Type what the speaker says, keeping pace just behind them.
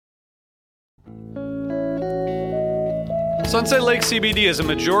Sunset Lake CBD is a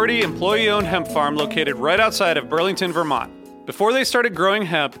majority employee-owned hemp farm located right outside of Burlington, Vermont. Before they started growing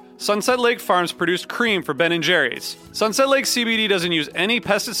hemp, Sunset Lake Farms produced cream for Ben & Jerry's. Sunset Lake CBD doesn't use any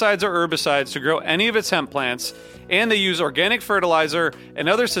pesticides or herbicides to grow any of its hemp plants, and they use organic fertilizer and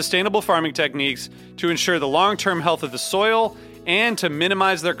other sustainable farming techniques to ensure the long-term health of the soil and to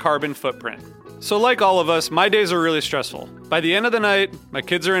minimize their carbon footprint. So like all of us, my days are really stressful. By the end of the night, my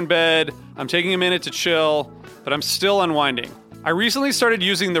kids are in bed, I'm taking a minute to chill, but I'm still unwinding. I recently started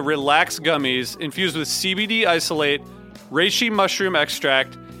using the Relax gummies infused with CBD isolate, reishi mushroom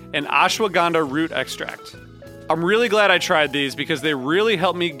extract, and ashwagandha root extract. I'm really glad I tried these because they really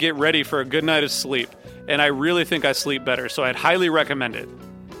helped me get ready for a good night of sleep, and I really think I sleep better, so I'd highly recommend it.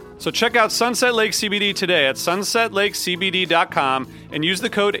 So check out Sunset Lake CBD today at sunsetlakecbd.com and use the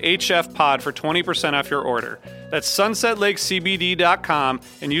code HFPOD for 20% off your order. That's sunsetlakecbd.com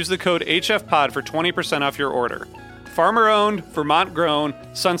and use the code HFPOD for 20% off your order. Farmer-owned, Vermont-grown,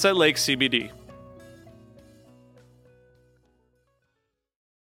 Sunset Lake CBD.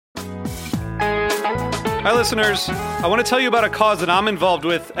 Hi listeners, I want to tell you about a cause that I'm involved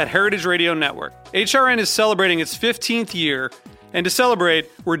with at Heritage Radio Network. HRN is celebrating its 15th year, and to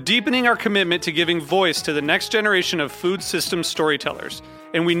celebrate, we're deepening our commitment to giving voice to the next generation of food systems storytellers,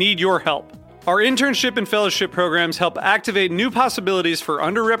 and we need your help. Our internship and fellowship programs help activate new possibilities for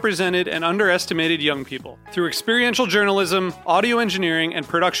underrepresented and underestimated young people through experiential journalism, audio engineering, and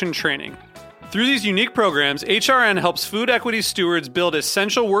production training. Through these unique programs, HRN helps food equity stewards build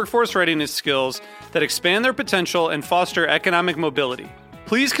essential workforce readiness skills that expand their potential and foster economic mobility.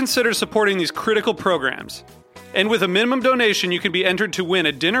 Please consider supporting these critical programs. And with a minimum donation, you can be entered to win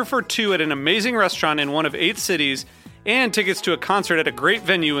a dinner for two at an amazing restaurant in one of 8 cities and tickets to a concert at a great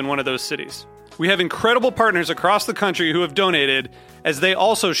venue in one of those cities. We have incredible partners across the country who have donated, as they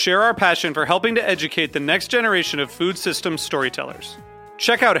also share our passion for helping to educate the next generation of food systems storytellers.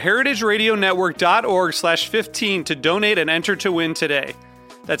 Check out heritageradionetwork.org/15 to donate and enter to win today.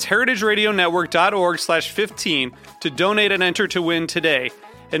 That's heritageradionetwork.org/15 to donate and enter to win today.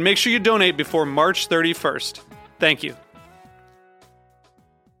 And make sure you donate before March 31st. Thank you.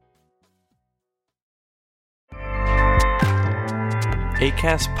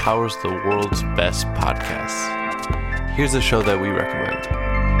 Acast powers the world's best podcasts. Here's a show that we recommend.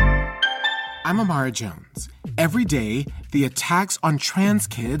 I'm Amara Jones. Every day, the attacks on trans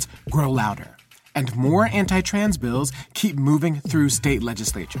kids grow louder, and more anti-trans bills keep moving through state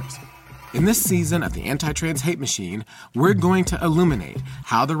legislatures. In this season of the Anti-Trans Hate Machine, we're going to illuminate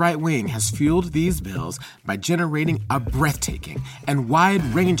how the right wing has fueled these bills by generating a breathtaking and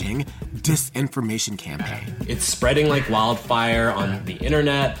wide-ranging disinformation campaign. It's spreading like wildfire on the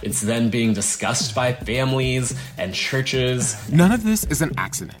internet. It's then being discussed by families and churches. None of this is an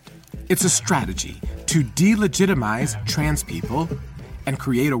accident. It's a strategy to delegitimize trans people and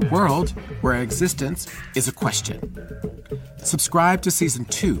create a world where our existence is a question. Subscribe to Season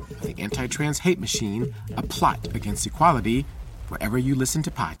 2 of the Anti-Trans Hate Machine, A Plot Against Equality, wherever you listen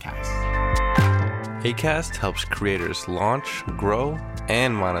to podcasts. Acast helps creators launch, grow,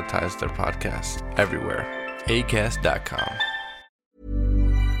 and monetize their podcasts everywhere. Acast.com.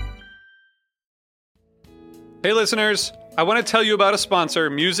 Hey listeners, I want to tell you about a sponsor,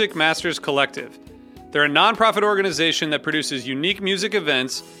 Music Masters Collective. They're a nonprofit organization that produces unique music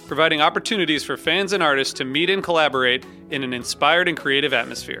events, providing opportunities for fans and artists to meet and collaborate in an inspired and creative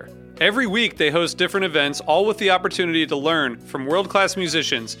atmosphere. Every week, they host different events, all with the opportunity to learn from world-class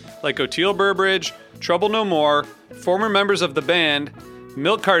musicians like Oteil Burbridge, Trouble No More, former members of the band,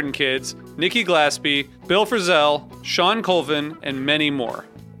 Milk Carton Kids, Nikki Glaspie, Bill Frisell, Sean Colvin, and many more.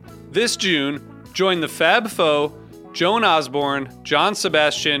 This June, join the Fab Four, Joan Osborne, John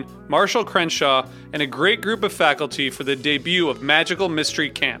Sebastian, Marshall Crenshaw, and a great group of faculty for the debut of Magical Mystery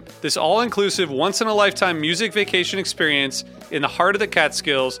Camp. This all-inclusive, once-in-a-lifetime music vacation experience in the heart of the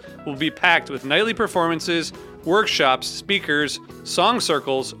Catskills will be packed with nightly performances, workshops, speakers, song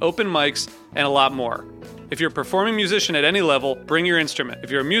circles, open mics, and a lot more. If you're a performing musician at any level, bring your instrument.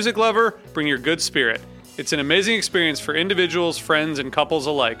 If you're a music lover, bring your good spirit. It's an amazing experience for individuals, friends, and couples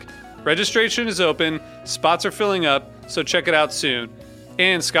alike. Registration is open, spots are filling up, so check it out soon.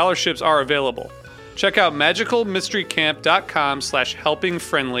 And scholarships are available. Check out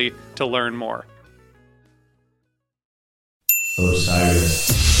magicalmysterycamp.com/helpingfriendly to learn more.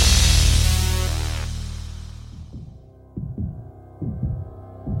 Osiris.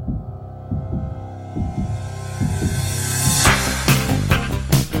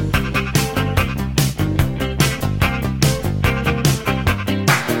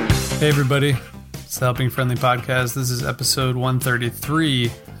 Hey everybody, it's the Helping Friendly Podcast. This is episode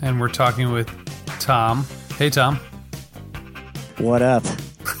 133, and we're talking with Tom. Hey Tom. What up?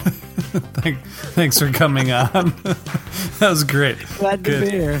 Thanks for coming on. That was great. Glad to be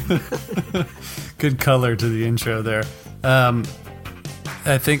here. Good color to the intro there.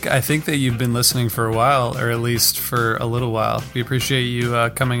 I think that you've been listening for a while, or at least for a little while. We appreciate you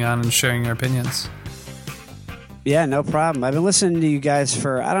coming on and sharing your opinions. Yeah, no problem. I've been listening to you guys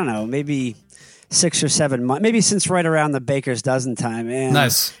for, I don't know, maybe 6 or 7 months, maybe since right around the Baker's Dozen time. And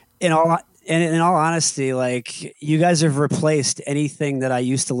nice. In all honesty, like, you guys have replaced anything that I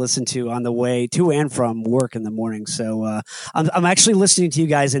used to listen to on the way to and from work in the morning. So I'm actually listening to you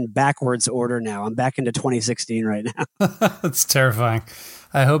guys in backwards order now. I'm back into 2016 right now. That's terrifying.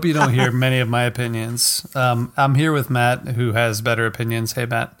 I hope you don't hear many of my opinions. I'm here with Matt, who has better opinions. Hey,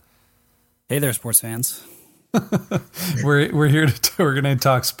 Matt. Hey there, sports fans. We're here we're going to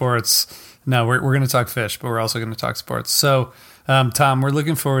talk sports. No, we're going to talk Phish, but we're also going to talk sports. So, Tom, we're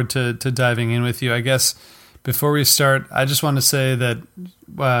looking forward to diving in with you. I guess before we start, I just want to say that,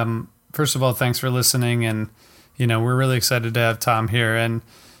 first of all, thanks for listening. And, we're really excited to have Tom here. And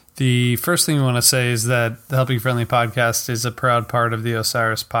the first thing we want to say is that the Helping Friendly podcast is a proud part of the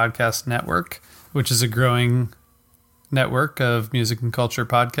Osiris Podcast Network, which is a growing network of music and culture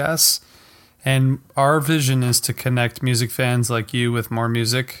podcasts. And our vision is to connect music fans like you with more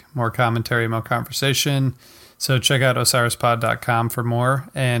music, more commentary, more conversation. So check out osirispod.com for more.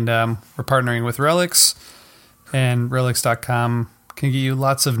 And we're partnering with Relics, and relics.com can get you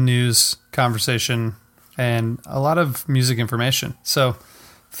lots of news, conversation, and a lot of music information. So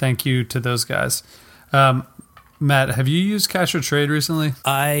thank you to those guys. Matt, have you used Cash or Trade recently?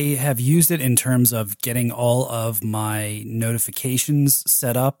 I have used it in terms of getting all of my notifications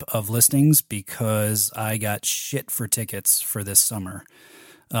set up of listings because I got shit for tickets for this summer.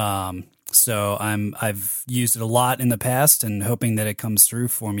 So I've used it a lot in the past and hoping that it comes through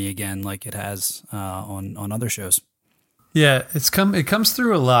for me again like it has on other shows. Yeah, it comes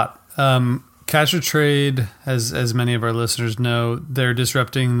through a lot. Cash or Trade, as many of our listeners know, they're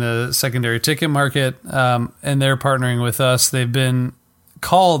disrupting the secondary ticket market, and they're partnering with us. They've been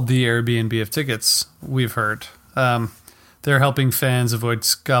called the Airbnb of tickets, we've heard. They're helping fans avoid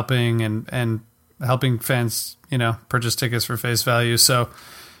scalping and helping fans, purchase tickets for face value. So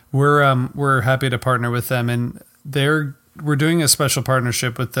we're happy to partner with them, and we're doing a special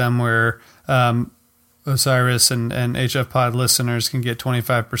partnership with them where Osiris and HF Pod listeners can get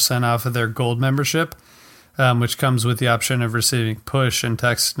 25% off of their gold membership, which comes with the option of receiving push and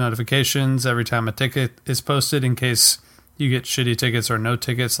text notifications every time a ticket is posted. In case you get shitty tickets or no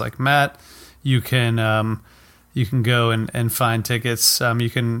tickets like Matt, you can go and find tickets. You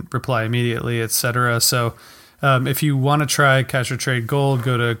can reply immediately, etc. So if you want to try Cash or Trade Gold,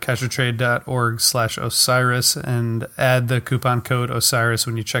 go to cashertrade.org/Osiris and add the coupon code Osiris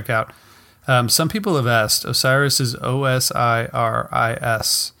when you check out. Some people have asked, Osiris is OSIRIS.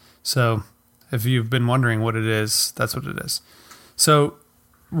 So if you've been wondering what it is, that's what it is. So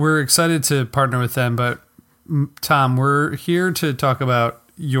we're excited to partner with them. But Tom, we're here to talk about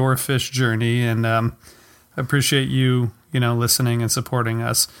your Phish journey, and appreciate you, listening and supporting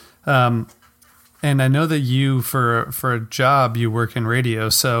us. And I know that you, for a job, you work in radio.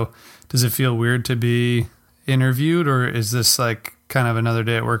 So does it feel weird to be interviewed, or is this like kind of another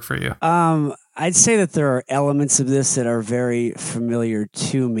day at work for you? I'd say that there are elements of this that are very familiar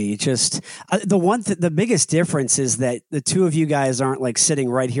to me. Just the biggest difference is that the two of you guys aren't like sitting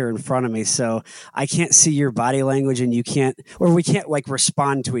right here in front of me, so I can't see your body language, and we can't like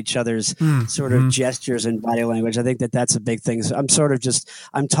respond to each other's sort of gestures and body language. I think that that's a big thing. So I'm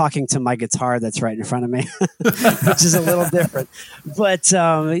talking to my guitar that's right in front of me, which is a little different. But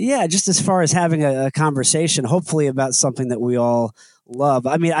just as far as having a conversation, hopefully about something that we all love.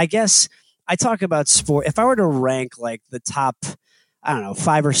 I mean, I guess I talk about sport. If I were to rank like the top,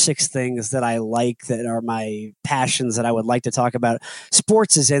 5 or 6 things that I like that are my passions that I would like to talk about,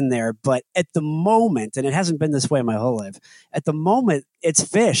 sports is in there. But at the moment, and it hasn't been this way my whole life, at the moment, it's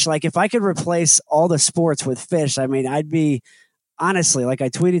Phish. Like, if I could replace all the sports with Phish, I mean, I'd be, honestly, like I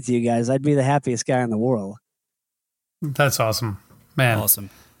tweeted to you guys, I'd be the happiest guy in the world. That's awesome, man.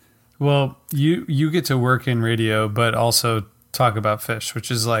 Awesome. Well, you get to work in radio, but also talk about Phish,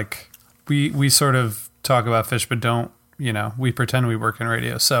 which is like, we sort of talk about Phish, but don't, we pretend we work in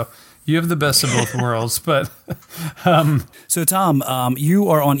radio. So you have the best of both worlds. But so Tom, you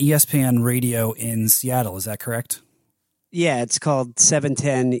are on ESPN Radio in Seattle. Is that correct? Yeah, it's called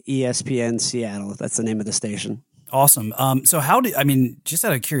 710 ESPN Seattle. That's the name of the station. Awesome. So just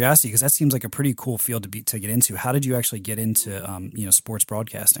out of curiosity, because that seems like a pretty cool field to get into, how did you actually get into, sports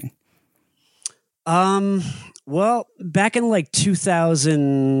broadcasting? Well, back in like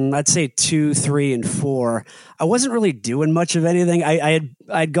 2000, I'd say 2, 3, and 4, I wasn't really doing much of anything.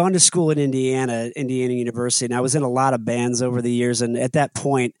 I'd gone to school in Indiana University, and I was in a lot of bands over the years. And at that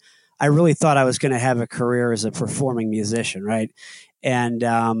point, I really thought I was going to have a career as a performing musician, right? And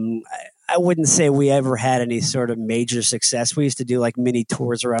I wouldn't say we ever had any sort of major success. We used to do like mini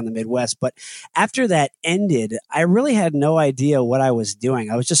tours around the Midwest. But after that ended, I really had no idea what I was doing.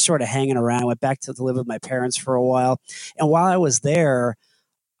 I was just sort of hanging around. I went back to live with my parents for a while. And while I was there,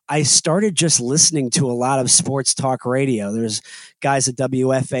 I started just listening to a lot of sports talk radio. There's guys at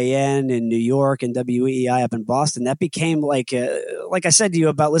WFAN in New York and WEEI up in Boston. That became like I said to you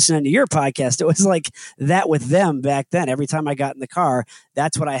about listening to your podcast, it was like that with them back then. Every time I got in the car,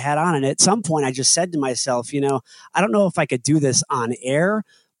 that's what I had on. And at some point I just said to myself, I don't know if I could do this on air,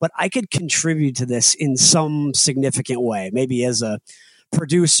 but I could contribute to this in some significant way, maybe as a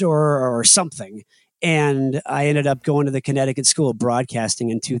producer or something. And I ended up going to the Connecticut School of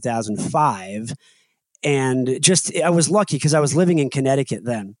Broadcasting in 2005. And I was lucky because I was living in Connecticut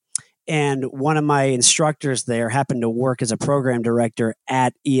then. And one of my instructors there happened to work as a program director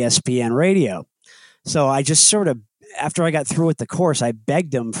at ESPN Radio. So I just sort of, after I got through with the course, I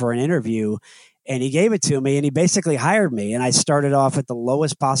begged him for an interview, and he gave it to me, and he basically hired me. And I started off at the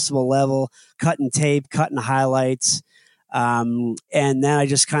lowest possible level, cutting tape, cutting highlights. And then I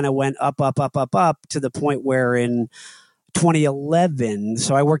just kind of went up to the point where in 2011,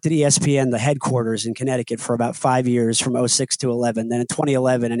 so I worked at ESPN, the headquarters in Connecticut for about 5 years from 06 to 11. Then in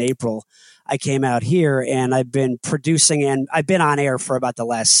 2011, in April, I came out here, and I've been producing, and I've been on air for about the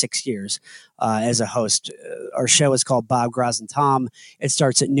last 6 years as a host. Our show is called Bob, Graz, and Tom. It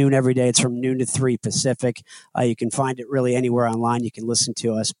starts at noon every day. It's from noon to 3 Pacific. You can find it really anywhere online. You can listen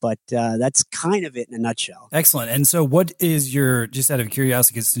to us, but that's kind of it in a nutshell. Excellent. And so what is your, just out of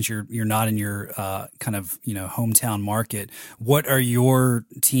curiosity, because since you're not in your kind of, hometown market, what are your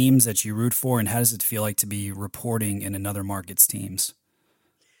teams that you root for, and how does it feel like to be reporting in another market's teams?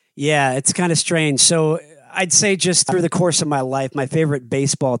 Yeah, it's kind of strange. So I'd say just through the course of my life, my favorite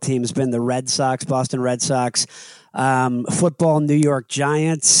baseball team has been the Red Sox, Boston Red Sox, football, New York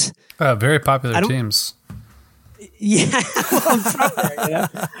Giants. Very popular teams. Yeah, well, I'm from there,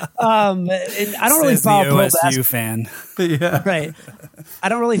 and I don't really follow pro basketball. Fan. Yeah, right. I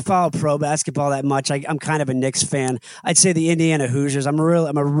don't really follow pro basketball that much. I'm kind of a Knicks fan. I'd say the Indiana Hoosiers. I'm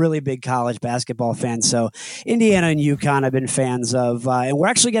a really big college basketball fan. So Indiana and UConn I've been fans of, and we're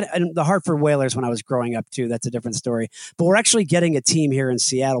actually getting the Hartford Whalers when I was growing up too. That's a different story. But we're actually getting a team here in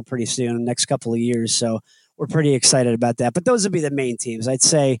Seattle pretty soon, in the next couple of years. So we're pretty excited about that. But those would be the main teams, I'd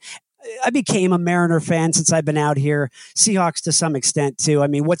say. I became a Mariner fan since I've been out here. Seahawks to some extent too. I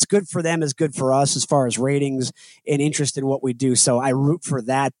mean, what's good for them is good for us as far as ratings and interest in what we do. So I root for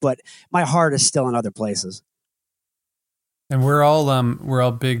that, but my heart is still in other places. And we're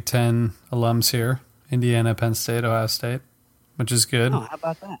all Big Ten alums here: Indiana, Penn State, Ohio State, which is good. Oh, how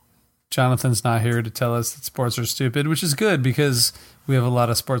about that? Jonathan's not here to tell us that sports are stupid, which is good because we have a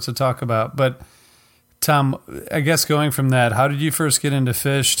lot of sports to talk about. But Tom, I guess going from that, how did you first get into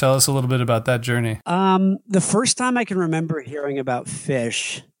Phish? Tell us a little bit about that journey. The first time I can remember hearing about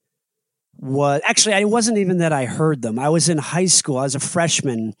Phish was actually, it wasn't even that I heard them. I was in high school. I was a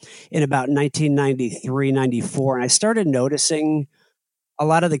freshman in about 1993, 94, and I started noticing a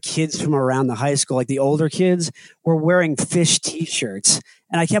lot of the kids from around the high school, like the older kids, were wearing Phish T-shirts.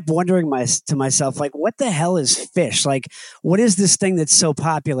 And I kept wondering to myself, like, what the hell is Phish? Like, what is this thing that's so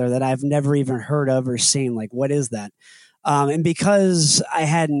popular that I've never even heard of or seen? Like, what is that? And because I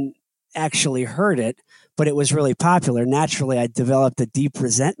hadn't actually heard it, but it was really popular, naturally, I developed a deep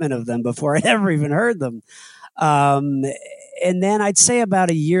resentment of them before I'd ever even heard them. And then I'd say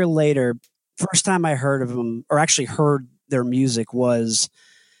about a year later, first time I heard of them, or actually heard their music, was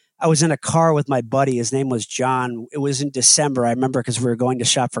I was in a car with my buddy. His name was John. It was in December. I remember because we were going to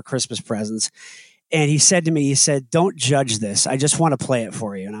shop for Christmas presents. And he said to me, "Don't judge this. I just want to play it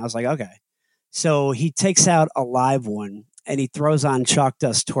for you." And I was like, okay. So he takes out a live one and he throws on Chalk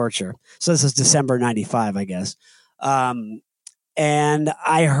Dust Torture. So this is December 95, I guess. And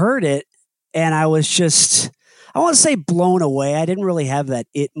I heard it and I was just, I want to say blown away. I didn't really have that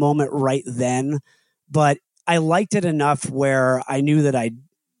it moment right then, but I liked it enough where I knew that I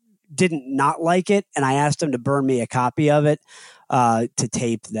didn't not like it, and I asked him to burn me a copy of it to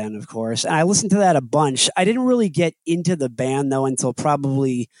tape then, of course. And I listened to that a bunch. I didn't really get into the band, though, until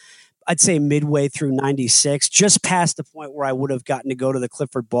probably, I'd say midway through 96, just past the point where I would have gotten to go to the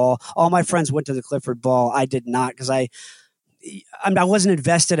Clifford Ball. All my friends went to the Clifford Ball. I did not because I I wasn't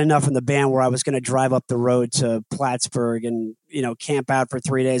invested enough in the band where I was going to drive up the road to Plattsburgh and, camp out for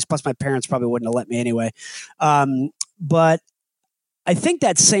 3 days. Plus my parents probably wouldn't have let me anyway. But I think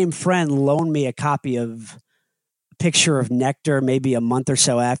that same friend loaned me a copy of Picture of Nectar maybe a month or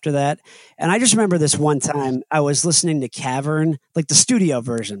so after that. And I just remember this one time I was listening to Cavern, like the studio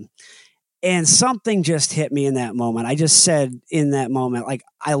version, and something just hit me in that moment. I just said in that moment, like,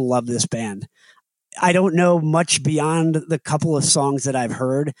 I love this band. I don't know much beyond the couple of songs that I've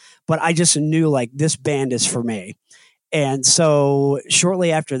heard, but I just knew like this band is for me. And so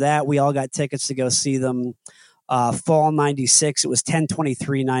shortly after that, we all got tickets to go see them. Fall 96. It was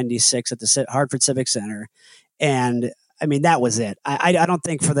 10/23/96 at the Hartford Civic Center. And I mean, that was it. I don't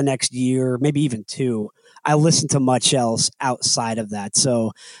think for the next year, maybe even 2, I listened to much else outside of that.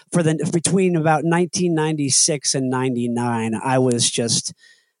 So between about 1996 and 99, I was just,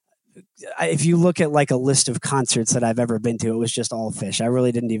 if you look at like a list of concerts that I've ever been to, it was just all Phish. I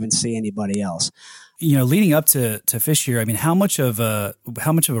really didn't even see anybody else. Leading up to Phish here, I mean, how much of a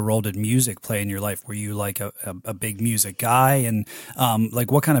role did music play in your life? Were you like a big music guy, and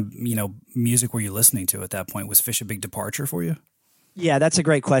like what kind of music were you listening to at that point? Was Phish a big departure for you? Yeah, that's a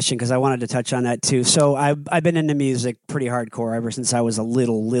great question because I wanted to touch on that too. So I've been into music pretty hardcore ever since I was a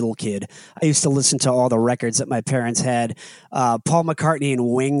little kid. I used to listen to all the records that my parents had. Paul McCartney and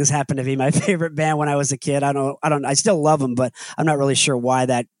Wings happened to be my favorite band when I was a kid. I still love them, but I'm not really sure why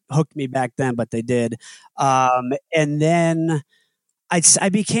that hooked me back then, but they did. And then I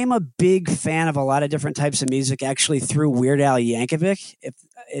became a big fan of a lot of different types of music actually through Weird Al Yankovic,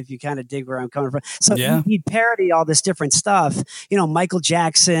 if you kind of dig where I'm coming from. So yeah. He'd parody all this different stuff, Michael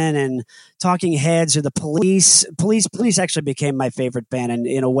Jackson and Talking Heads or the Police. Police actually became my favorite band and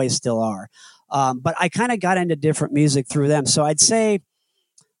in a way still are. But I kind of got into different music through them. So I'd say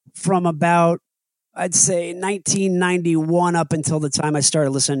from about 1991 up until the time I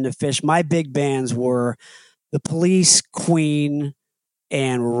started listening to Phish, my big bands were the Police, Queen,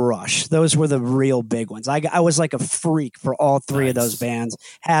 and Rush. Those were the real big ones. I was like a freak for all three of those bands.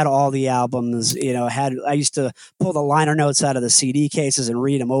 Had all the albums, I used to pull the liner notes out of the CD cases and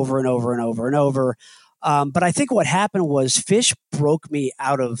read them over and over and over and over. But I think what happened was Phish broke me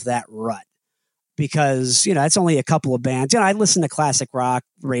out of that rut. Because, it's only a couple of bands. I listened to classic rock,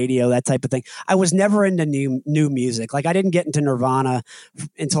 radio, that type of thing. I was never into new music. Like I didn't get into Nirvana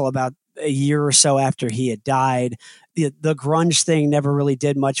until about a year or so after he had died. The grunge thing never really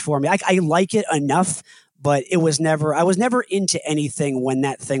did much for me. I like it enough, but I was never into anything when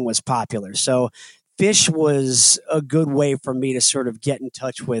that thing was popular. So Phish was a good way for me to sort of get in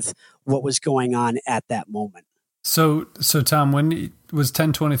touch with what was going on at that moment. So Tom, when was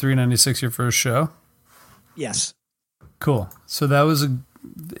 10/23/96 your first show? Yes. Cool. So that was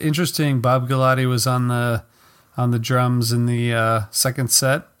interesting. Bob Galati was on the drums in the second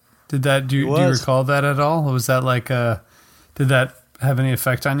set. Do you recall that at all? Or was that did that have any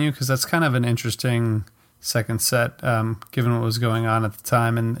effect on you? Because that's kind of an interesting second set, given what was going on at the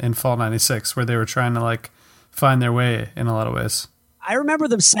time in fall 96, where they were trying to find their way in a lot of ways. I remember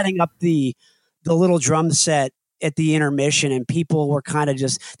them setting up the little drum set at the intermission, and people were kind of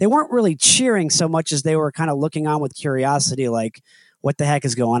they weren't really cheering so much as they were kind of looking on with curiosity, like, what the heck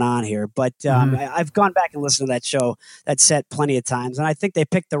is going on here? But I've gone back and listened to that set plenty of times, and I think they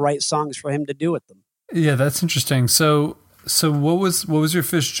picked the right songs for him to do with them. Yeah, that's interesting. So what was your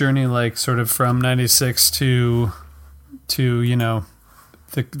Phish journey like, sort of from 96 to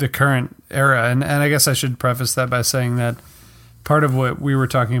the current era? And I guess I should preface that by saying that part of what we were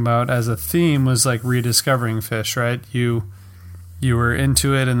talking about as a theme was rediscovering Phish, right? You were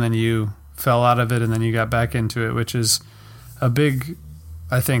into it and then you fell out of it and then you got back into it, which is a big,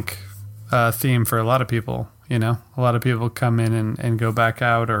 I think, theme for a lot of people. A lot of people come in and go back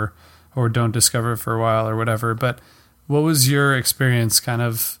out or don't discover it for a while or whatever. But what was your experience kind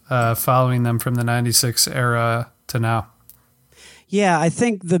of following them from the 96 era to now? Yeah, I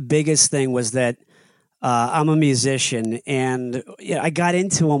think the biggest thing was that I'm a musician, and I got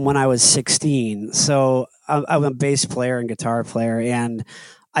into them when I was 16. So I'm a bass player and guitar player, and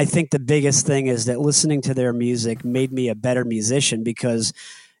I think the biggest thing is that listening to their music made me a better musician because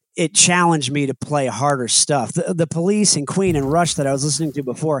it challenged me to play harder stuff. The Police and Queen and Rush that I was listening to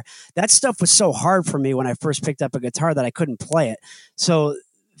before, that stuff was so hard for me when I first picked up a guitar that I couldn't play it. So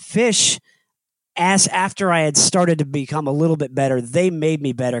Phish, after I had started to become a little bit better, they made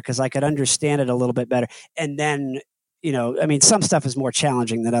me better because I could understand it a little bit better. And then, some stuff is more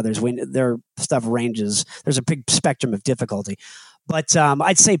challenging than others. When their stuff ranges, there's a big spectrum of difficulty. But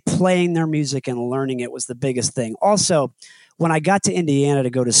I'd say playing their music and learning it was the biggest thing. Also, when I got to Indiana to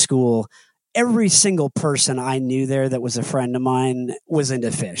go to school, every single person I knew there that was a friend of mine was into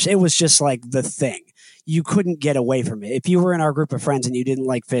Phish. It was just like the thing. You couldn't get away from it. If you were in our group of friends and you didn't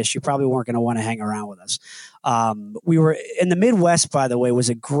like Phish, you probably weren't going to want to hang around with us. We were in the Midwest, by the way, was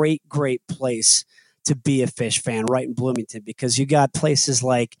a great, great place to be a Phish fan, right in Bloomington, because you got places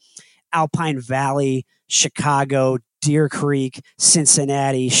like Alpine Valley, Chicago, Deer Creek,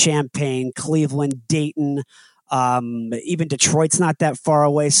 Cincinnati, Champaign, Cleveland, Dayton, even Detroit's not that far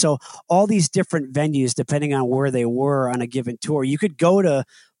away. So all these different venues, depending on where they were on a given tour, you could go to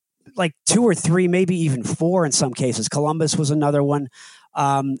like 2 or 3, maybe even 4 in some cases. Columbus was another one.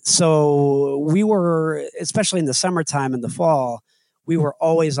 So we were, especially in the summertime and the fall, we were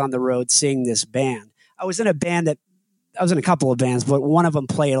always on the road seeing this band. I was in a couple of bands, but one of them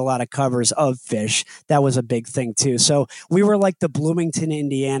played a lot of covers of Phish. That was a big thing too. So we were like the Bloomington,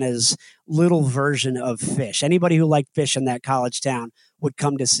 Indiana's little version of Phish. Anybody who liked Phish in that college town would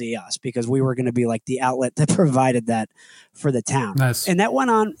come to see us because we were going to be like the outlet that provided that for the town. Nice. And that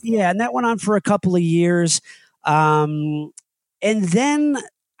went on for a couple of years. And then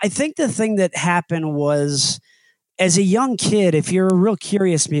I think the thing that happened was, as a young kid, if you're a real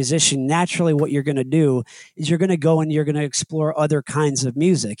curious musician, naturally what you're going to do is you're going to go and you're going to explore other kinds of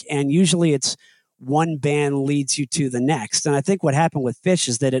music. And usually it's one band leads you to the next. And I think what happened with Phish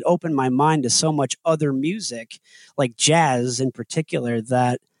is that it opened my mind to so much other music, like jazz in particular,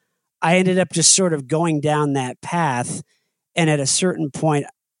 that I ended up just sort of going down that path. And at a certain point,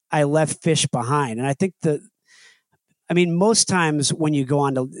 I left Phish behind. And I think most times when you go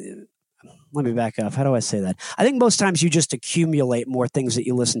on to... Let me back up. How do I say that? I think most times you just accumulate more things that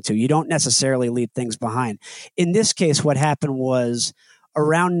you listen to. You don't necessarily leave things behind. In this case, what happened was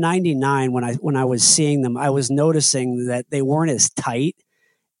around 99, when I was seeing them, I was noticing that they weren't as tight.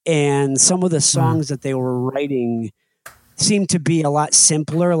 And some of the songs that they were writing seemed to be a lot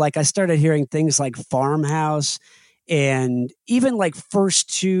simpler. Like I started hearing things like Farmhouse and even like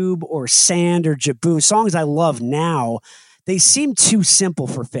First Tube or Sand or Jaboo, songs I love now. They seem too simple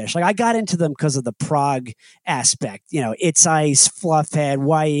for Phish. Like I got into them because of the prog aspect, It's Ice, Fluffhead,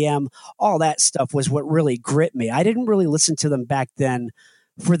 YEM, all that stuff was what really gripped me. I didn't really listen to them back then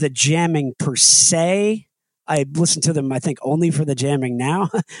for the jamming per se. I listened to them, I think, only for the jamming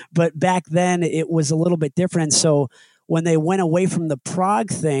now. But back then it was a little bit different. So when they went away from the prog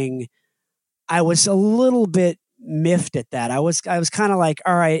thing, I was a little bit miffed at that. I was kind of like,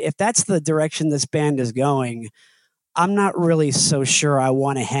 all right, if that's the direction this band is going, I'm not really so sure I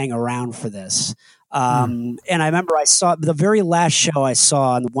want to hang around for this. And I remember I saw the very last show I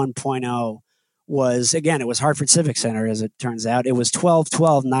saw on the 1.0 was, again, it was Hartford Civic Center, as it turns out. It was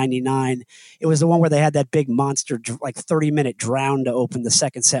 12/12/99. It was the one where they had that big monster, like 30-minute drown to open the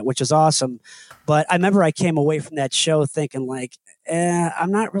second set, which is awesome. But I remember I came away from that show thinking like,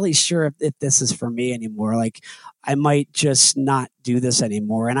 I'm not really sure if this is for me anymore. Like I might just not do this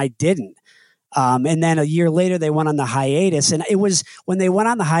anymore. And I didn't. And then a year later, they went on the hiatus. And it was when they went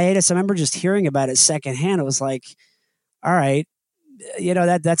on the hiatus, I remember just hearing about it secondhand. It was like, all right,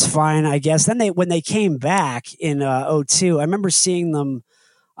 that's fine, I guess. Then when they came back in 2002, I remember seeing them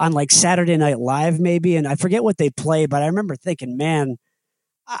on like Saturday Night Live maybe. And I forget what they played, but I remember thinking, man,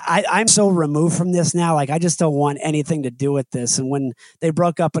 I'm so removed from this now. Like, I just don't want anything to do with this. And when they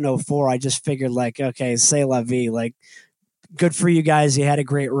broke up in 2004, I just figured like, okay, c'est la vie. Like, good for you guys. You had a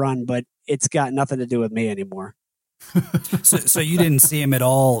great run, but it's got nothing to do with me anymore. So you didn't see him at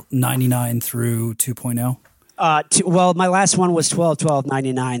all 99 through 2.0? Well, my last one was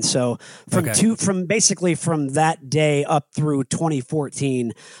 12/12/99. So from basically from that day up through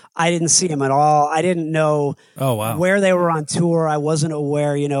 2014, I didn't see him at all. I didn't know where they were on tour. I wasn't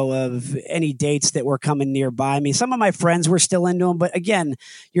aware, of any dates that were coming nearby me. Some of my friends were still into them, but again,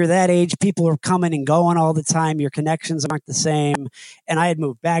 you're that age. People are coming and going all the time. Your connections aren't the same. And I had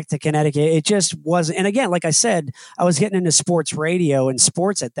moved back to Connecticut. It just wasn't. And again, like I said, I was getting into sports radio and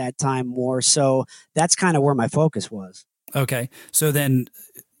sports at that time more. So that's kind of where my focus was. Okay. So then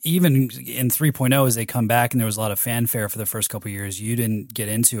even in 3.0, as they come back and there was a lot of fanfare for the first couple of years, you didn't get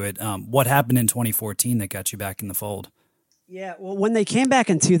into it. What happened in 2014 that got you back in the fold? Yeah. Well, when they came back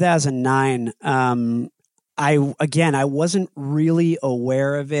in 2009, I wasn't really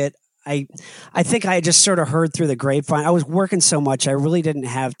aware of it. I think I just sort of heard through the grapevine. I was working so much. I really didn't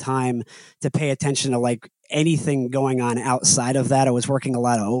have time to pay attention to like anything going on outside of that. I was working a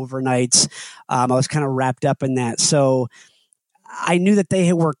lot of overnights. I was kind of wrapped up in that. So I knew that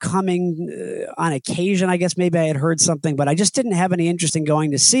they were coming on occasion. I guess maybe I had heard something, but I just didn't have any interest in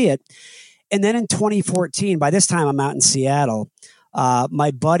going to see it. And then in 2014, by this time I'm out in Seattle,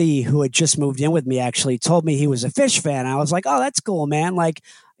 My buddy who had just moved in with me actually told me he was a Phish fan. I was like, oh, that's cool, man. Like,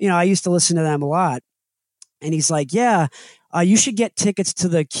 I used to listen to them a lot. And he's like, yeah, you should get tickets to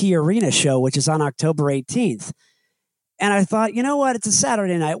the Key Arena show, which is on October 18th. And I thought, you know what? It's a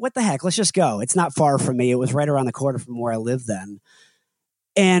Saturday night. What the heck? Let's just go. It's not far from me. It was right around the corner from where I lived then.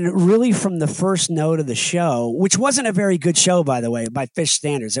 And really from the first note of the show, which wasn't a very good show, by the way, by Phish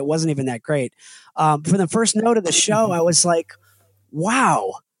standards, it wasn't even that great. For the first note of the show, I was like,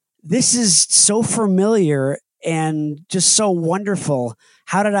 wow, this is so familiar and just so wonderful.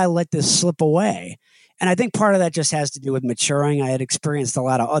 How did I let this slip away? And I think part of that just has to do with maturing. I had experienced a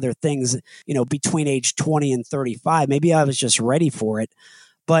lot of other things, between age 20 and 35. Maybe I was just ready for it.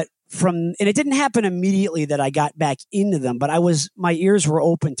 But and it didn't happen immediately that I got back into them, but my ears were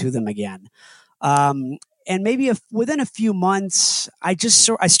open to them again. And maybe within a few months, I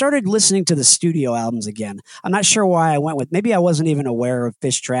started listening to the studio albums again. I'm not sure why I went with, maybe I wasn't even aware of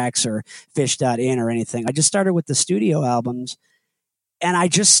Phish Tracks or Phish.in or anything. I just started with the studio albums, and I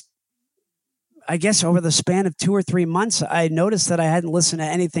guess over the span of 2 or 3 months, I noticed that I hadn't listened to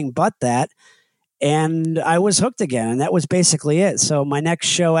anything but that. And I was hooked again. And that was basically it. So my next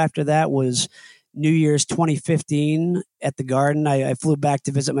show after that was New Year's 2015 at the Garden. I flew back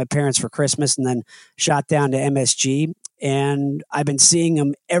to visit my parents for Christmas and then shot down to MSG. And I've been seeing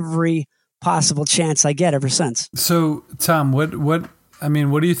them every possible chance I get ever since. So, Tom, what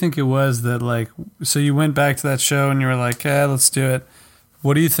do you think it was that, so you went back to that show and you were like, let's do it.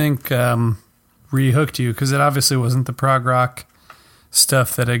 What do you think re-hooked you? Because it obviously wasn't the prog rock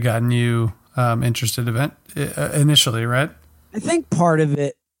stuff that had gotten you interested initially, right? I think part of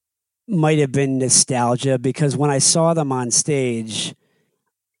it might have been nostalgia, because when I saw them on stage,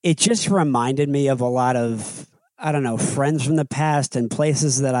 it just reminded me of a lot of, friends from the past and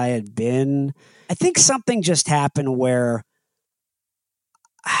places that I had been. I think something just happened where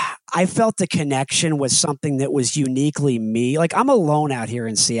I felt the connection was something that was uniquely me. Like, I'm alone out here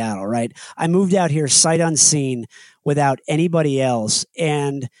in Seattle, right? I moved out here sight unseen without anybody else.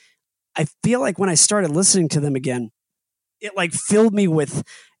 And I feel like when I started listening to them again, it filled me with,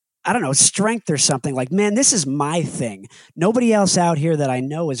 strength or something. Like, man, this is my thing. Nobody else out here that I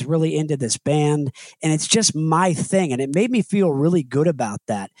know is really into this band, and it's just my thing. And it made me feel really good about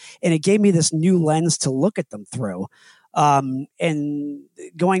that. And it gave me this new lens to look at them through. And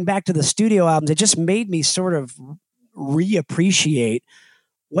going back to the studio albums, it just made me sort of reappreciate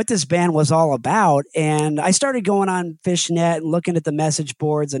what this band was all about. And I started going on Fishnet and looking at the message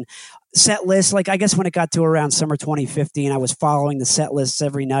boards and set lists. I guess when it got to around summer 2015, I was following the set lists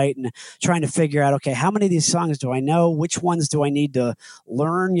every night and trying to figure out, okay, how many of these songs do I know? Which ones do I need to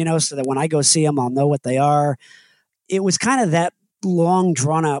learn, so that when I go see them, I'll know what they are. It was kind of that long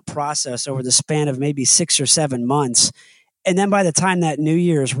drawn out process over the span of maybe 6 or 7 months. And then by the time that New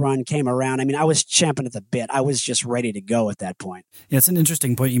Year's run came around, I was champing at the bit. I was just ready to go at that point. Yeah, it's an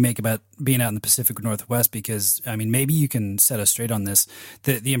interesting point you make about being out in the Pacific Northwest, because, maybe you can set us straight on this.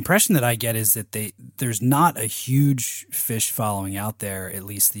 The impression that I get is that there's not a huge Phish following out there, at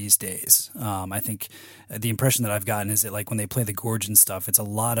least these days. I think the impression that I've gotten is that, when they play the Gorge and stuff, it's a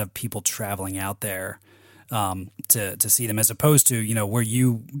lot of people traveling out there to see them, as opposed to, where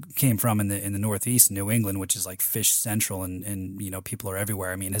you came from in the Northeast, New England, which is like Phish Central, and people are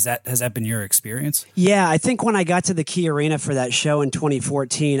everywhere. Has that been your experience? Yeah, I think when I got to the Key Arena for that show in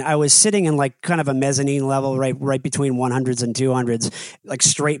 2014, I was sitting in kind of a mezzanine level, right between 100s and 200s,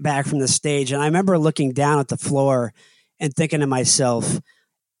 straight back from the stage. And I remember looking down at the floor and thinking to myself,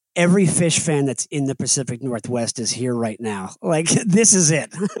 every Phish fan that's in the Pacific Northwest is here right now. This is it.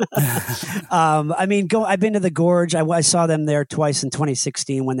 I've been to the Gorge. I saw them there twice in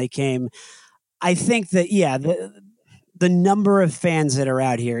 2016 when they came. I think that, the number of fans that are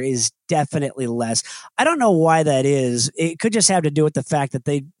out here is definitely less. I don't know why that is. It could just have to do with the fact that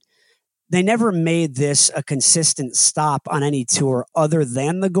they never made this a consistent stop on any tour other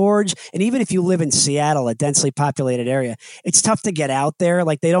than the Gorge. And even if you live in Seattle, a densely populated area, it's tough to get out there.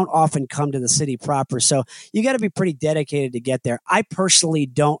 They don't often come to the city proper. So you got to be pretty dedicated to get there. I personally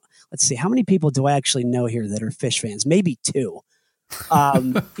don't. Let's see, how many people do I actually know here that are Phish fans? Maybe 2.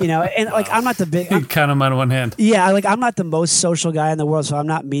 I'm not the big. You count them on one hand. Yeah. I'm not the most social guy in the world. So I'm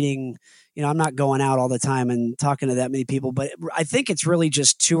not meeting, I'm not going out all the time and talking to that many people, but I think it's really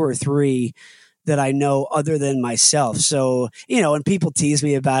just 2 or 3 that I know other than myself. So, and people tease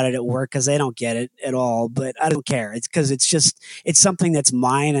me about it at work because they don't get it at all, but I don't care. It's because it's something that's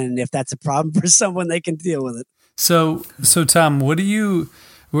mine. And if that's a problem for someone, they can deal with it. So Tom,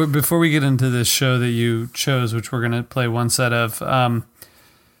 before we get into this show that you chose, which we're going to play one set of,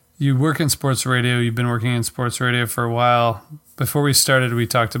 you work in sports radio. You've been working in sports radio for a while, before we started, we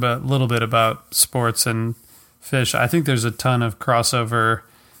talked about a little bit about sports and Phish. I think there's a ton of crossover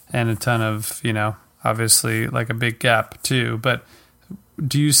and a ton of, obviously like a big gap too. But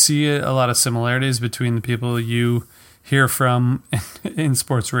do you see a lot of similarities between the people you hear from in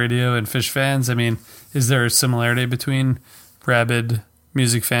sports radio and Phish fans? I mean, is there a similarity between rabid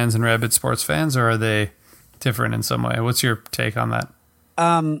music fans and rabid sports fans, or are they different in some way? What's your take on that?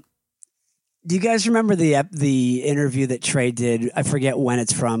 Do you guys remember the interview that Trey did? I forget when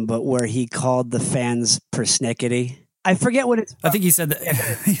it's from, but where he called the fans persnickety. I forget what it's from. I think he said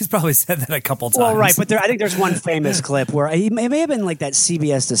that. He's probably said that a couple times. Well, right, but I think there's one famous clip where it may have been like that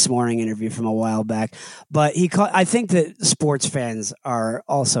CBS This Morning interview from a while back. But I think that sports fans are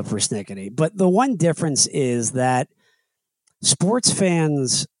also persnickety. But the one difference is that sports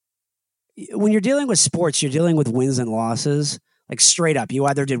fans, when you're dealing with sports, you're dealing with wins and losses. Like straight up, you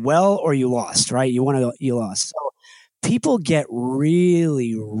either did well or you lost, right? You lost. So people get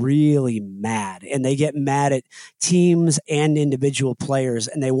really, really mad, and they get mad at teams and individual players,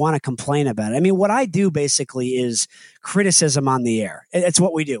 and they want to complain about it. I mean, what I do basically is criticism on the air. It's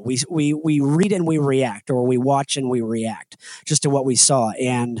what we do. We read and we react, or we watch and we react just to what we saw.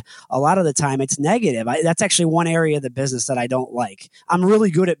 And a lot of the time it's negative. That's actually one area of the business that I don't like. I'm really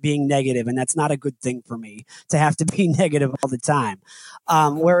good at being negative, and that's not a good thing for me to have to be negative all the time.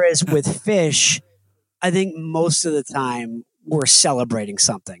 Whereas with Phish, I think most of the time we're celebrating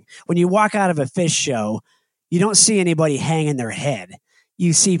something. When you walk out of a Phish show, you don't see anybody hanging their head.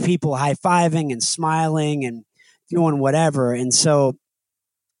 You see people high-fiving and smiling and doing whatever. And so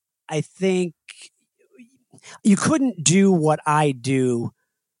I think you couldn't do what I do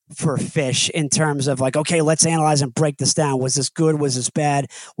for Phish in terms of like, okay, let's analyze and break this down. Was this good? Was this bad?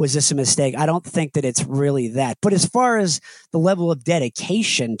 Was this a mistake? I don't think that it's really that. But as far as the level of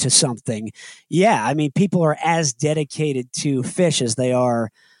dedication to something, yeah, I mean, people are as dedicated to Phish as they are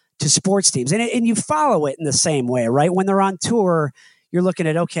to sports teams. And you follow it in the same way, right? When they're on tour, you're looking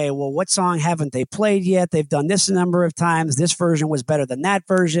at, okay, well, what song haven't they played yet? They've done this a number of times. This version was better than that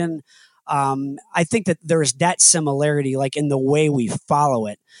version. I think that there's that similarity, like in the way we follow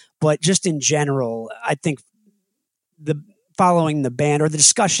it, but just in general, I think the following the band or the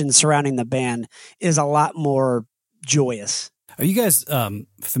discussion surrounding the band is a lot more joyous. Are you guys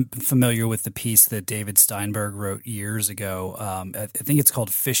familiar with the piece that David Steinberg wrote years ago? I think it's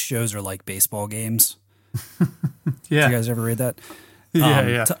called "Phish Shows Are Like Baseball Games." Yeah, you guys ever read that?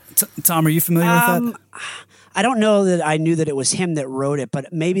 Yeah. Tom, are you familiar with that? I don't know that I knew that it was him that wrote it,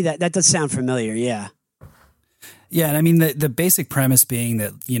 but maybe that does sound familiar. Yeah. Yeah. And I mean, the basic premise being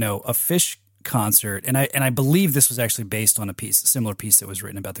that, a Phish concert, and I believe this was actually based on a similar piece that was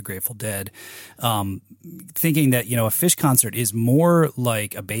written about the Grateful Dead, thinking that, a Phish concert is more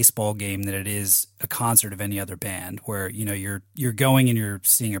like a baseball game than it is a concert of any other band, where, you're going and you're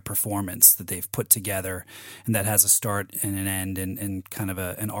seeing a performance that they've put together, and that has a start and an end and kind of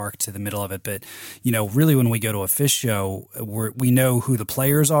an arc to the middle of it. But, really when we go to a Phish show, we know who the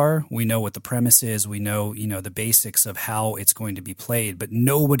players are, we know what the premise is, we know, the basics of how it's going to be played, but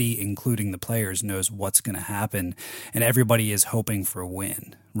nobody, including the players, knows what's going to happen, and everybody is hoping for a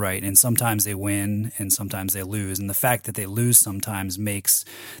win, right? And sometimes they win and sometimes they lose, and the fact that they lose sometimes makes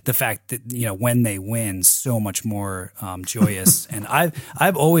the fact that when they win so much more joyous. And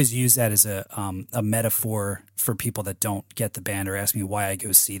I've always used that as a metaphor for people that don't get the band or ask me why I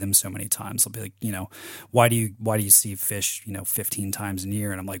go see them so many times. They'll be like, why do you see Phish 15 times a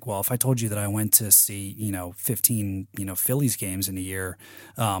year? And I'm like, well, if I told you that I went to see 15 Phillies games in a year,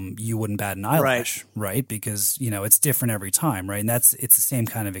 you wouldn't bat an eyelash, right? Because it's different every time, right? And it's the same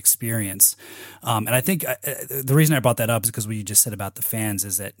kind of experience. And I think the reason I brought that up is because what you just said about the fans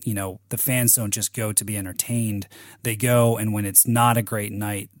is that the fans don't just go to be entertained. They go, and when it's not a great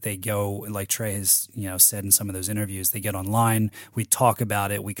night, they go, like Trey has said in some of those interviews, they get online, we talk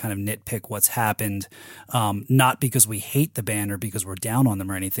about it, we kind of nitpick what's happened, not because we hate the band or because we're down on them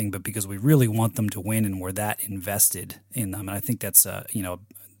or anything, but because we really want them to win and we're that invested in them. And I think that's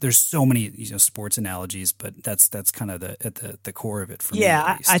there's so many sports analogies, but that's kind of at the core of it for me.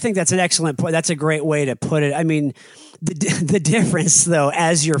 Yeah, I think that's an excellent point. That's a great way to put it. I mean, the difference though,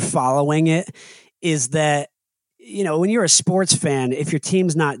 as you're following it, is that when you're a sports fan, if your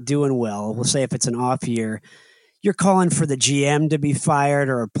team's not doing well, we'll say if it's an off year, you're calling for the GM to be fired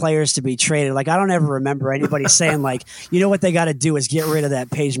or players to be traded. Like, I don't ever remember anybody saying like, what they got to do is get rid of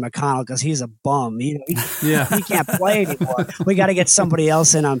that Paige McConnell because he's a bum. He can't play anymore. We got to get somebody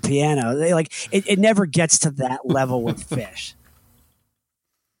else in on piano. It never gets to that level with Phish.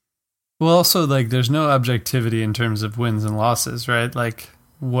 Well, also, there's no objectivity in terms of wins and losses, right? Like,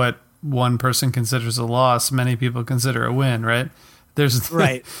 what one person considers a loss, many people consider a win, right? There's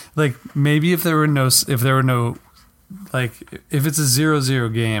right. Like maybe if there were no like if it's a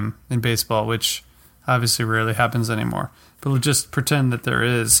 0-0 game in baseball, which obviously rarely happens anymore, but we'll just pretend that there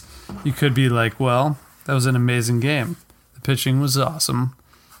is, you could be like, well, that was an amazing game. The pitching was awesome,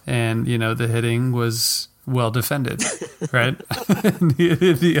 and the hitting was well defended, right? And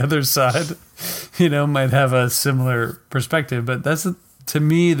the other side, might have a similar perspective, but to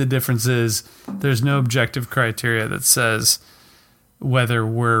me, the difference is there's no objective criteria that says whether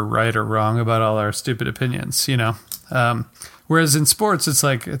we're right or wrong about all our stupid opinions, whereas in sports, it's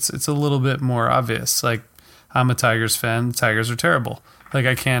like, it's a little bit more obvious. Like, I'm a Tigers fan. The Tigers are terrible. Like,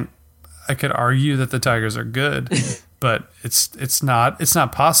 I could argue that the Tigers are good, but it's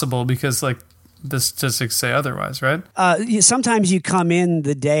not possible because like the statistics say otherwise, right? Sometimes you come in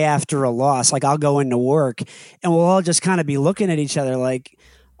the day after a loss, like I'll go into work and we'll all just kind of be looking at each other like,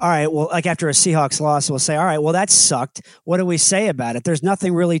 all right, well, like after a Seahawks loss, we'll say, all right, well, that sucked. What do we say about it? There's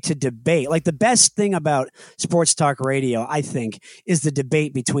nothing really to debate. Like the best thing about sports talk radio, I think, is the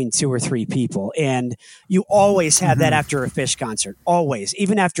debate between two or three people. And you always have that after a Phish concert, always,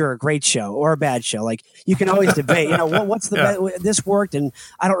 even after a great show or a bad show. Like you can always debate, what's the best, this worked and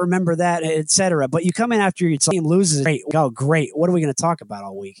I don't remember that, et cetera. But you come in after your team loses, great. Oh, great. What are we going to talk about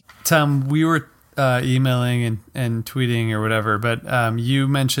all week? Tom, we were emailing and tweeting or whatever, but you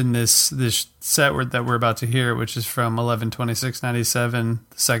mentioned this set that we're about to hear, which is from 11/26/97,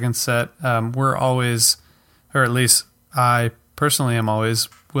 the second set. We're always, or at least I personally am always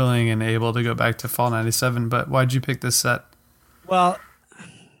willing and able to go back to fall 97, but why'd you pick this set? Well,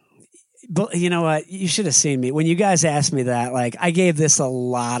 but you know what? You should have seen me when you guys asked me that. Like, I gave this a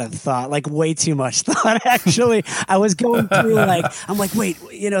lot of thought, like way too much thought. Actually, I was going through I'm like, wait,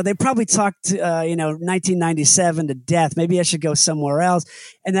 they probably talked, 1997 to death. Maybe I should go somewhere else.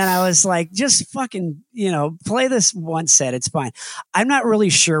 And then I was like, just fucking, play this one set. It's fine. I'm not really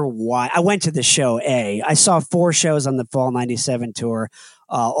sure why. I went to the show. I saw 4 shows on the fall 97 tour.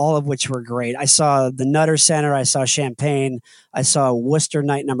 All of which were great. I saw the Nutter Center. I saw Champaign. I saw Worcester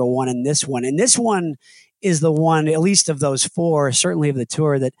Night number 1 and this one. And this one is the one, at least of those 4, certainly of the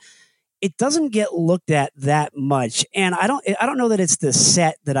tour, that it doesn't get looked at that much. And I don't know that it's the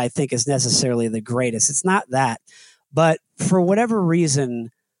set that I think is necessarily the greatest. It's not that. But for whatever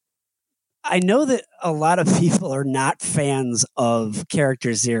reason, I know that a lot of people are not fans of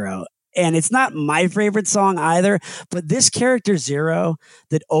Character Zero. And it's not my favorite song either, but this Character Zero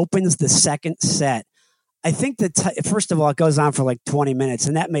that opens the second set, I think that, first of all, it goes on for like 20 minutes,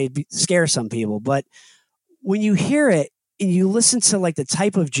 and that may scare some people. But when you hear it and you listen to like the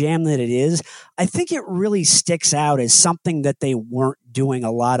type of jam that it is, I think it really sticks out as something that they weren't doing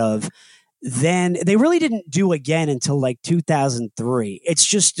a lot of then. They really didn't do again until like 2003. It's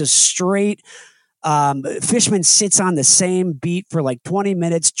just a straight... Fishman sits on the same beat for like 20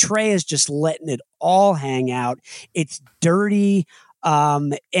 minutes. Trey is just letting it all hang out. It's dirty.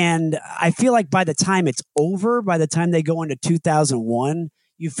 And I feel like by the time it's over, by the time they go into 2001,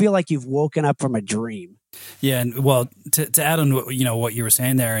 you feel like you've woken up from a dream. Yeah. And well, to add on what you were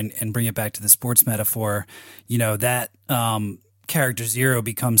saying there and bring it back to the sports metaphor, that, Character Zero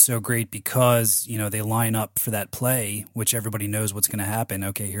becomes so great because, they line up for that play, which everybody knows what's going to happen.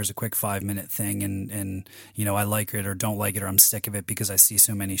 Okay, here's a quick 5-minute thing and I like it or don't like it or I'm sick of it because I see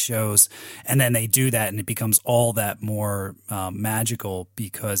so many shows. And then they do that and it becomes all that more magical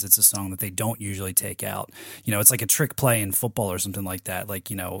because it's a song that they don't usually take out. It's like a trick play in football or something like that. Like,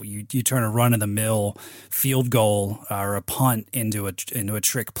 you turn a run-of-the-mill field goal or a punt into a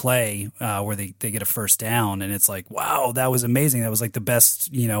trick play where they get a first down and it's like, wow, that was amazing. That was like the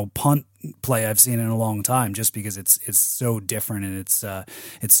best, punt play I've seen in a long time, just because it's so different and it's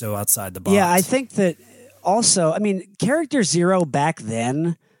so outside the box. Yeah, I think that also, Character Zero back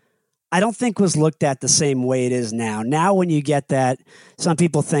then, I don't think was looked at the same way it is now. Now when you get that, some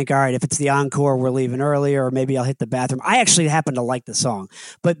people think, all right, if it's the encore, we're leaving earlier, or maybe I'll hit the bathroom. I actually happen to like the song.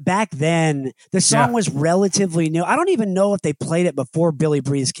 But back then, the song was relatively new. I don't even know if they played it before Billy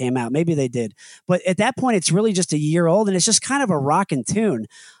Breeze came out. Maybe they did. But at that point, it's really just a year old, and it's just kind of a rockin' tune.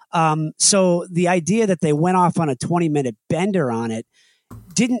 So the idea that they went off on a 20-minute bender on it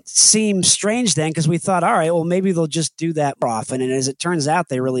didn't seem strange then, because we thought, all right, well, maybe they'll just do that more often. And as it turns out,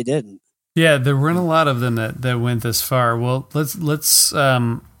 they really didn't. Yeah, there weren't a lot of them that went this far. Well, let's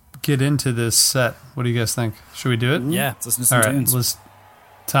get into this set. What do you guys think? Should we do it? Yeah, let's listen to some tunes.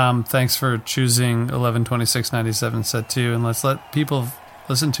 Tom, thanks for choosing 11/26/97 set 2, and let's let people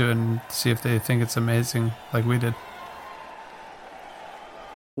listen to it and see if they think it's amazing like we did.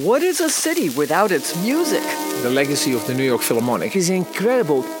 What is a city without its music? The legacy of the New York Philharmonic is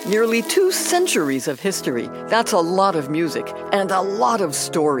incredible. Nearly 2 centuries of history. That's a lot of music and a lot of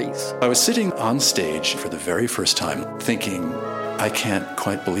stories. I was sitting on stage for the very first time thinking, I can't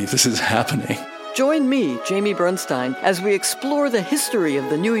quite believe this is happening. Join me, Jamie Bernstein, as we explore the history of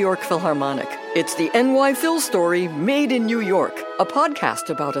the New York Philharmonic. It's the NY Phil Story Made in New York, a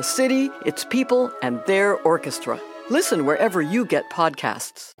podcast about a city, its people, and their orchestra. Listen wherever you get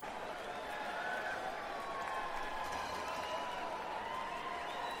podcasts.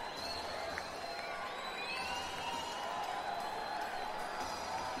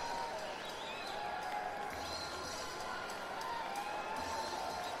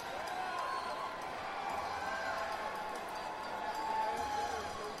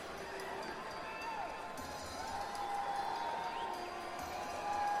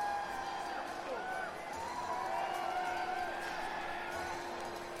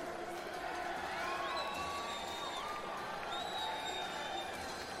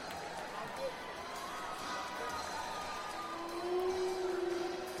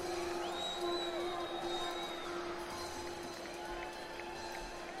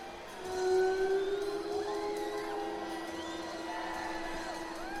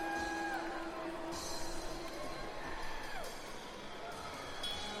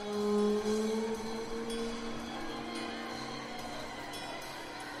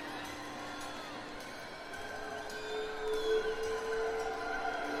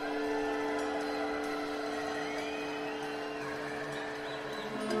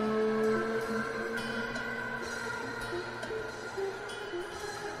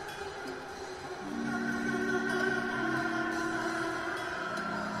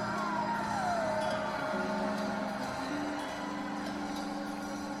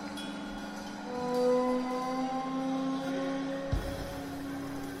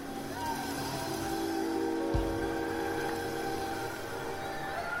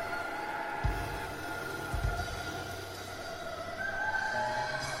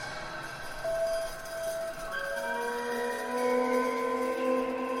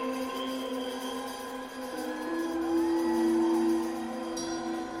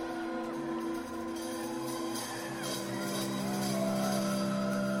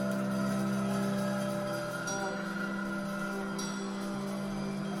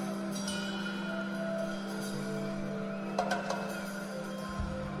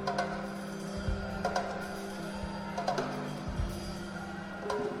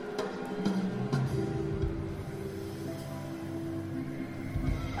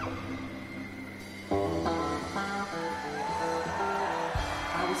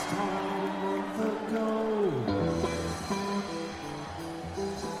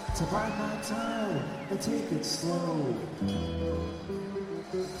 To bide my time and take it slow.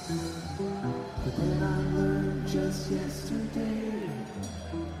 But then I learned just yesterday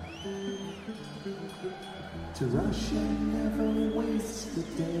to rush and never waste a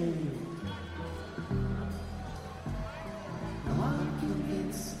day. Now I'm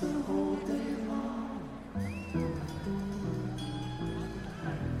convinced the whole day long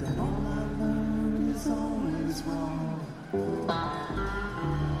that all I learn is always wrong.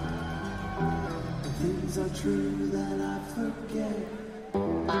 Things are true that I forget,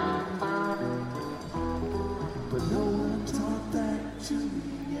 but no one taught that to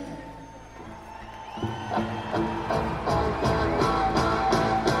me yet.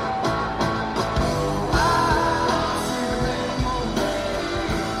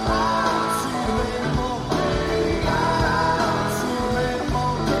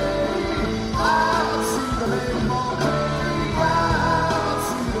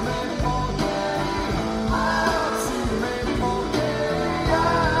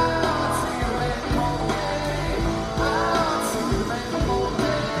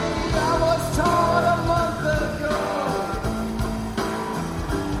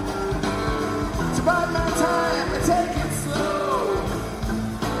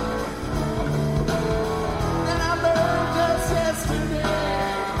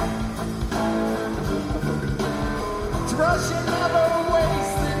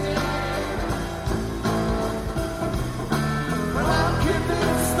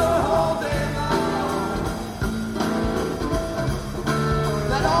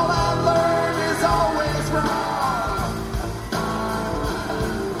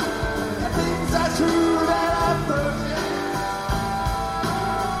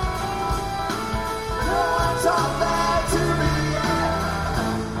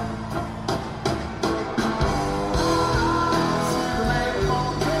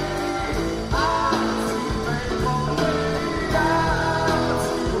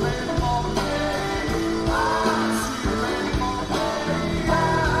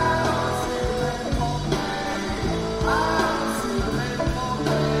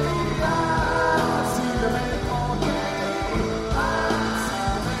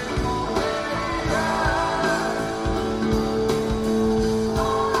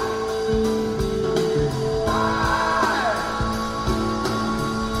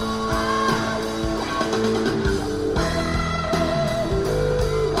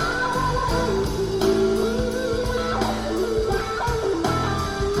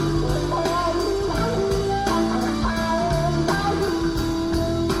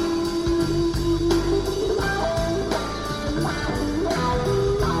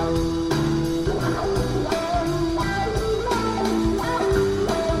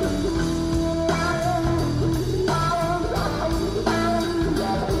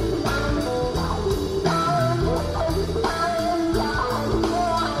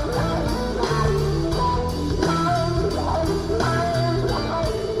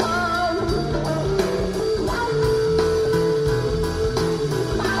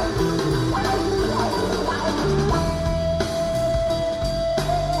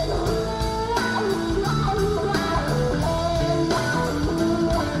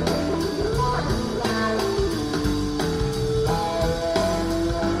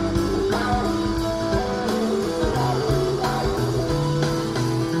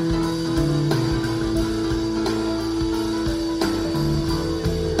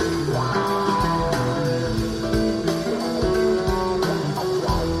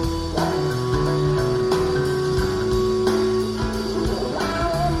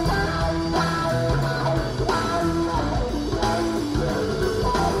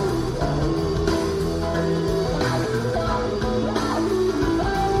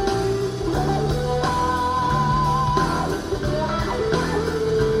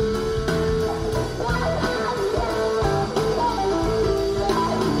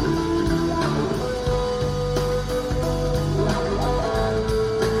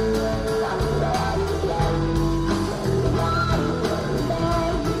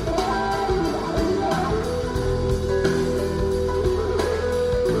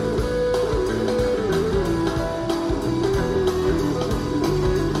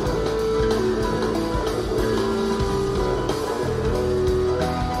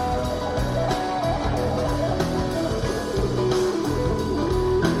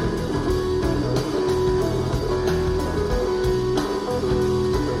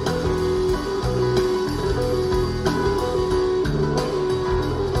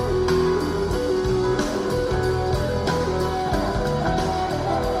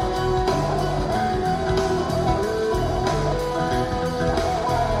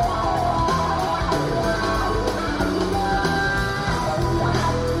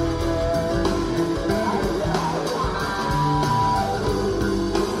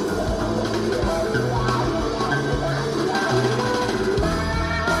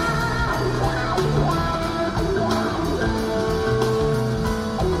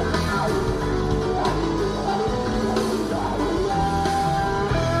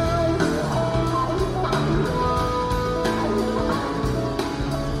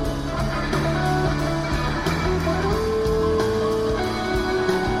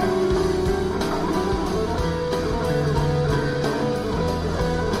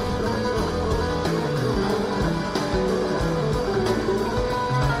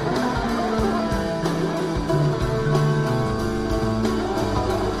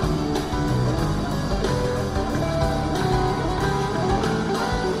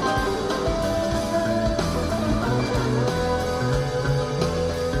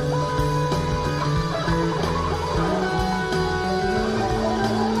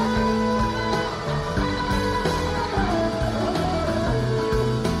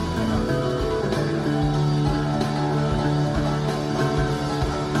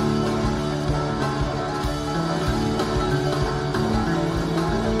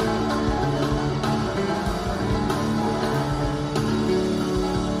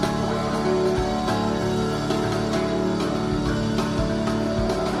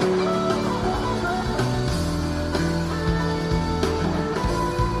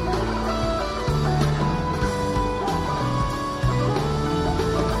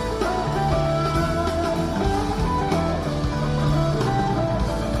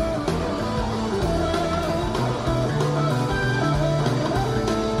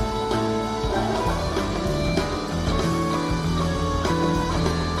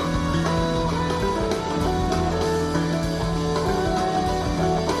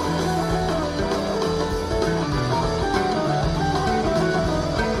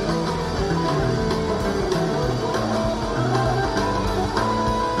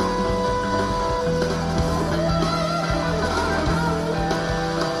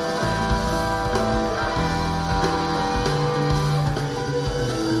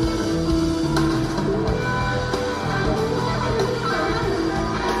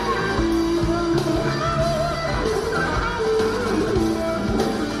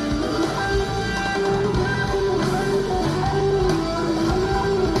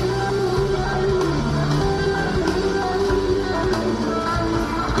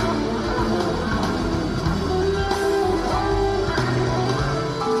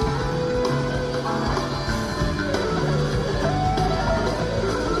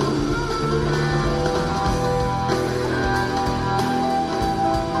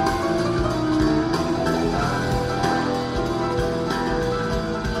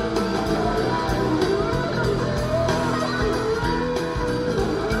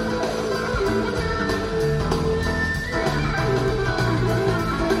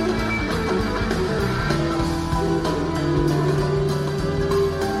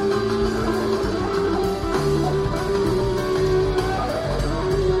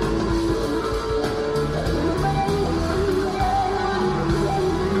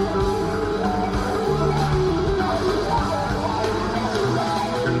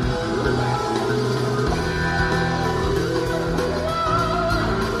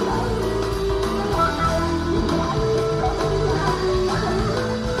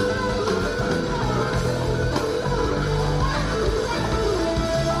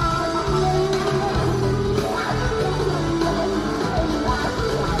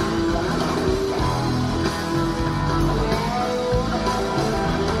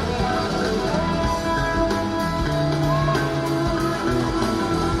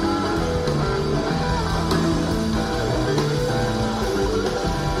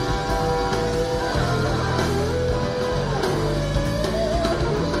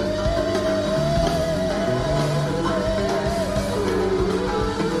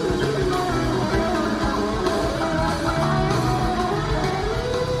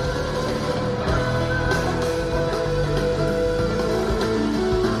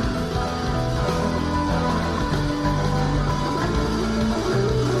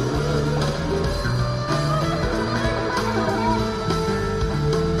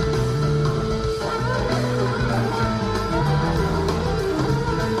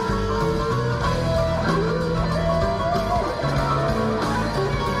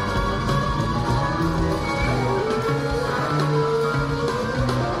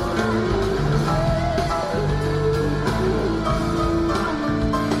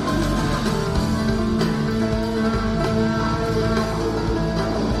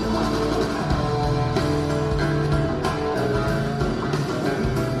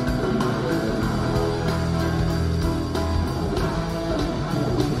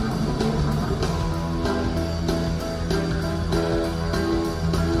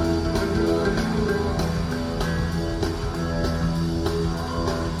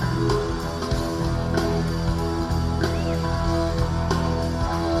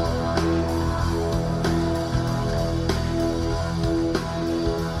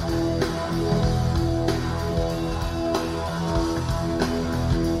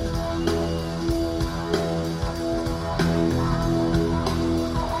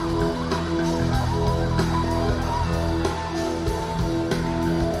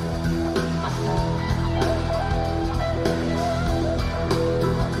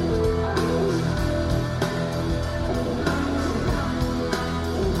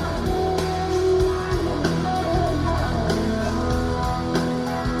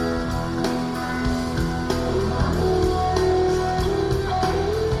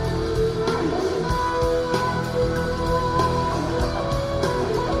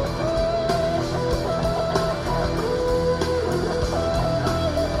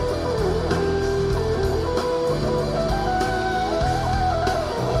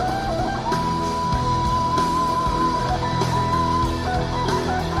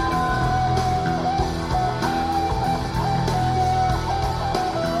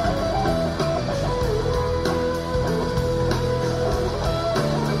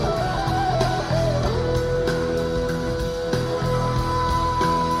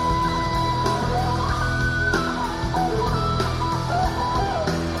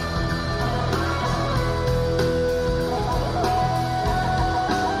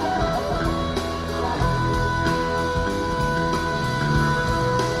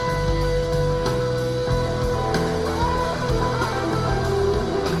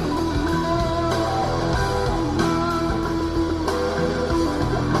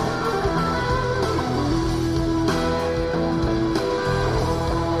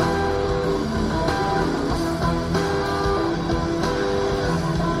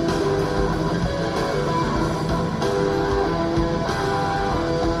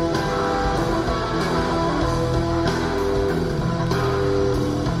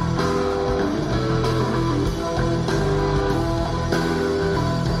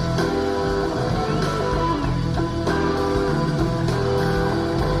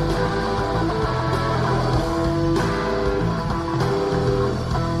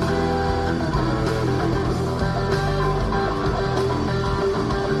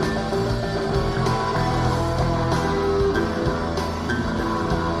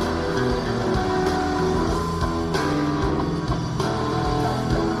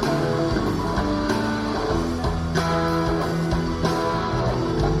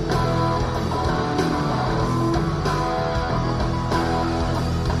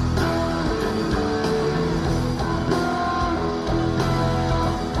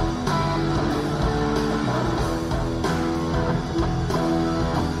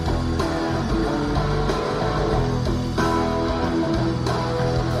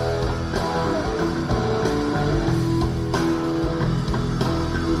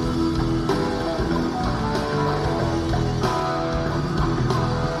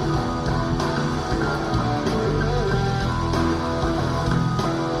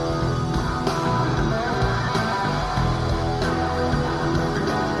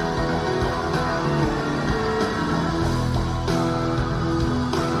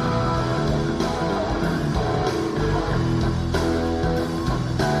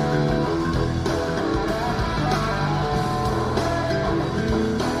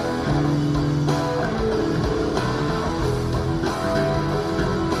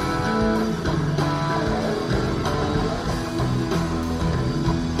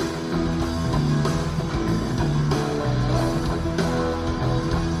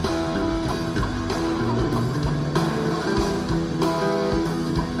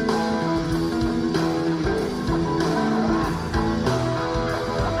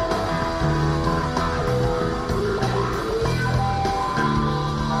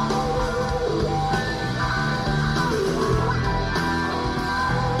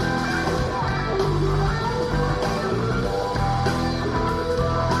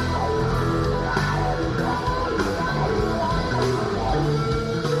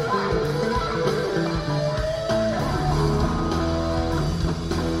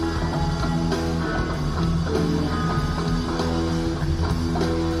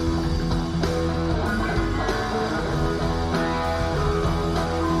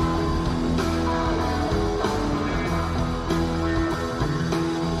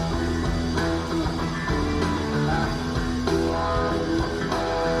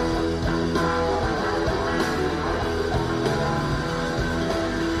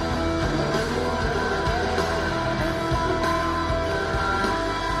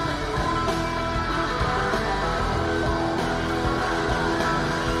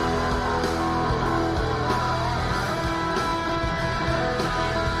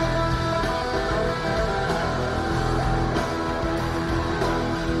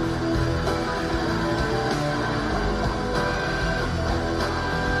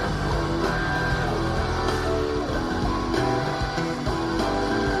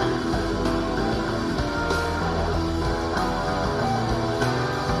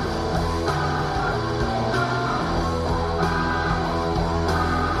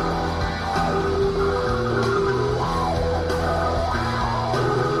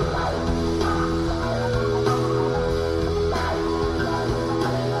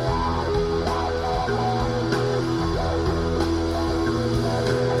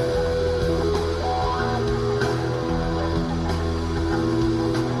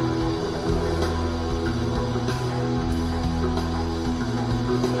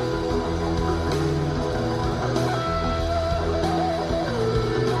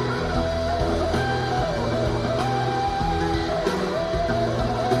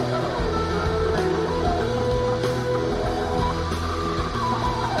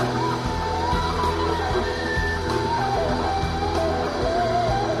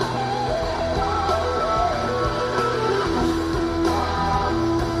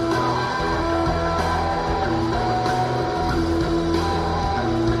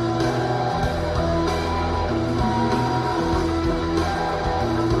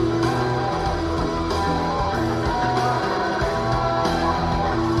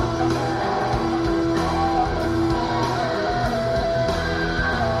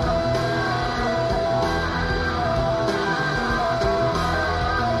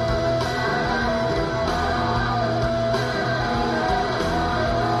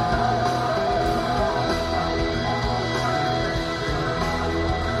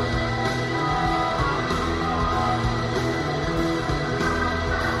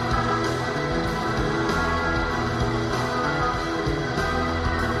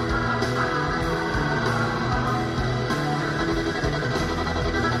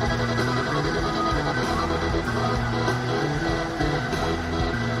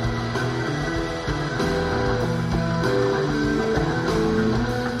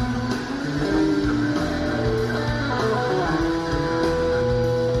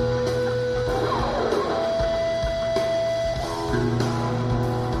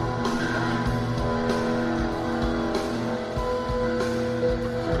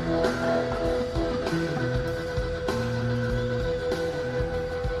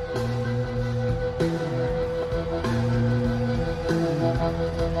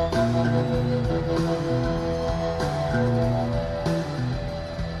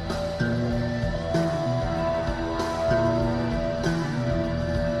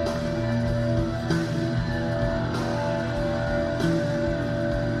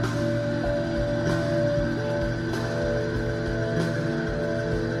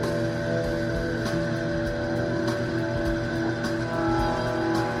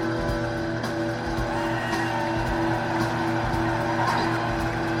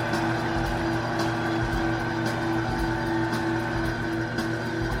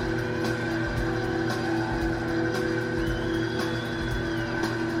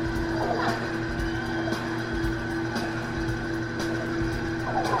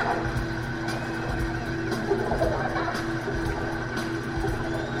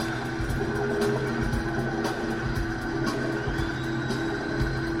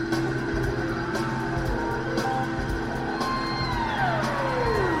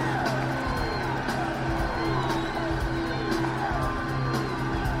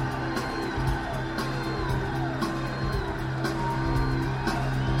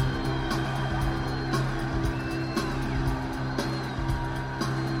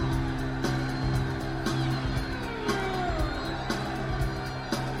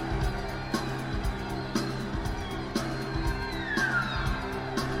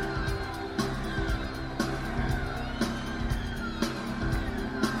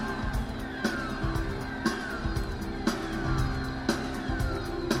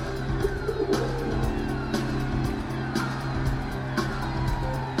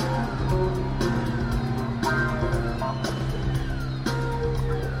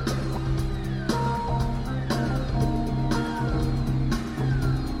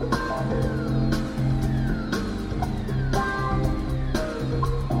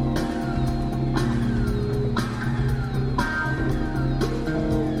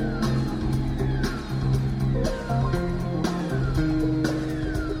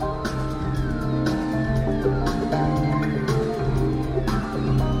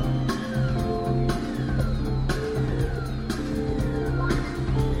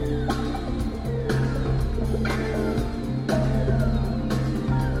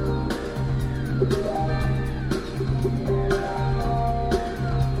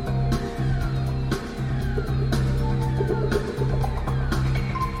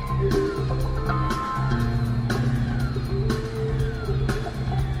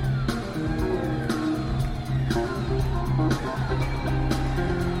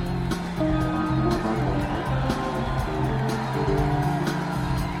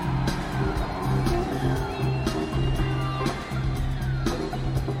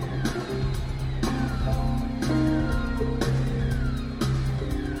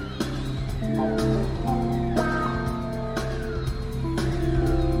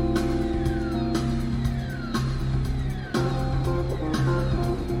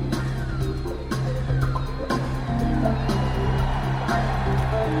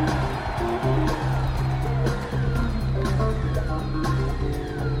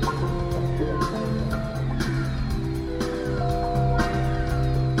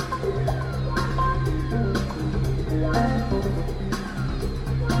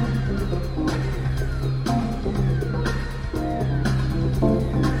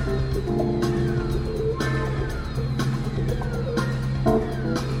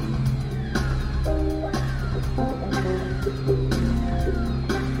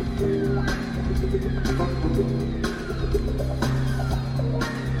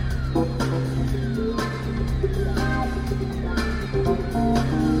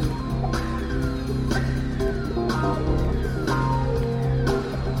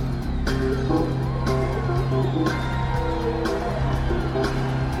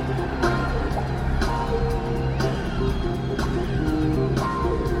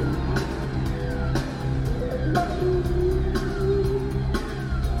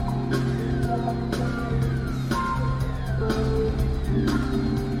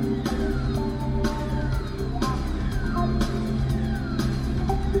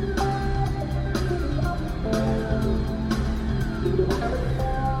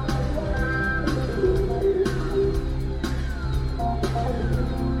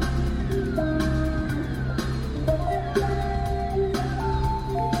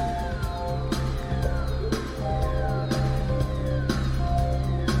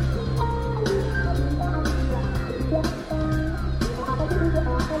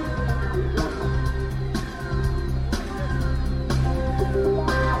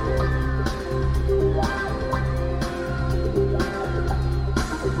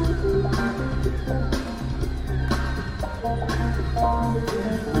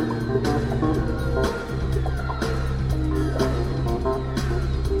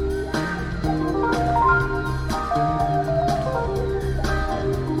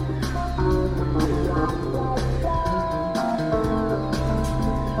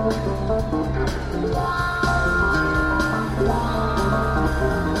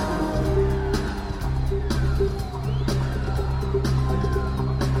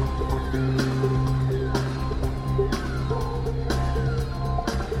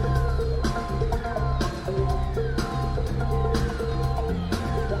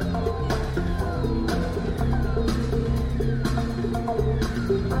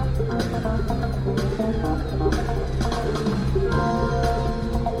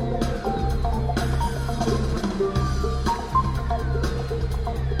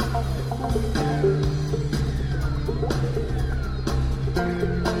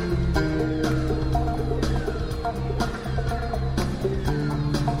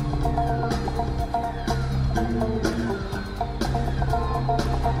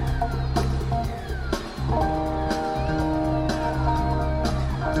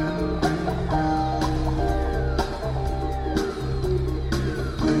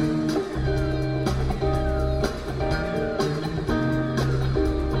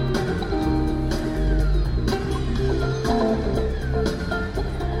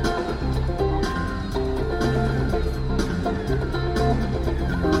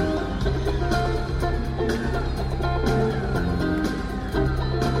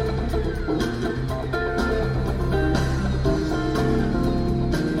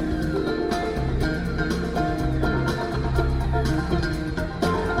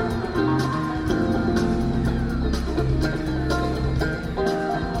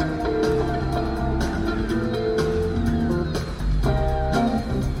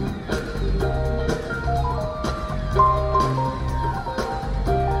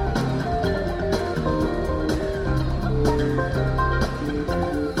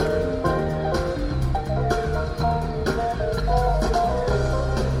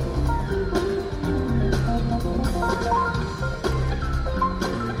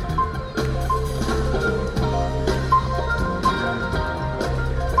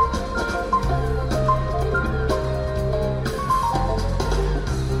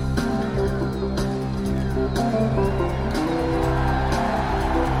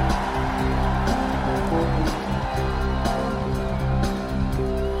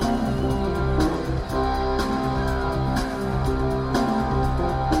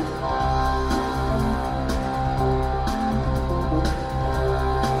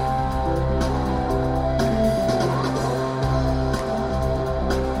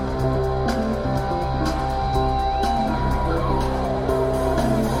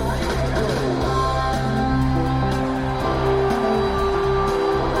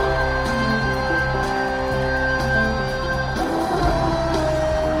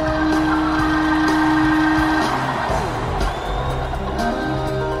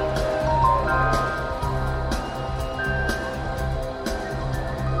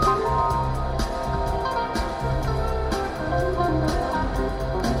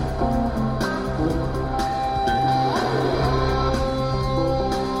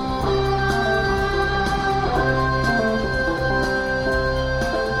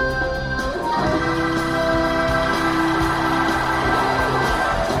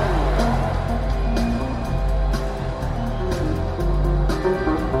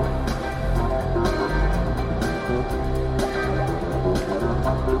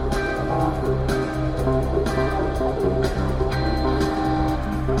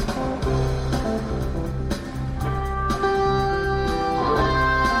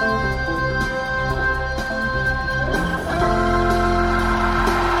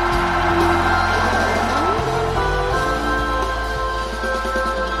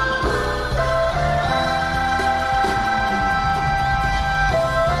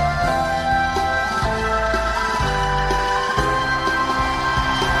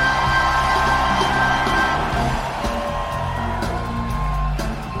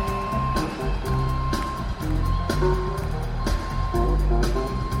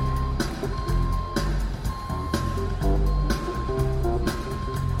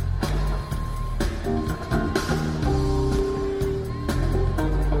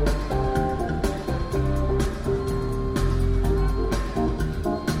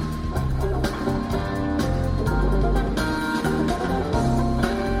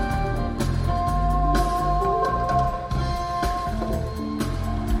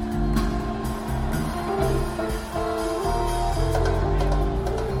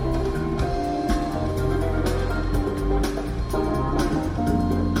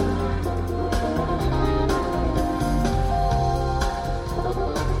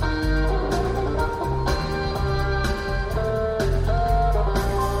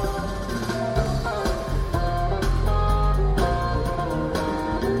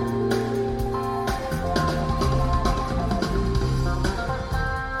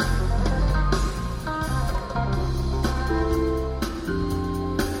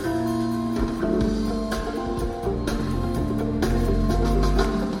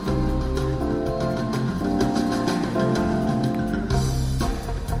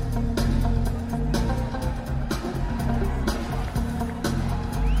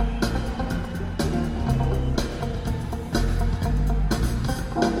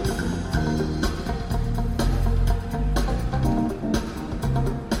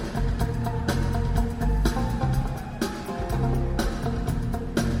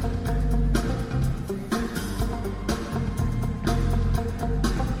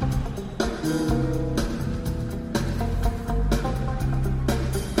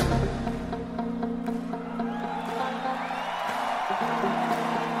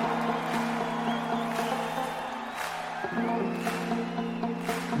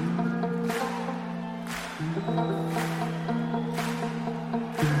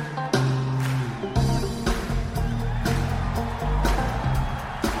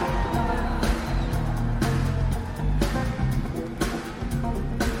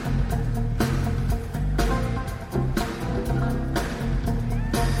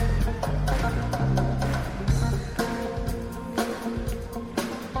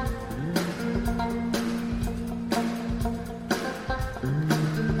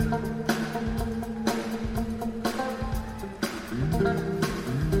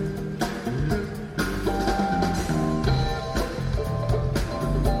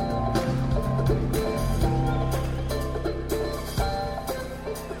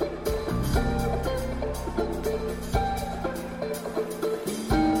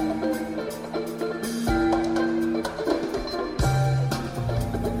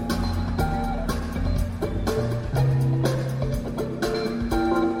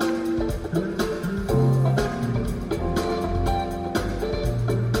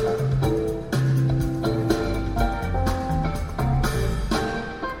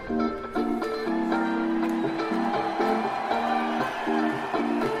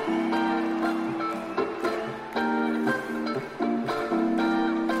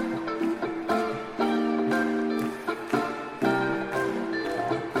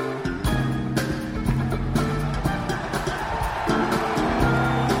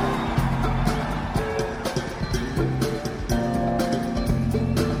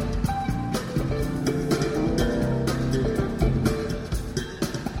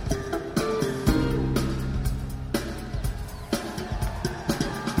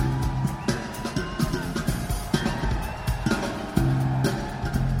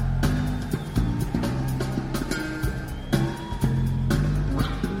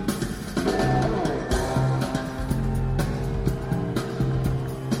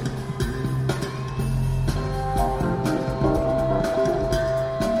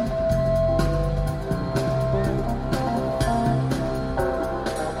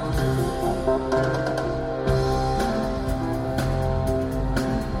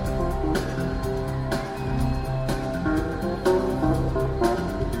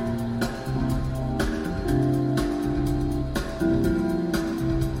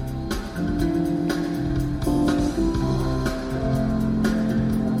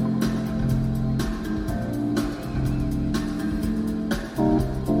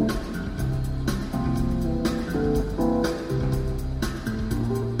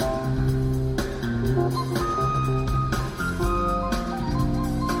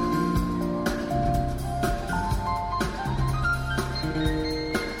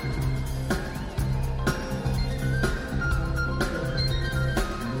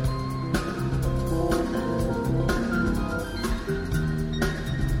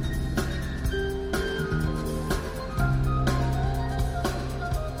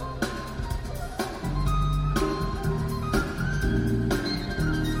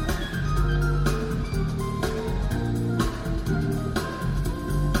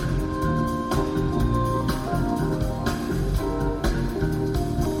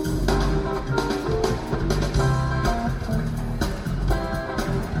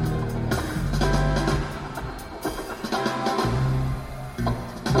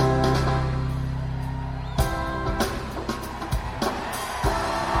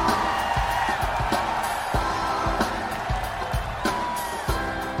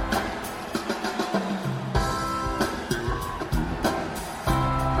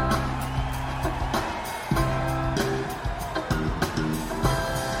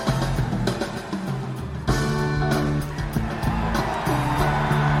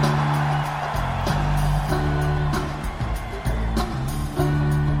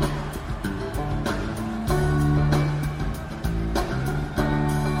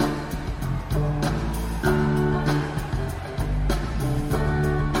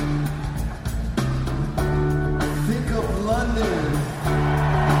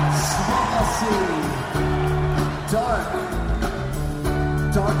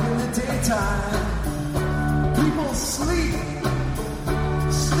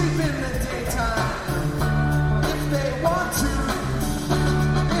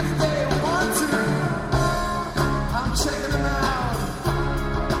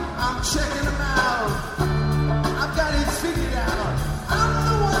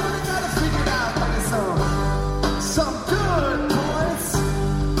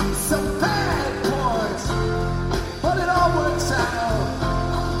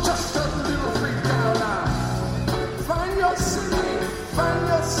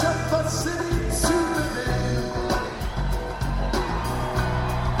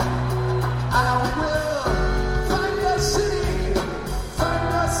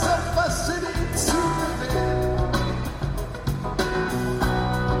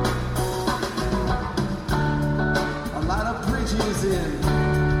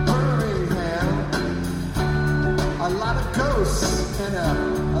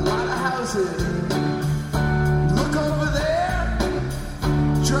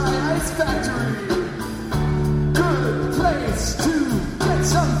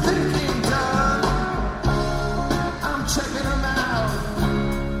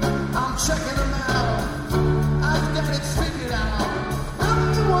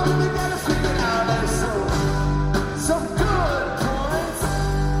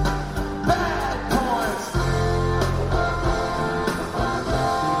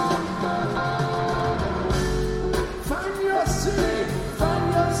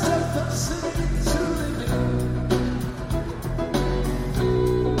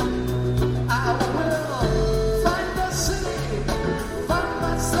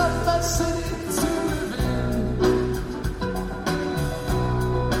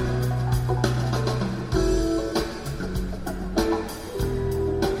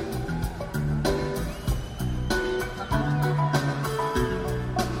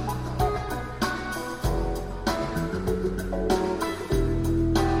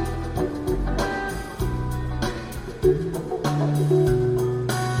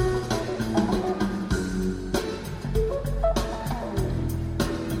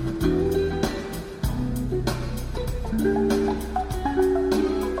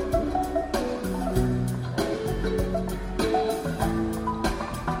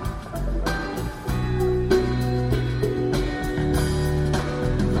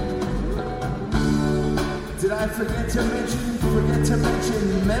 Forget to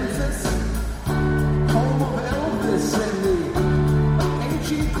mention Memphis, home of Elvis and the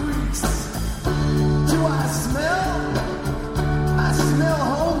ancient Greeks. Do I smell? I smell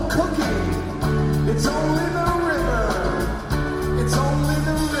home cooking. It's only the river. It's only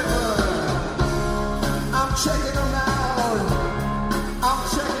the river. I'm checking them out. I'm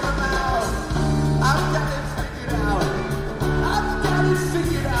checking them out. I've got it figured out. I've got it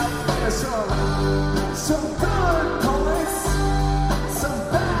figured out. There's some good points, some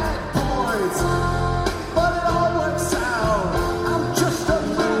bad points, but it all works out. I'm just a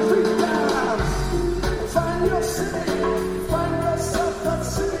little freaked out. Find your city, find yourself a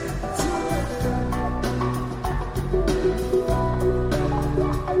city to live in.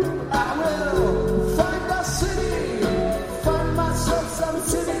 I will find a city, find myself some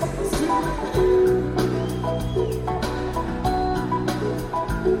city to live in.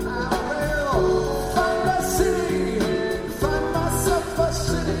 I will find a city.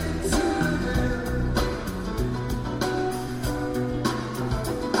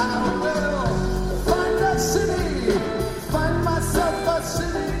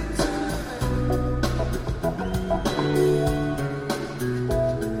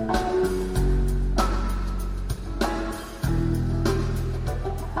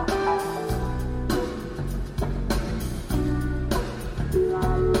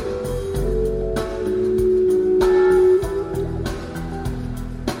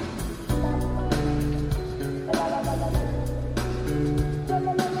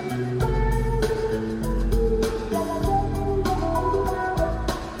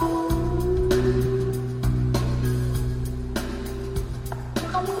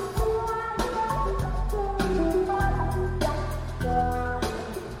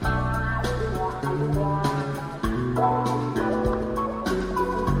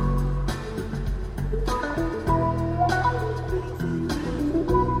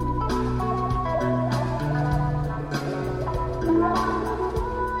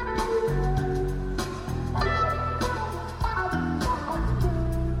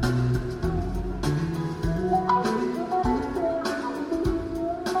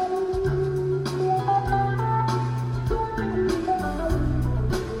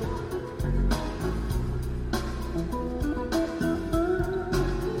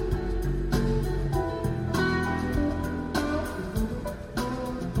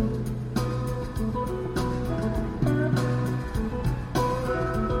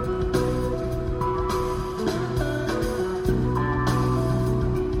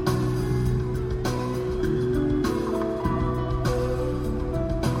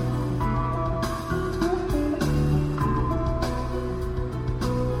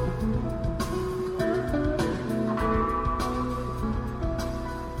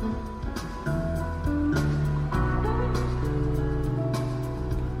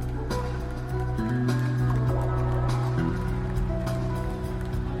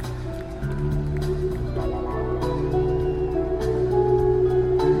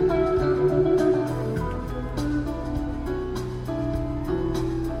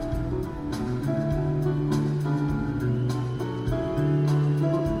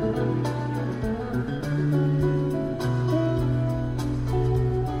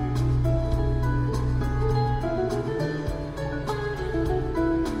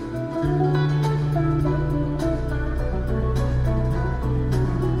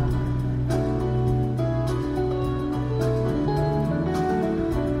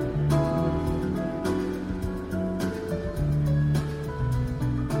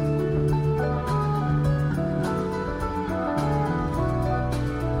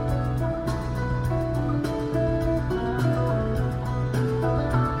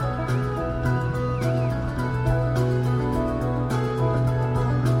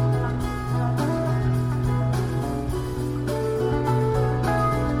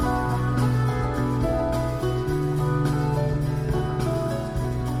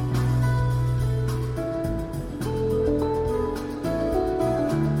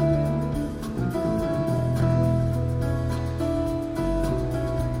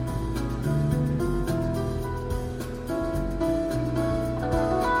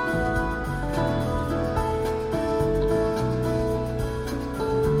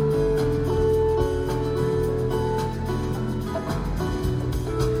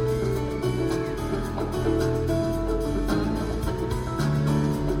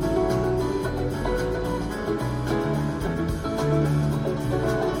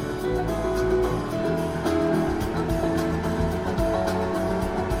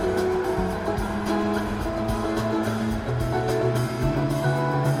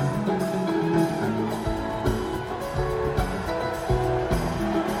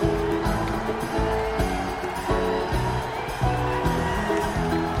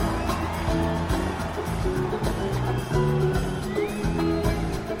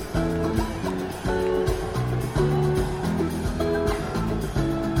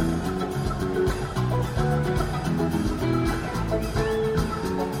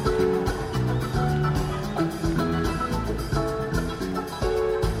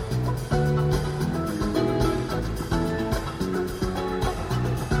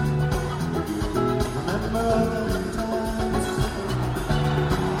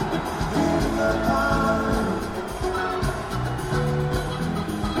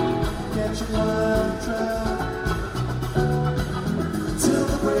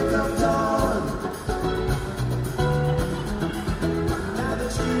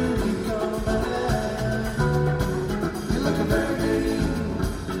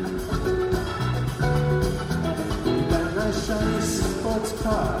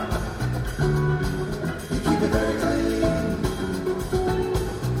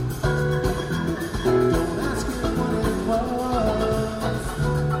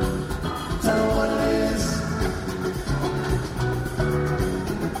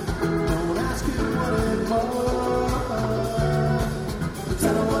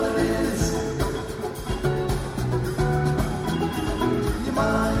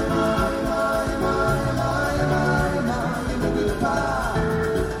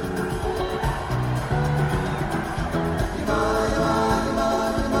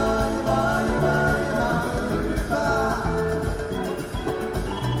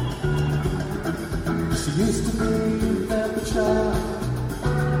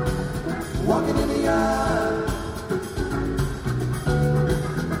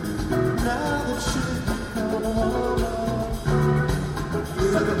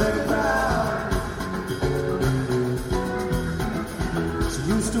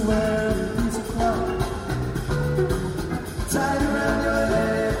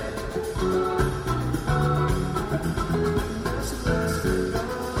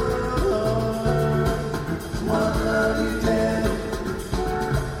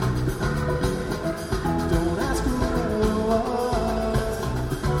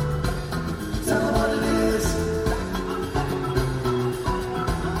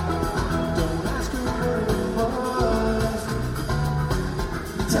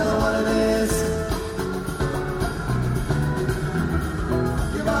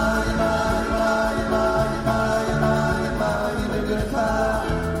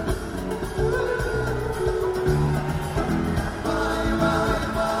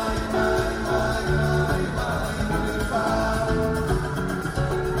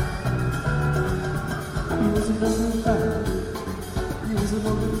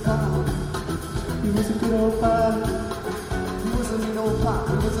 was a good old pie. He was a mean old pie.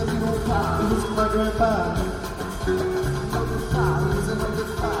 He was a mean old pie. He was my grandpa. He was an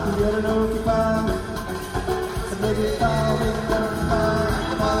ugly pie. He had an ugly pie. A naked pie.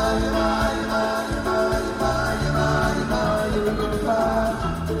 You're a good pie.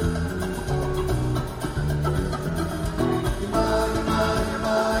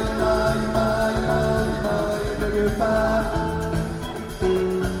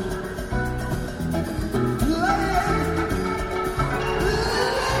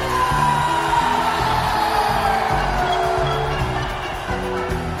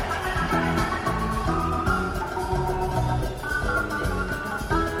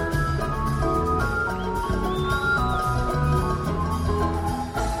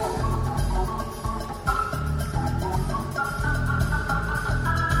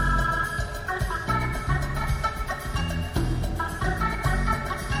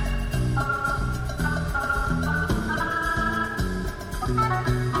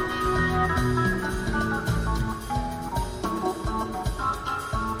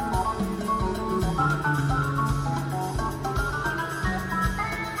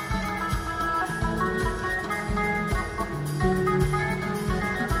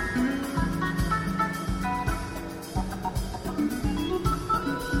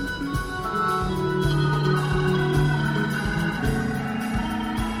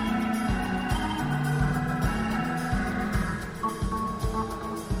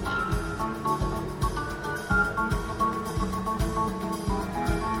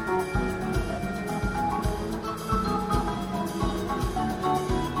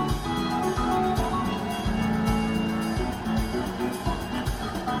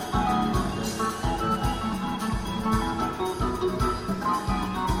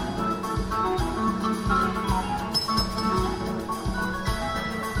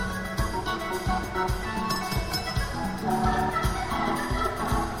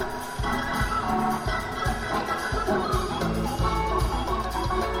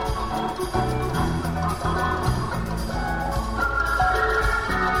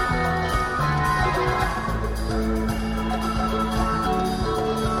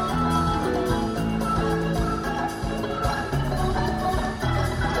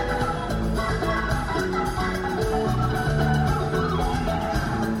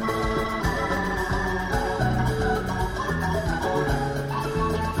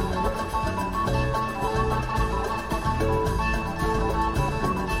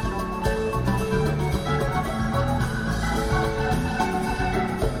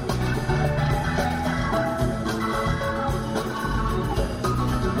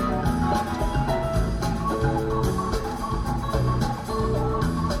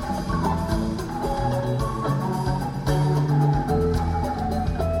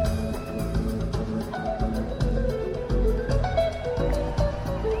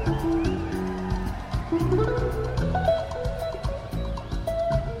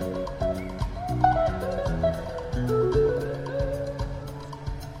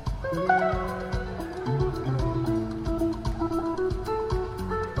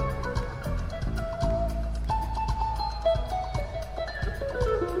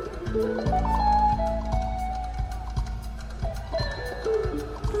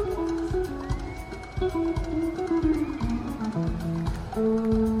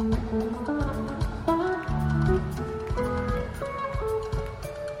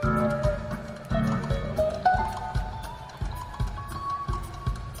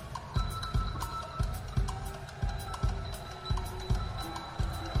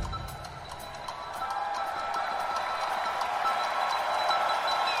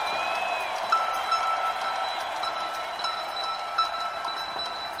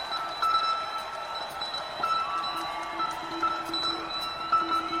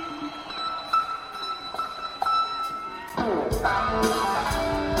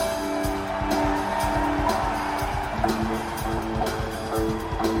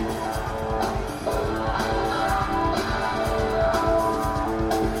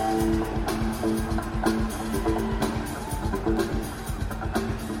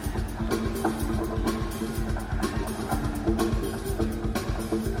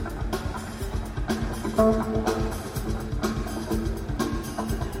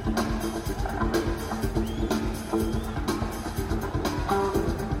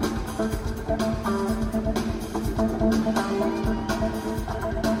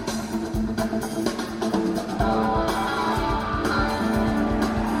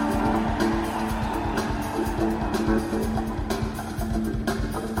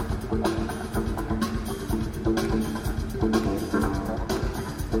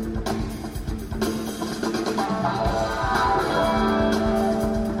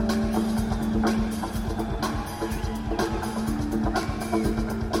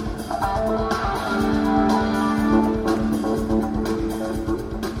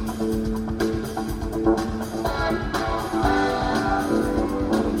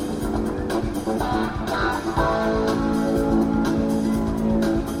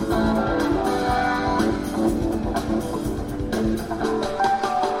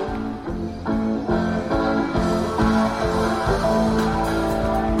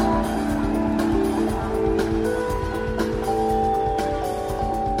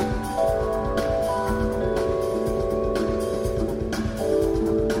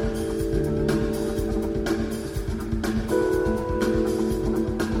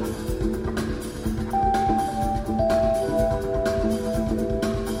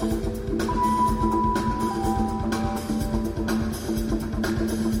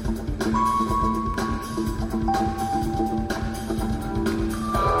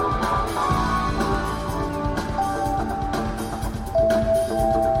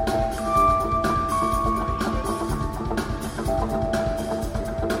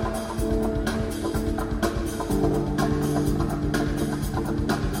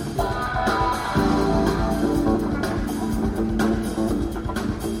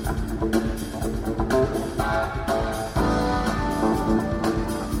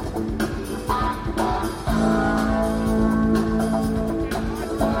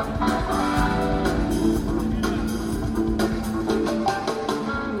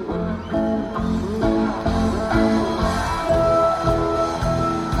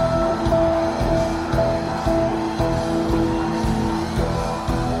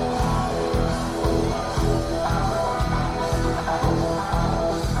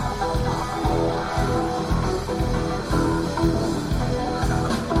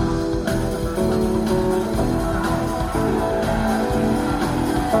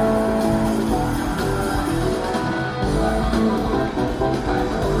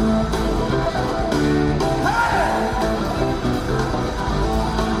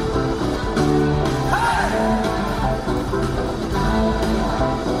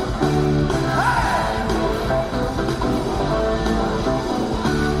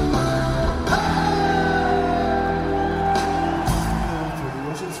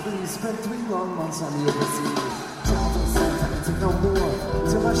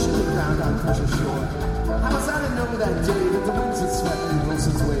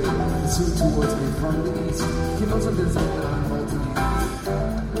 swing towards me from the east. He knows I'm busy when I'm holding you.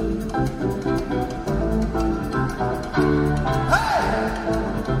 Hey!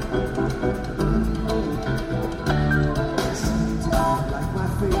 Like my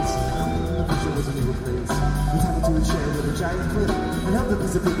face, the picture was a new place. We tied it to a chair with a giant clip and held a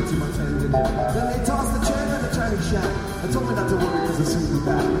piece of paper to my friend in it. Then they tossed the chair in a tiny shack and told me not to worry because I'll soon be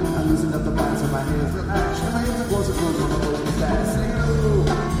back. I'm losing up the bonds of my hands with ash and my hands are close to close when I'm holding fast. Say, oh,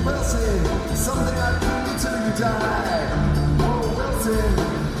 Wilson, someday I'll bring you till you die. Oh, Wilson,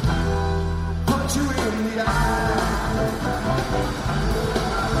 punch you in the eye.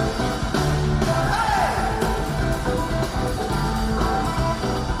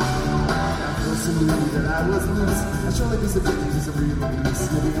 Knew that I was loose. I surely be subjected to some real abuse.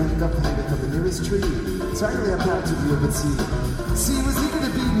 Maybe I ended up hanging from the nearest tree. So I really am proud to be able to see. Sea was eager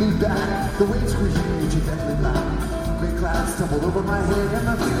to beat me back. The waves were huge and deathly black. Great clouds tumbled over my head, and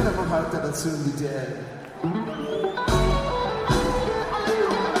I'm thinking of my heart that I'll soon be dead.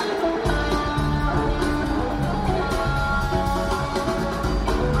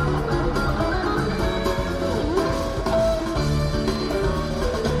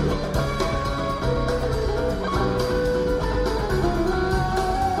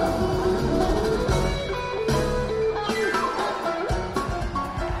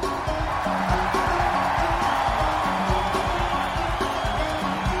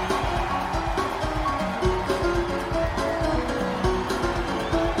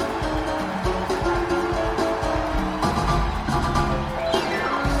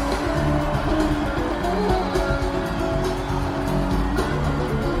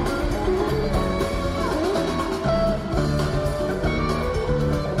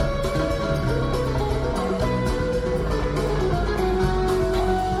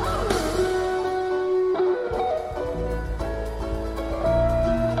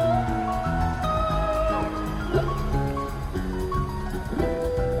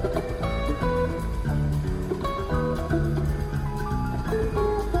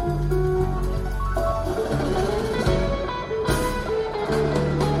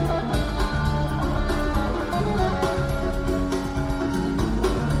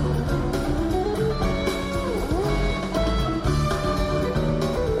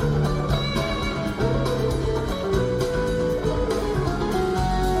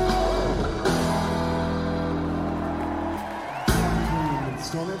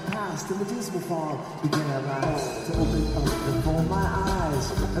 And the dismal fog began at last to open up before my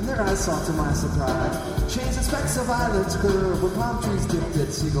eyes. And there I saw to my surprise chains and specks of islands curve where palm trees dipped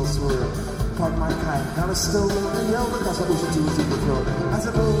and seagulls swirl. Parked my kite down a stone and yelled across the ocean to a zebra throat. I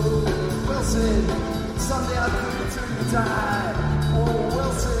said, oh, Wilson, someday I'll come until you die. Oh,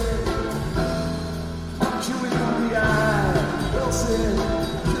 Wilson, punch you in the eye. Wilson,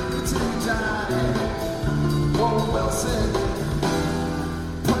 kill you till you die. Oh, Wilson,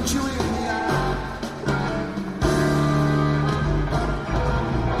 punch you in the eye.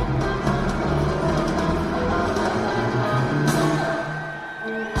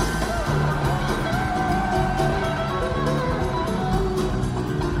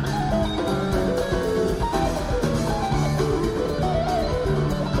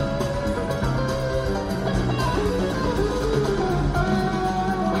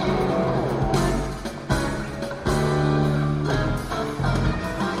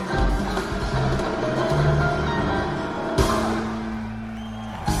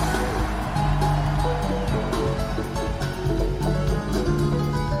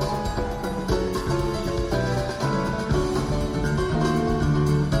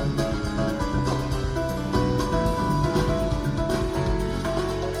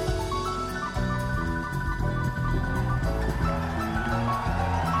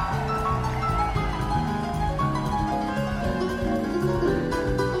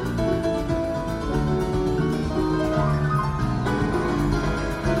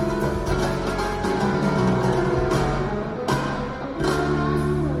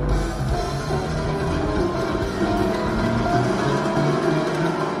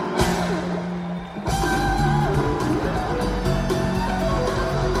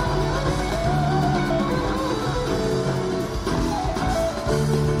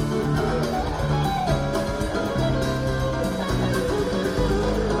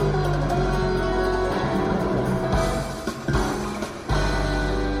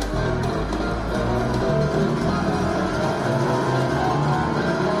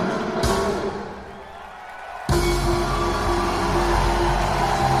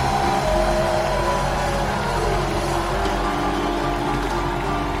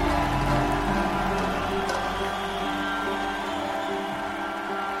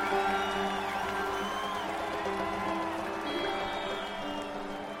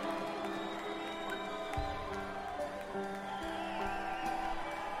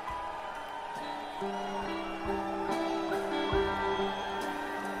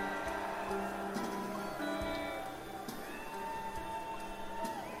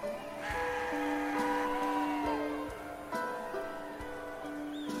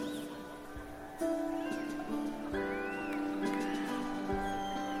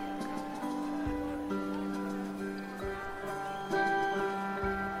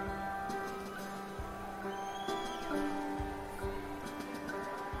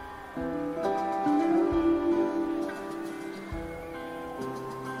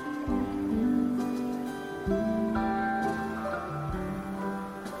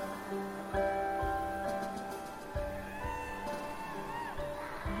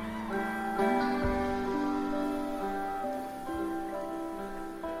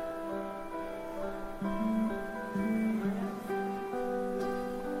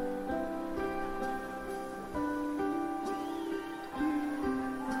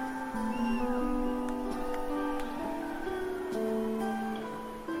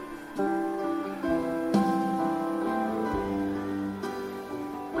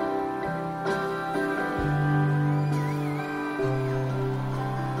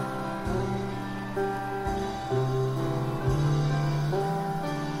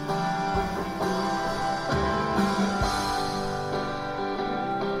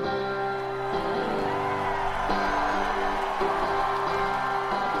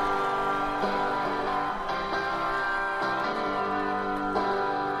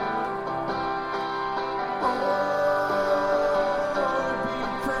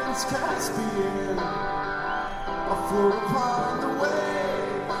 Caspian, afloat upon the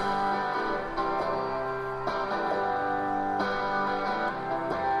wave.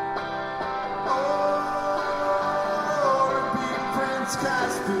 Oh, to be Prince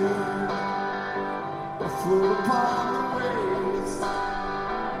Caspian, afloat upon the waves.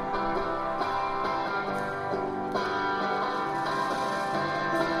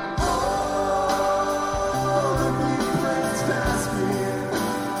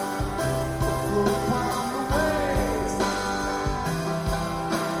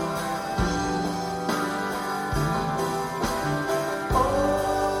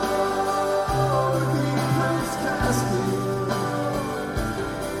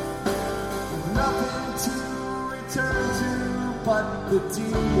 But the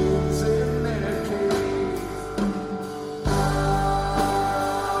demons in their cave. Oh,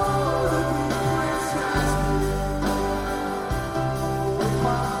 to be Prince Caspian,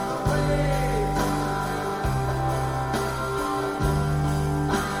 upon the waves.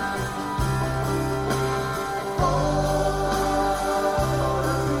 Oh, to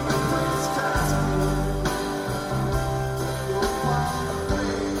be Prince Caspian, upon the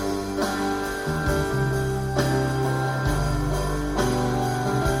waves.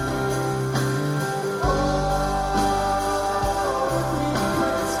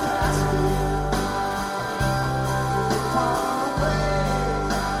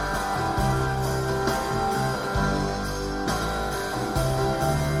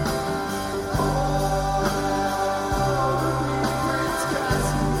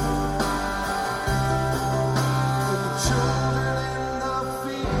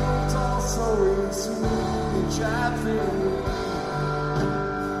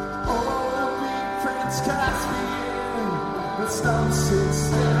 Stumps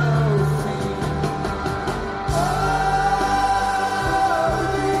instead of feet. Oh,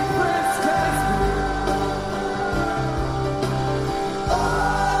 the Prince Caspian. Oh,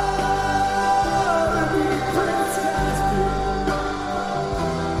 the Prince Caspian.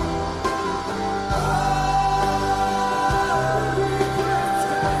 Oh, the Prince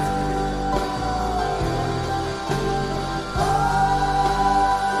Caspian. Oh.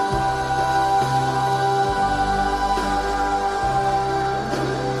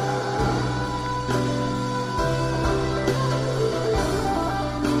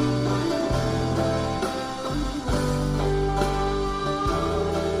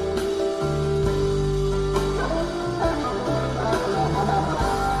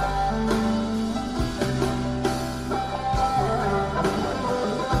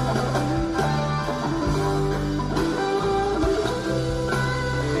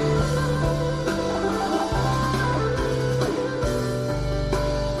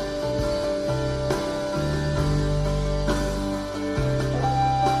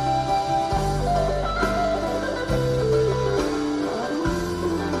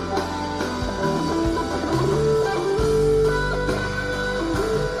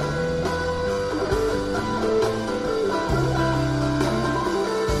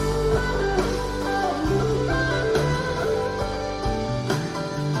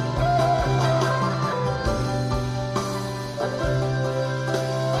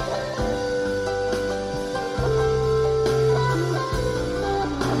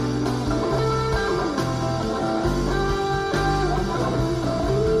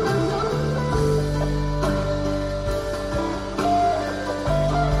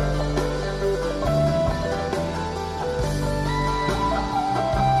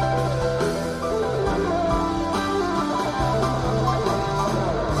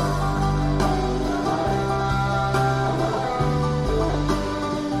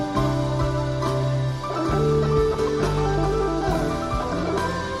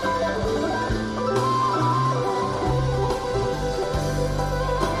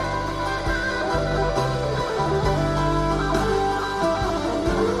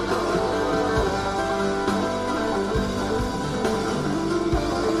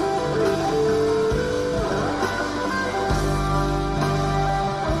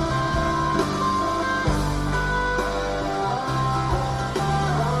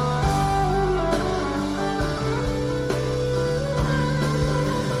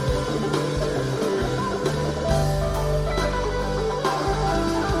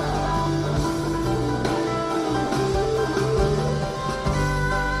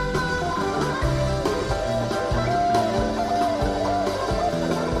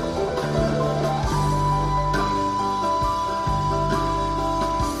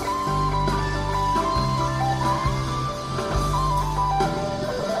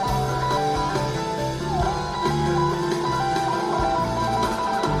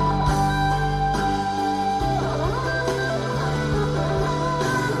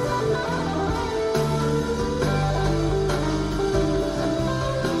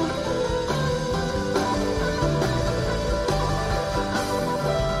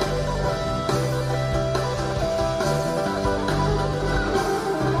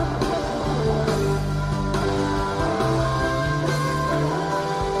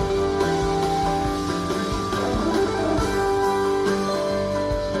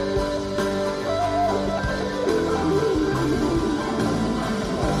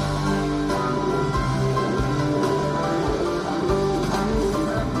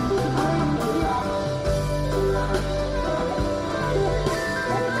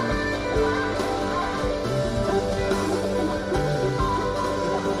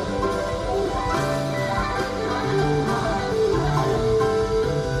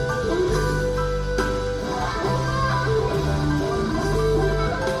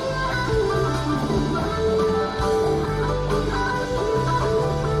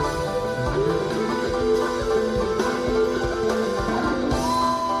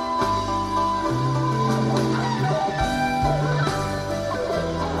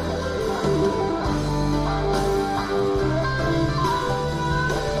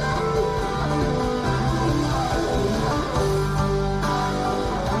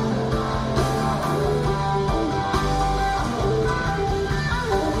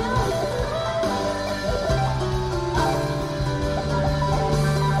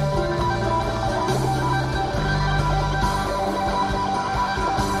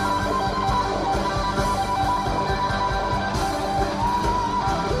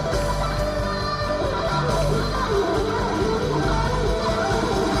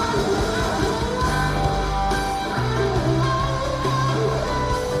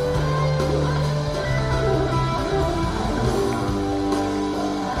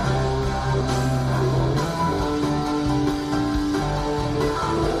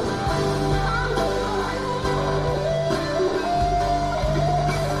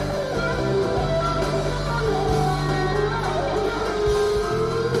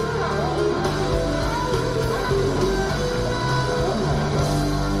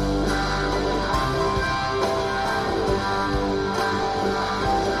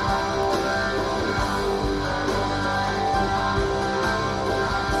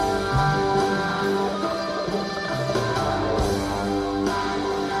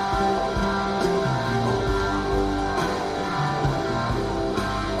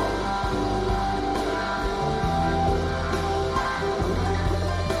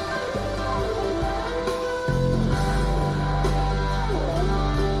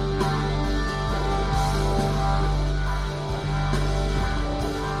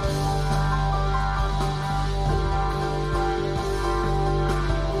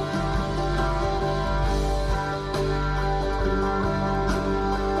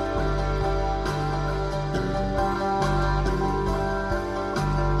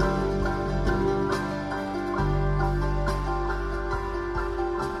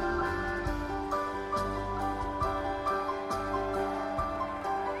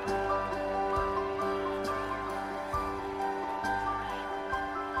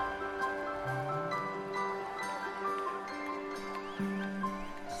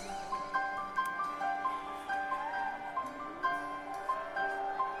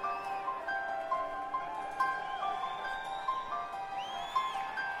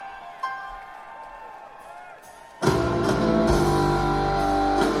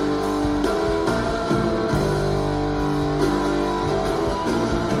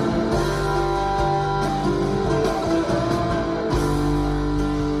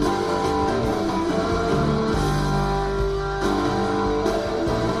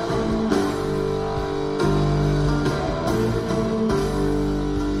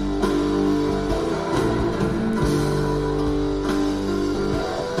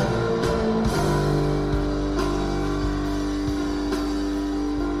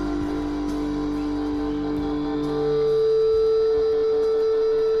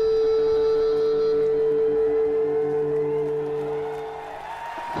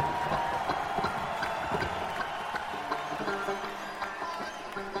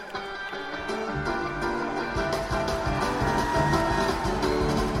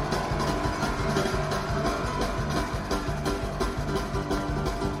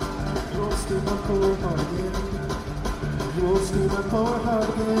 steal my poor heart again. You won't steal my poor heart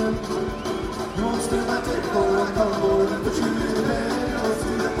again. You won't steal my take for a cardboard and put you in the bed. You won't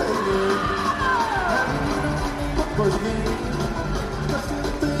steal the payment. Having you don't give me what was again. Just do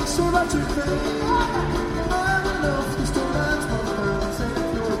the things so that you think. I don't know if you still lines my phone. Say if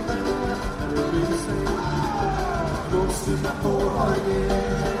you're a fan, it'll be the same. You won't steal my poor heart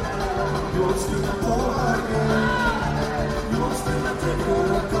again. You won't steal my poor heart again. You won't steal my take for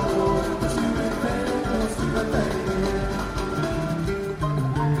a cardboard and put you in the bed. You won't steal the payment.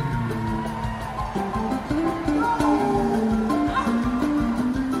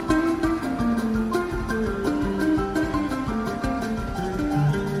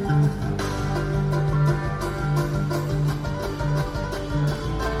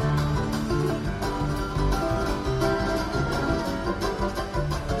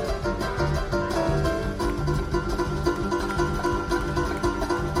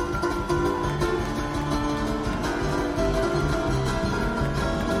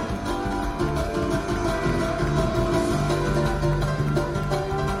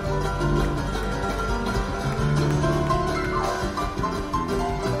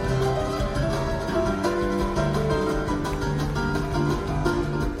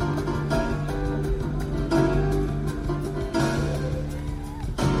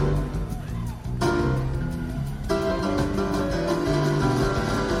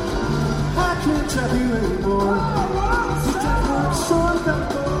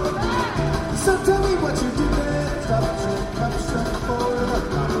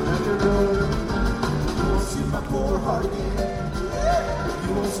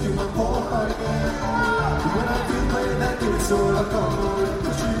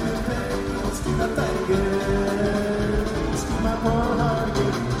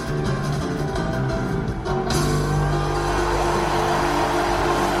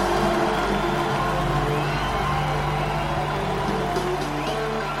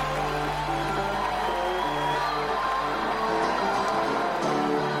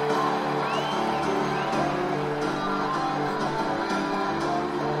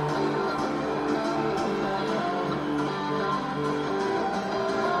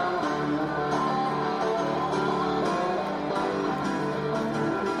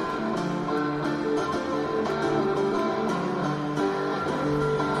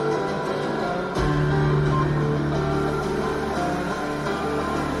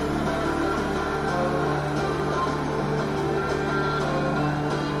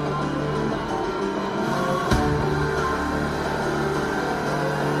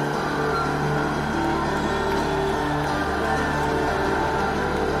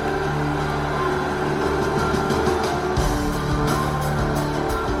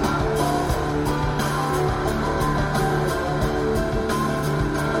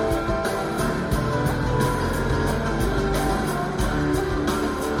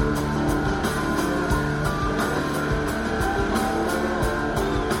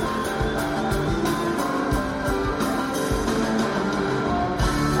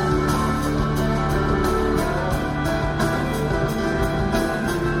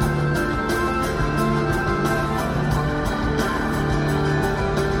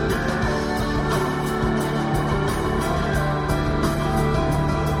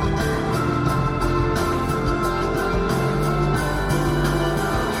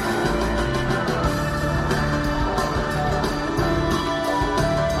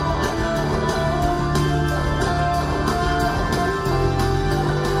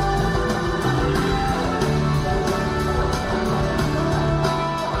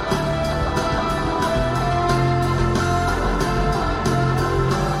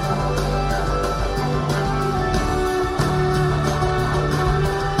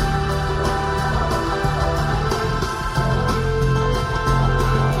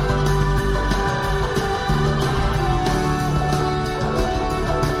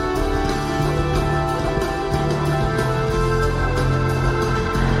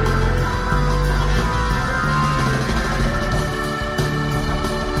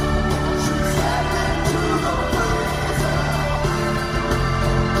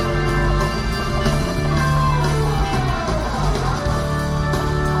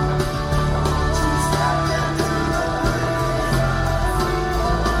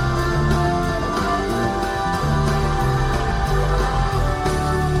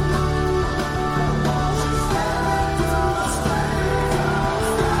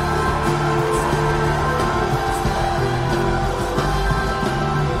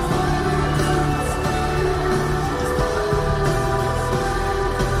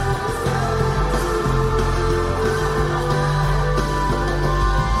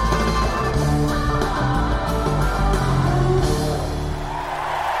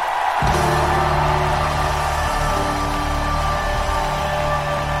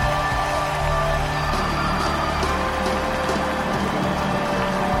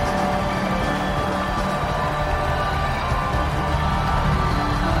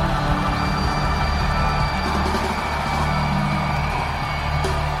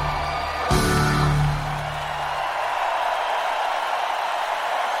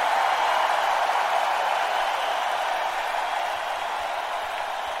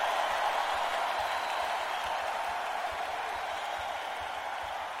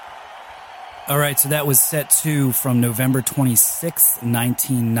 All right, so that was set 2 from November 26th,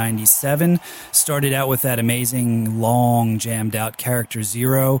 1997. Started out with that amazing, long, jammed-out Character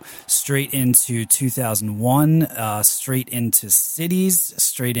Zero, straight into 2001, straight into Cities,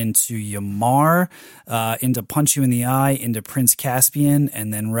 straight into Yamar, into Punch You in the Eye, into Prince Caspian,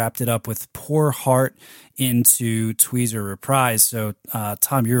 and then wrapped it up with Poor Heart into Tweezer Reprise. So,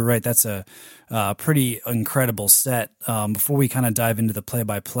 Tom, you're right. That's a pretty incredible set. Before we kind of dive into the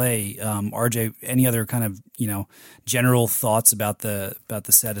play-by-play, RJ, any other kind of general thoughts about the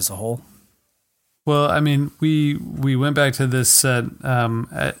set as a whole? Well, I mean, we went back to this set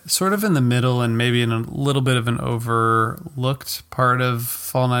sort of in the middle and maybe in a little bit of an overlooked part of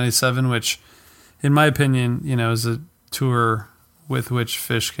Fall 97, which, in my opinion, is a tour with which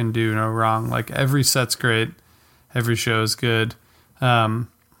Phish can do no wrong. Like, every set's great, every show is good.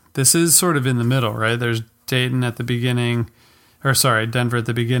 This is sort of in the middle, right? There's Denver at the beginning,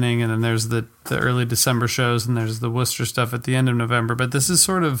 and then there's the early December shows, and there's the Worcester stuff at the end of November. But this is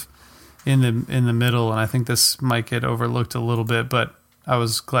sort of in the middle, and I think this might get overlooked a little bit. But I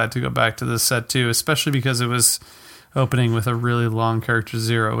was glad to go back to this set too, especially because it was opening with a really long Character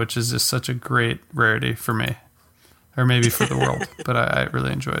Zero, which is just such a great rarity for me, or maybe for the world. But I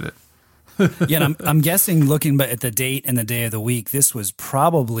really enjoyed it. Yeah, and I'm guessing, looking at the date and the day of the week, this was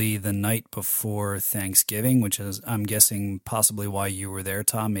probably the night before Thanksgiving, which is, I'm guessing, possibly why you were there,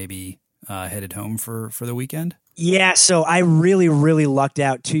 Tom, maybe headed home for the weekend? Yeah, so I really, really lucked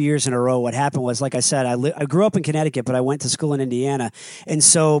out 2 years in a row. What happened was, like I said, I grew up in Connecticut, but I went to school in Indiana. And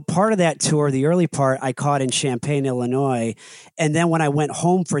so part of that tour, the early part, I caught in Champaign, Illinois. And then when I went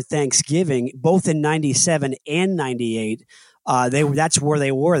home for Thanksgiving, both in 97 and 98, that's where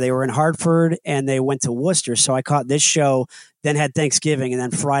they were. They were in Hartford and they went to Worcester. So I caught this show, then had Thanksgiving, and then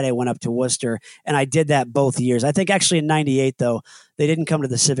Friday went up to Worcester. And I did that both years. I think actually in 98, though, they didn't come to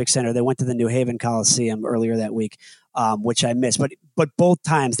the Civic Center. They went to the New Haven Coliseum earlier that week, which I missed. But both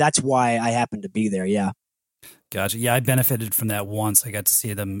times, that's why I happened to be there. Yeah. Gotcha. Yeah, I benefited from that once. I got to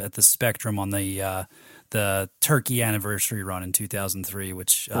see them at the Spectrum on the Turkey anniversary run in 2003,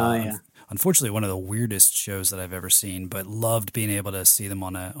 which unfortunately one of the weirdest shows that I've ever seen, but loved being able to see them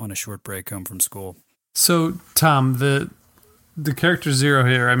on a short break home from school. So, Tom, the Character Zero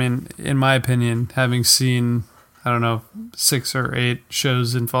here, I mean, in my opinion, having seen, 6 or 8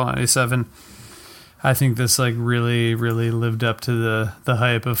 shows in Fall 97, I think this really, really lived up to the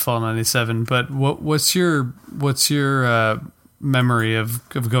hype of Fall 97. But what's your memory of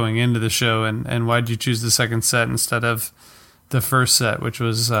going into the show, and why did you choose the second set instead of the first set, which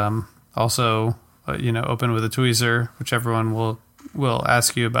was also open with a tweezer, which everyone will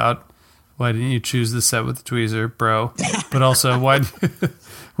ask you about. Why didn't you choose the set with the tweezer, bro? But also, what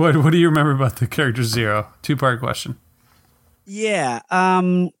do you remember about the Character Zero? 2-part question. Yeah.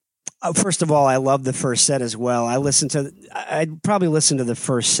 First of all, I love the first set as well. I'd probably listen to the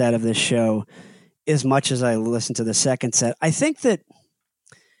first set of this show as much as I listen to the second set. I think that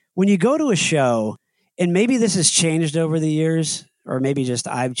when you go to a show, and maybe this has changed over the years, or maybe just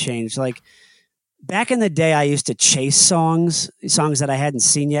I've changed, like back in the day, I used to chase songs that I hadn't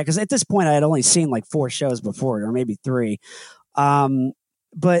seen yet. Because at this point, I had only seen like 4 shows before, or maybe 3.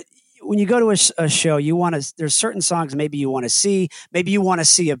 But when you go to a show, there's certain songs maybe you want to see. Maybe you want to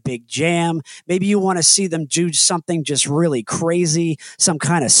see a big jam. Maybe you want to see them do something just really crazy, some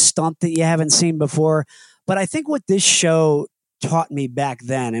kind of stunt that you haven't seen before. But I think what this show taught me back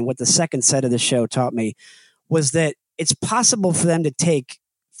then, and what the second set of the show taught me, was that it's possible for them to take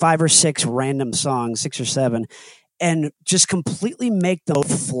 5 or 6 random songs, 6 or 7, and just completely make them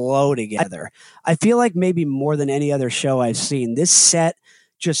flow together. I feel like maybe more than any other show I've seen, this set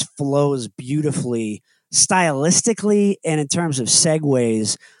just flows beautifully, stylistically, and in terms of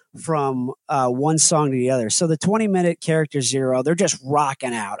segues from one song to the other. So the 20-minute Character Zero, they're just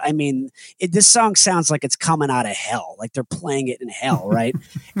rocking out. I mean, this song sounds like it's coming out of hell, like they're playing it in hell, right?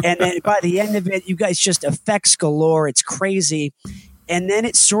 And then by the end of it, you guys just effects galore. It's crazy. And then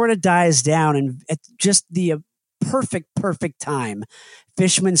it sort of dies down, and at just the perfect time,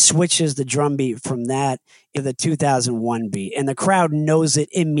 Fishman switches the drum beat from that to the 2001 beat, and the crowd knows it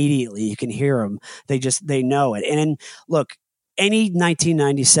immediately. You can hear them. They know it. And then, look, any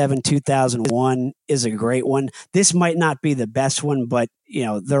 1997, 2001 is a great one. This might not be the best one, but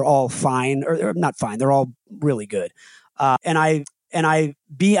they're all fine, or not fine. They're all really good. And I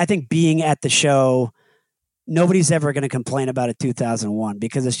think being at the show, nobody's ever going to complain about a 2001,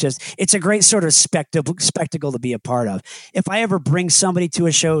 because it's a great sort of spectacle to be a part of. If I ever bring somebody to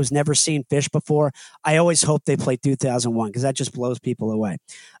a show who's never seen Phish before, I always hope they play 2001, because that just blows people away.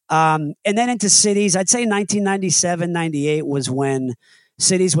 And then into Cities, I'd say 1997, 98 was when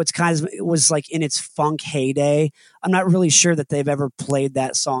Cities, which kind of was like in its funk heyday. I'm not really sure that they've ever played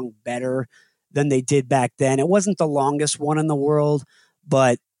that song better than they did back then. It wasn't the longest one in the world,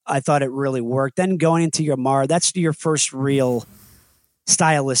 but I thought it really worked. Then going into your Mar, that's your first real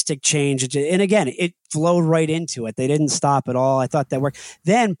stylistic change. And again, it flowed right into it. They didn't stop at all. I thought that worked.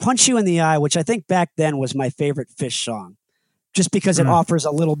 Then Punch You in the Eye, which I think back then was my favorite Phish song, just because it offers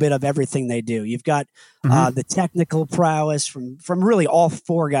a little bit of everything they do. You've got the technical prowess from really all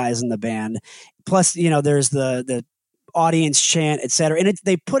four guys in the band. Plus, there's the audience chant, etc. And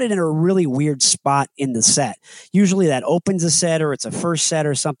they put it in a really weird spot in the set. Usually that opens a set or it's a first set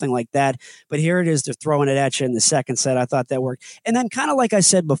or something like that. But here it is, they're throwing it at you in the second set. I thought that worked. And then kind of like I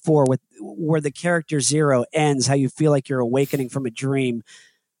said before, with where the character Zero ends, how you feel like you're awakening from a dream.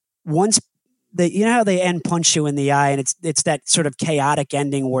 Once how they end Punch You in the Eye, and it's that sort of chaotic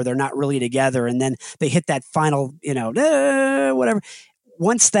ending where they're not really together, and then they hit that final, whatever.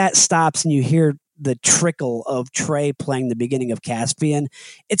 Once that stops and you hear the trickle of Trey playing the beginning of Caspian,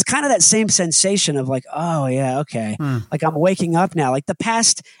 it's kind of that same sensation of like, oh yeah, okay. Like I'm waking up now. Like the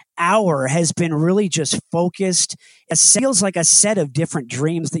past hour has been really just focused. It feels like a set of different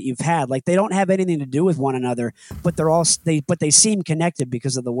dreams that you've had. Like they don't have anything to do with one another, but they seem connected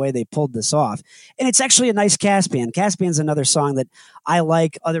because of the way they pulled this off. And it's actually a nice Caspian. Caspian's another song that I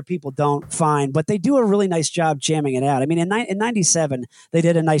like, other people don't find, but they do a really nice job jamming it out. I mean, in 97, they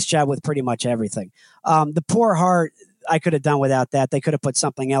did a nice job with pretty much everything. The Poor Heart, I could have done without that. They could have put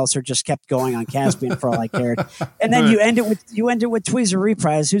something else or just kept going on Caspian for all I cared. And then you end it with Tweezer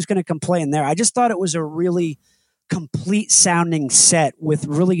Reprise. Who's going to complain there? I just thought it was a really complete sounding set with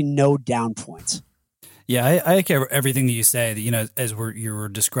really no down points. Yeah, I like everything that you say. As you were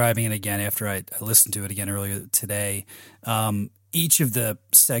describing it again after I listened to it again earlier today. Each of the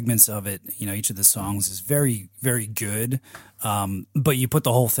segments of it, each of the songs is very, very good. But you put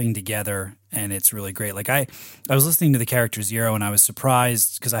the whole thing together and it's really great. Like I was listening to the character Zero and I was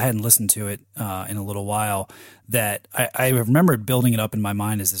surprised because I hadn't listened to it in a little while that I remembered building it up in my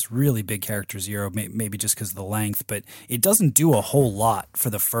mind as this really big character Zero, maybe just because of the length, but it doesn't do a whole lot for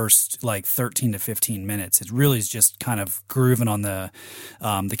the first like 13 to 15 minutes. It really is just kind of grooving on the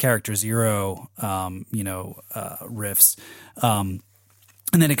character Zero, riffs.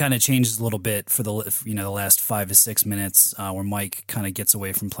 And then it kind of changes a little bit for the last 5 to 6 minutes where Mike kind of gets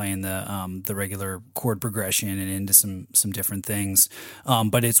away from playing the regular chord progression and into some different things.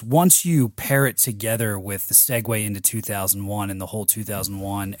 But it's once you pair it together with the segue into 2001 and the whole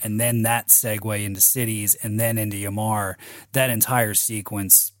 2001, and then that segue into Cities and then into Yamar, that entire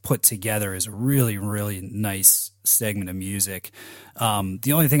sequence put together is a really, really nice segment of music.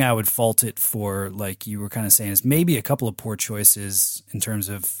 The only thing I would fault it for, like you were kind of saying, is maybe a couple of poor choices in terms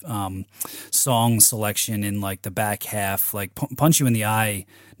of song selection in like the back half. Like Punch You in the Eye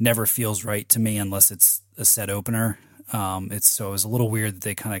never feels right to me unless it's a set opener. So it was a little weird that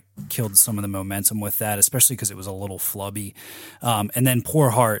they kind of killed some of the momentum with that, especially because it was a little flubby. And then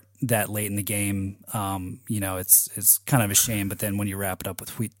Poor Heart that late in the game, it's kind of a shame. But then when you wrap it up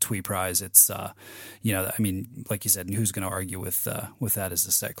with Tweet Prize, it's, like you said, who's going to argue with that as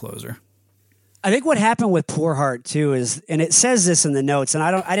the set closer? I think what happened with Poor Heart too is, and it says this in the notes, and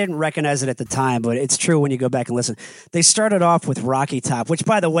I didn't recognize it at the time, but it's true when you go back and listen. They started off with Rocky Top, which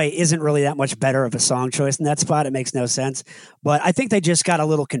by the way isn't really that much better of a song choice in that spot. It makes no sense, but I think they just got a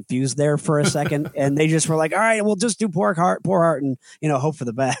little confused there for a second, and they just were like, "All right, we'll just do Poor Heart, and hope for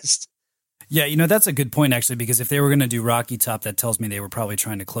the best." Yeah, that's a good point, actually, because if they were going to do Rocky Top, that tells me they were probably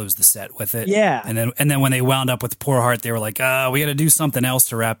trying to close the set with it. Yeah. And then when they wound up with Poor Heart, they were like, we got to do something else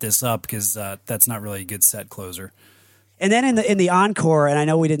to wrap this up because that's not really a good set closer. And then in the encore, and I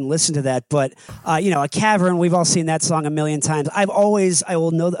know we didn't listen to that, but A Cavern, we've all seen that song a million times. I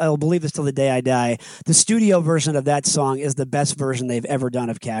will believe this till the day I die. The studio version of that song is the best version they've ever done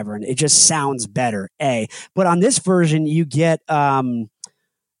of Cavern. It just sounds better, But on this version, you get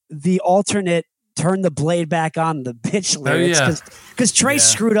the alternate "turn the blade back on the bitch" lyrics because Trey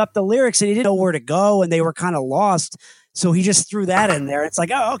screwed up the lyrics and he didn't know where to go and they were kind of lost. So he just threw that in there. It's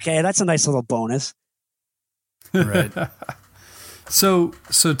like, oh, okay, that's a nice little bonus. Right. So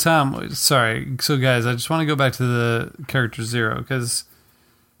Tom, sorry. So guys, I just want to go back to the character Zero because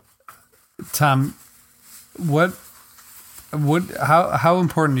Tom, how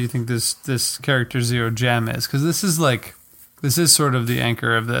important do you think this character Zero jam is? Because this is sort of the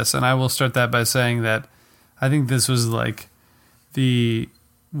anchor of this, and I will start that by saying that I think this was like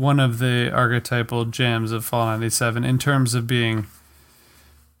one of the archetypal jams of Fall 97 in terms of being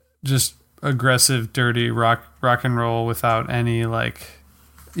just aggressive, dirty rock and roll without any like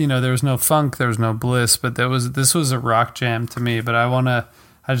there was no funk, there was no bliss, but this was a rock jam to me. But I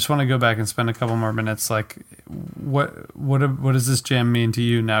just want to go back and spend a couple more minutes. Like, what does this jam mean to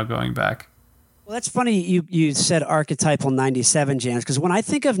you now going back? Well, that's funny you said archetypal 97 jams, because when I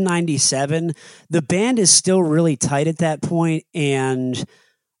think of 97, the band is still really tight at that point, and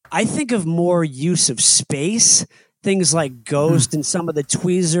I think of more use of space, things like Ghost and some of the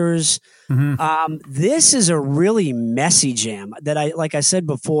tweezers. This is a really messy jam that like I said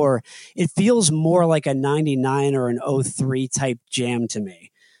before, it feels more like a 99 or an 03 type jam to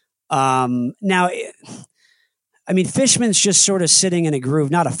me. Now, Fishman's just sort of sitting in a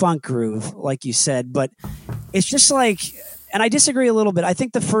groove, not a funk groove, like you said, but it's just like, and I disagree a little bit. I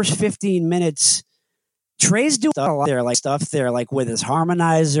think the first 15 minutes, Trey's doing stuff there, like with his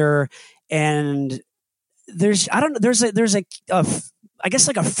harmonizer, and there's a I guess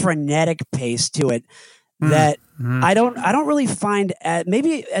like a frenetic pace to it that I don't really find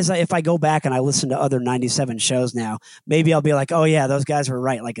maybe if I go back and I listen to other 97 shows now, maybe I'll be like, oh yeah, those guys were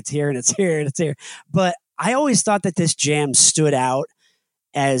right. Like it's here and it's here and it's here. But I always thought that this jam stood out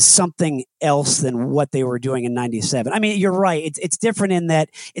as something else than what they were doing in 97. I mean, you're right. It's different in that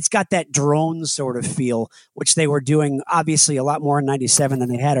it's got that drone sort of feel, which they were doing obviously a lot more in 97 than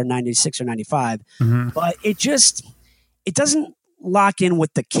they had in 96 or 95. But it doesn't lock in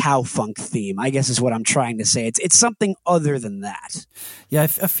with the cow funk theme, I guess is what I'm trying to say. It's something other than that. Yeah, I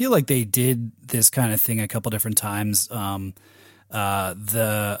feel like they did this kind of thing a couple different times. The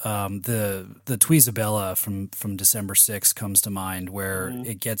Tweezabella from December 6th comes to mind, where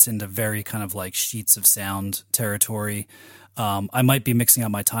it gets into very kind of like sheets of sound territory. I might be mixing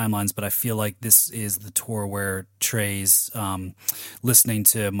up my timelines, but I feel like this is the tour where Trey's listening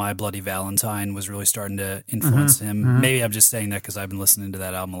to My Bloody Valentine was really starting to influence him. Maybe I'm just saying that because I've been listening to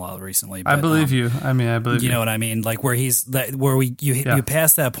that album a lot recently. But, I believe you. I believe you. You know what I mean? Like where you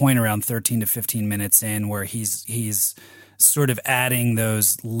pass that point around 13 to 15 minutes in, where he's sort of adding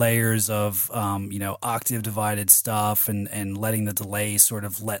those layers of, octave divided stuff and letting the delay sort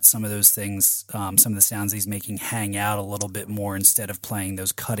of let some of those things, some of the sounds he's making hang out a little bit more instead of playing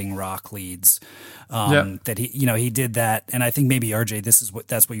those cutting rock leads. That he did that. And I think maybe RJ,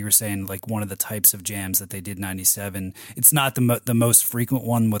 that's what you were saying, like one of the types of jams that they did 97. It's not the most frequent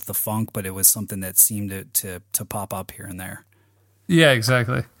one with the funk, but it was something that seemed to pop up here and there. Yeah,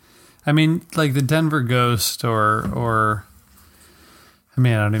 exactly. I mean, like the Denver Ghost or I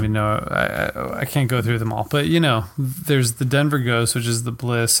don't even know. I can't go through them all. But, there's the Denver Ghost, which is the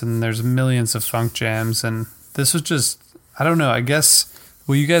Bliss, and there's millions of funk jams. And this was just, I don't know, I guess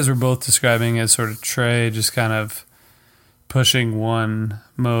what you guys were both describing as sort of Trey just kind of pushing one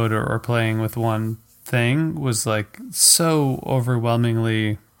mode or playing with one thing was like so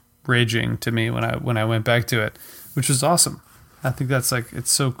overwhelmingly raging to me when I went back to it, which was awesome. I think that's like,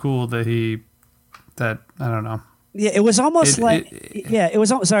 it's so cool that I don't know. Yeah, it was almost sorry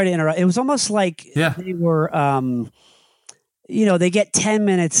to interrupt. It was almost like they were, they get 10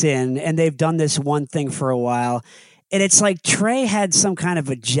 minutes in and they've done this one thing for a while. And it's like Trey had some kind of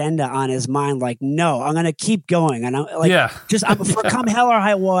agenda on his mind, like, no, I'm going to keep going. And I'm like, come hell or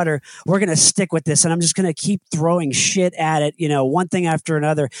high water, we're going to stick with this. And I'm just going to keep throwing shit at it, one thing after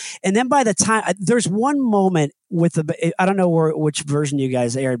another. And then by the time there's one moment with I don't know which version you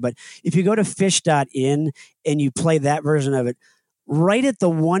guys aired, but if you go to phish.in and you play that version of it, right at the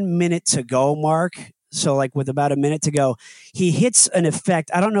 1 minute to go mark, so like with about a minute to go, he hits an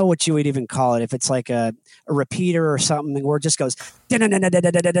effect. I don't know what you would even call it. If it's like a repeater or something where it just goes, and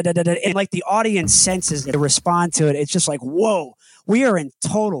like the audience senses it, respond to it. It's just like, whoa, we are in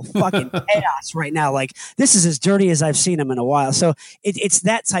total fucking chaos right now. Like this is as dirty as I've seen him in a while. So it's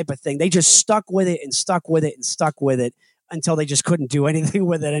that type of thing. They just stuck with it and stuck with it and stuck with it until they just couldn't do anything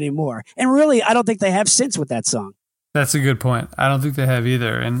with it anymore. And really, I don't think they have since with that song. That's a good point. I don't think they have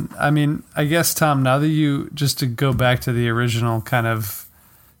either. And I guess, Tom, now that just to go back to the original kind of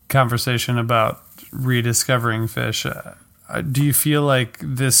conversation about rediscovering Phish, do you feel like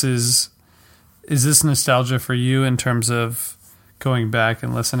is this nostalgia for you in terms of going back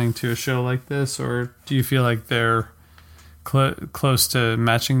and listening to a show like this? Or do you feel like they're close to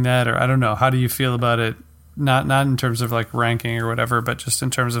matching that? Or I don't know. How do you feel about it? Not in terms of like ranking or whatever, but just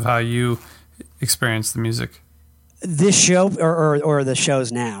in terms of how you experience the music. This show or the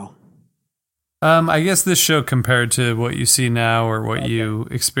shows now? I guess this show compared to what you see now or what you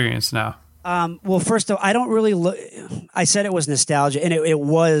experience now. Well, first of all, I don't really look. I said it was nostalgia, and it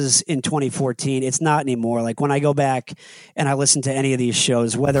was in 2014. It's not anymore. Like when I go back and I listen to any of these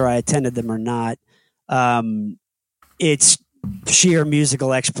shows, whether I attended them or not, it's sheer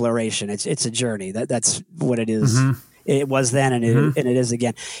musical exploration. It's a journey. That's what it is. It was then, and it is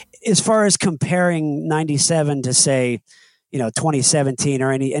again. As far as comparing 97 to say, 2017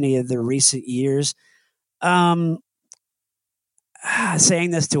 or any of the recent years, saying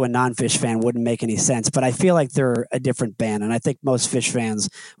this to a non-Phish fan wouldn't make any sense, but I feel like they're a different band, and I think most Phish fans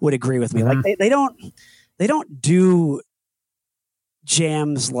would agree with me. Like they don't do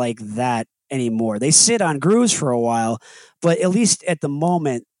jams like that anymore. They sit on grooves for a while, but at least at the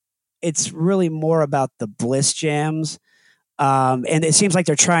moment, it's really more about the Bliss jams. And it seems like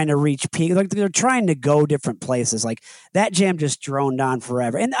they're trying to reach peak. Like they're trying to go different places. Like that jam just droned on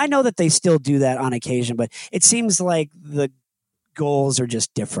forever. And I know that they still do that on occasion, but it seems like the goals are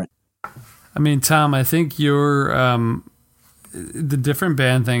just different. I mean, Tom, I think the different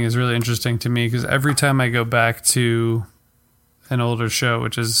band thing is really interesting to me because every time I go back to an older show,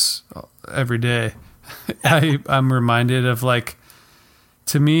 which is every day, I'm reminded of like,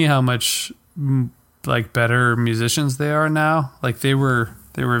 to me, how much like better musicians they are now. Like they were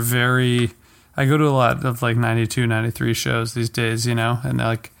very, I go to a lot of like 92, 93 shows these days, and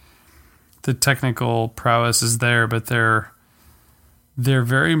like the technical prowess is there, but they're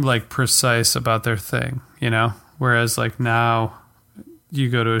very like precise about their thing, whereas like now you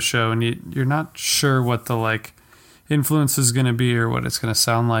go to a show and you're not sure what the like influence is going to be or what it's going to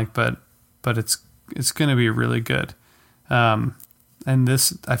sound like, but it's going to be really good. And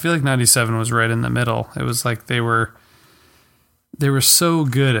this, I feel like 97 was right in the middle. It was like they were so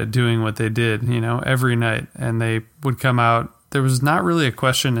good at doing what they did, every night. And they would come out. There was not really a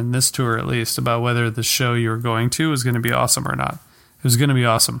question in this tour, at least, about whether the show you were going to was going to be awesome or not. It was going to be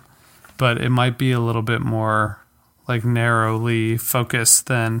awesome, but it might be a little bit more like narrowly focused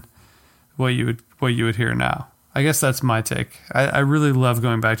than what you would hear now. I guess that's my take. I really love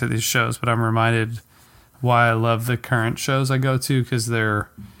going back to these shows, but I'm reminded why I love the current shows I go to, because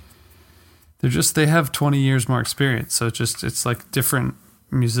they have 20 years more experience. So it's like different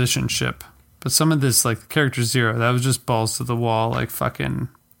musicianship. But some of this, like Character Zero, that was just balls to the wall, like fucking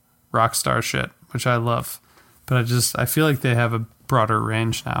rock star shit, which I love. But I feel like they have a broader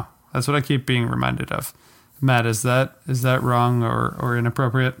range now. That's what I keep being reminded of. Matt, is that wrong or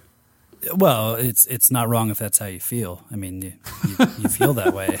inappropriate? Well, it's not wrong if that's how you feel. I mean, you feel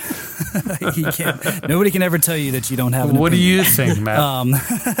that way. Nobody can ever tell you that you don't have an What opinion. do you think,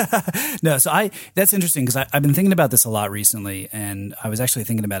 Matt? No, so that's interesting because I've been thinking about this a lot recently, and I was actually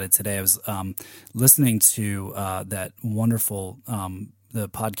thinking about it today. I was listening to that wonderful the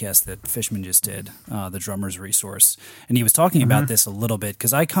podcast that Fishman just did, the Drummer's Resource, and he was talking about this a little bit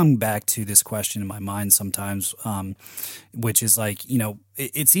because I come back to this question in my mind sometimes, which is like,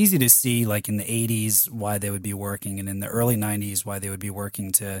 it's easy to see like in the 80s why they would be working, and in the early 90s why they would be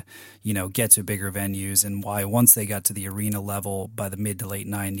working to, get to bigger venues, and why once they got to the arena level by the mid to late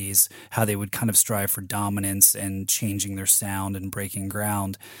 90s, how they would kind of strive for dominance and changing their sound and breaking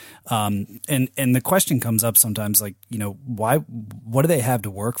ground. And the question comes up sometimes like, what do they have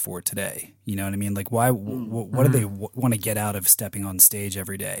to work for today? You know what I mean? Like why, what do they want to get out of stepping on stage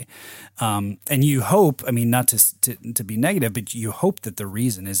every day? And you hope, I mean, not to be negative, but you hope that the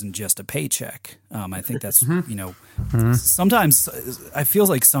reason isn't just a paycheck. I think that's, sometimes I feel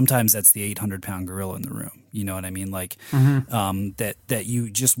like sometimes that's the 800-pound gorilla in the room. You know what I mean? Like, that you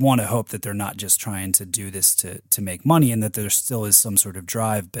just want to hope that they're not just trying to do this to make money, and that there still is some sort of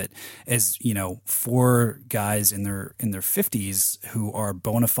drive. But as, four guys in their 50s who are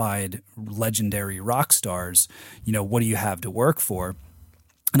bona fide legendary rock stars, what do you have to work for?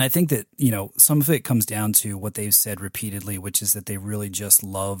 And I think that, some of it comes down to what they've said repeatedly, which is that they really just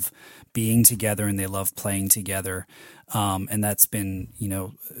love being together and they love playing together. And that's been,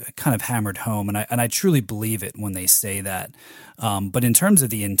 kind of hammered home. And I truly believe it when they say that. But in terms of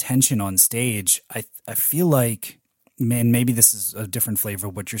the intention on stage, I feel like, man, maybe this is a different flavor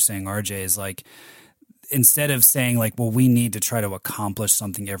of what you're saying, RJ, is like, instead of saying like, well, we need to try to accomplish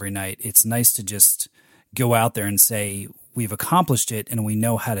something every night, it's nice to just go out there and say, we've accomplished it and we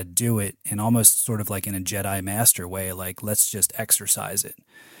know how to do it, and almost sort of like in a Jedi Master way, like let's just exercise it.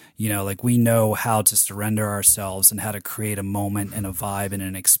 Like we know how to surrender ourselves and how to create a moment and a vibe and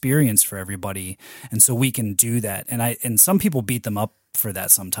an experience for everybody. And so we can do that. And some people beat them up for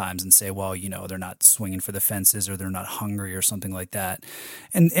that sometimes and say, well, they're not swinging for the fences, or they're not hungry or something like that.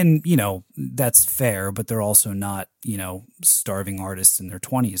 And that's fair, but they're also not, starving artists in their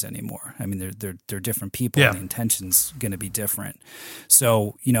 20s anymore. I mean, they're different people, and the intention's going to be different.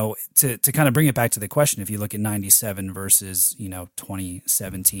 So, to kind of bring it back to the question, if you look at 97 versus,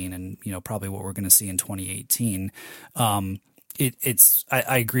 2017 and, probably what we're going to see in 2018, I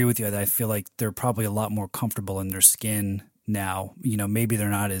agree with you that I feel like they're probably a lot more comfortable in their skin now. Maybe they're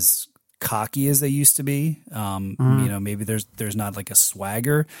not as cocky as they used to be. You know, maybe there's not like a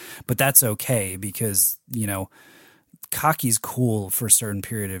swagger, but that's okay because, you know, cocky's cool for a certain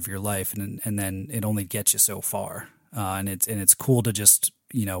period of your life, and then it only gets you so far. And it's cool to just,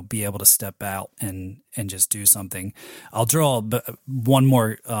 you know, be able to step out and just do something. I'll draw one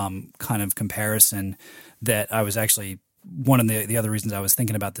more kind of comparison that I was actually, one of the other reasons I was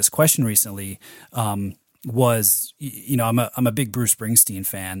thinking about this question recently was, you know, I'm a big Bruce Springsteen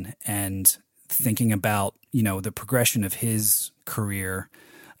fan, and thinking about, you know, the progression of his career.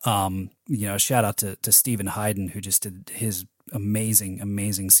 You know, shout out to Stephen Hayden, who just did his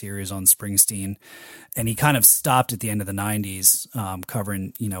amazing series on Springsteen, and he kind of stopped at the end of the 90s,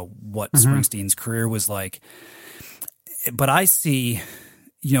 covering, you know, what Springsteen's career was like. But I see,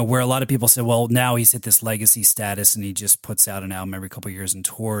 you know, where a lot of people say, well, now he's hit this legacy status and he just puts out an album every couple of years and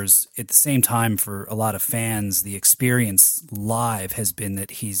tours. At the same time, for a lot of fans, the experience live has been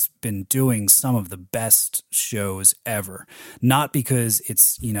that he's been doing some of the best shows ever. Not because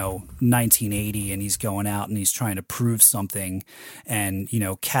it's, you know, 1980 and he's going out and he's trying to prove something and, you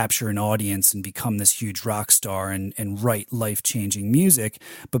know, capture an audience and become this huge rock star and write life-changing music,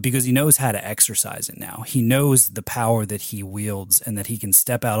 but because he knows how to exercise it now. He knows the power that he wields and that he can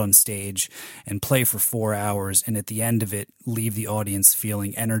step out on stage and play for 4 hours, and at the end of it, leave the audience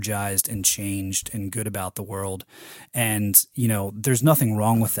feeling energized and changed and good about the world. And, you know, there's nothing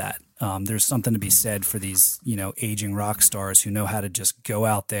wrong with that. There's something to be said for these, you know, aging rock stars who know how to just go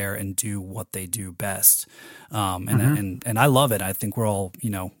out there and do what they do best. And I love it. I think we're all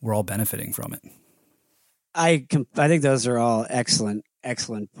benefiting from it. I think those are all excellent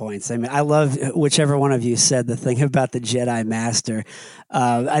points. I mean, I love whichever one of you said the thing about the Jedi Master.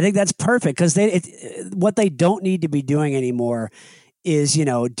 I think that's perfect because what they don't need to be doing anymore is, you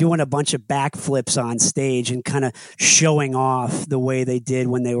know, doing a bunch of backflips on stage and kind of showing off the way they did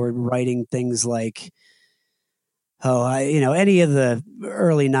when they were writing things like, any of the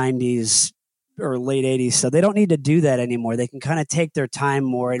early 90s or late 80s. So they don't need to do that anymore. They can kind of take their time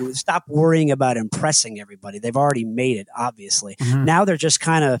more and stop worrying about impressing everybody. They've already made it, obviously. Now they're just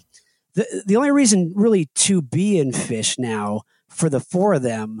kind of the only reason really to be in Phish now for the four of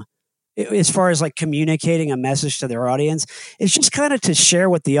them, as far as like communicating a message to their audience, is just kind of to share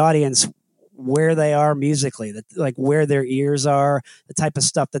with the audience where they are musically, like where their ears are, the type of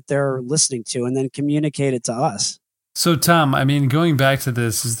stuff that they're listening to, and then communicate it to us. So, Tom, I mean, going back to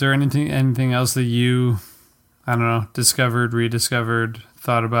this, is there anything else that you, I don't know, discovered, rediscovered,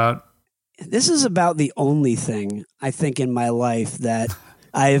 thought about? This is about the only thing I think in my life that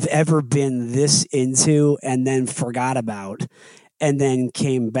I've ever been this into and then forgot about and then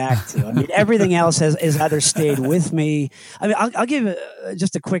came back to. I mean, everything else has either stayed with me. I mean, I'll give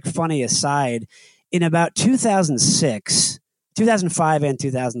just a quick funny aside. In about 2005 and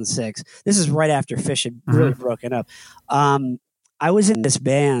 2006, this is right after Phish had really broken up. I was in this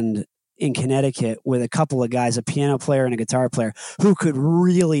band in Connecticut with a couple of guys, a piano player and a guitar player, who could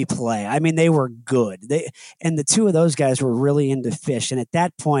really play. I mean, they were good. And the two of those guys were really into Phish. And at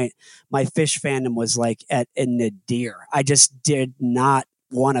that point, my Phish fandom was like at a nadir. I just did not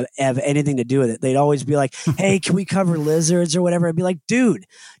want to have anything to do with it. They'd always be like, hey, can we cover Lizards or whatever? I'd be like, dude,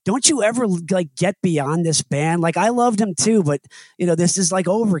 don't you ever like get beyond this band? Like, I loved them too, but you know, this is like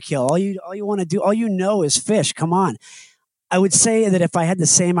overkill. All you want to do, all you know is Phish. Come on. I would say that if I had the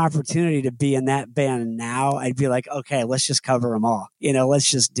same opportunity to be in that band now, I'd be like, okay, let's just cover them all. You know, let's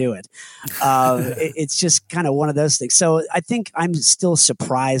just do it. It's just kind of one of those things. So I think I'm still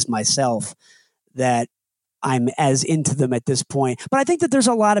surprised myself that I'm as into them at this point. But I think that there's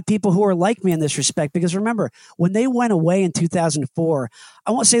a lot of people who are like me in this respect, because remember, when they went away in 2004,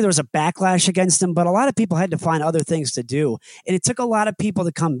 I won't say there was a backlash against them, but a lot of people had to find other things to do. And it took a lot of people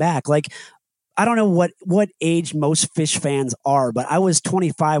to come back. Like, I don't know what age most Phish fans are, but I was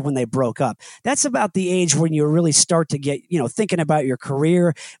 25 when they broke up. That's about the age when you really start to get, you know, thinking about your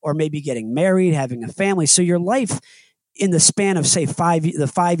career or maybe getting married, having a family. So your life in the span of, say,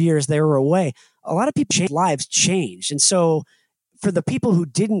 the 5 years they were away, a lot of people's lives changed. And so for the people who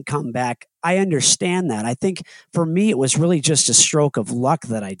didn't come back, I understand that. I think for me, it was really just a stroke of luck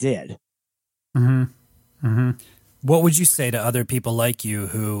that I did. What would you say to other people like you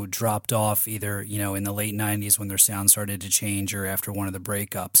who dropped off either, you know, in the late 90s when their sound started to change or after one of the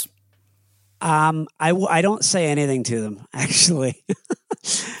breakups? I don't say anything to them, actually.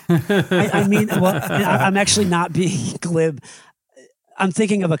 I mean, well, I'm actually not being glib. I'm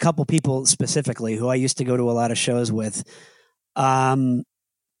thinking of a couple people specifically who I used to go to a lot of shows with. I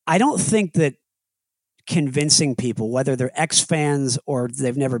don't think that convincing people, whether they're ex-fans or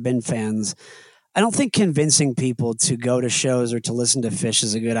they've never been fans, I don't think convincing people to go to shows or to listen to Phish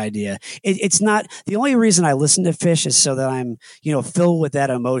is a good idea. It's not the only reason I listen to Phish is so that I'm, filled with that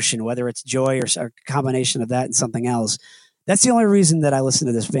emotion, whether it's joy or a combination of that and something else. That's the only reason that I listen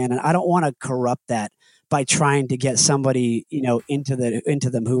to this band, and I don't want to corrupt that by trying to get somebody, into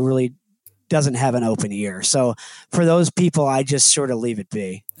them who really doesn't have an open ear. So for those people, I just sort of leave it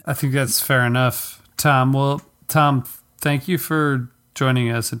be. I think that's fair enough, Tom. Well, Tom, thank you for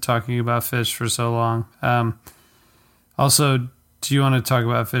joining us and talking about Phish for so long. Also, do you want to talk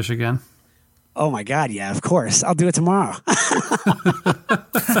about Phish again? Oh my God, yeah, of course. I'll do it tomorrow.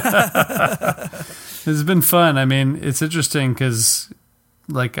 It's been fun. I mean, it's interesting because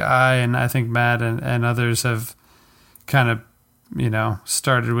like I think Matt and others have kind of,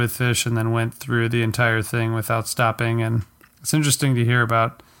 started with Phish and then went through the entire thing without stopping. And it's interesting to hear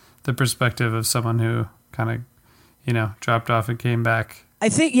about the perspective of someone who kind of, dropped off and came back. I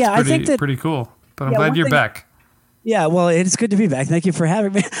think that pretty cool. But I'm glad you're back. Yeah, well, it's good to be back. Thank you for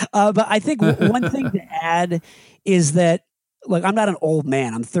having me. But I think one thing to add is that, look, I'm not an old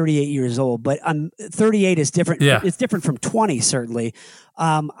man. I'm 38 years old, but 38 is different. Yeah. It's different from 20, certainly.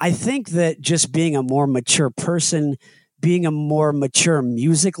 I think that just being a more mature person, being a more mature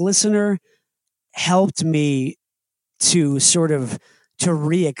music listener helped me to sort of to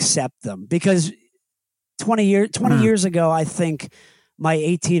re-accept them, because 20 years ago, I think my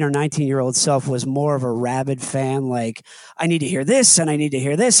 18 or 19-year-old self was more of a rabid fan. Like, I need to hear this and I need to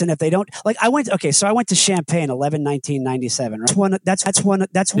hear this. And if they don't, like, I went to Champaign 11/19/97. Right? That's when.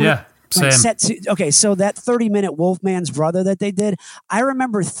 Yeah, same. Okay, so that 30-minute Wolfman's Brother that they did, I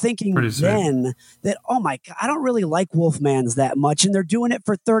remember thinking then that, oh my God, I don't really like Wolfman's that much, and they're doing it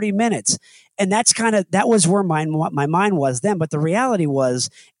for 30 minutes. And that was where my mind was then. But the reality was,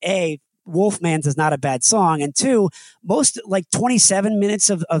 A, Wolfman's is not a bad song, and two, most like 27 minutes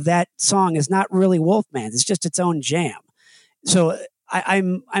of that song is not really Wolfman's. It's just its own jam. So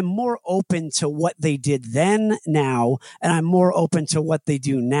I'm more open to what they did then now, and I'm more open to what they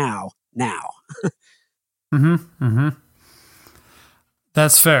do now.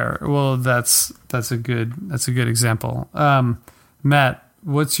 That's fair. Well, that's a good example. Matt,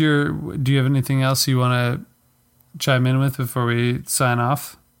 do you have anything else you want to chime in with before we sign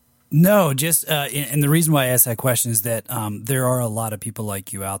off? No, just and the reason why I asked that question is that there are a lot of people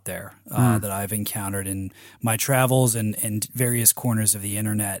like you out there that I've encountered in my travels and various corners of the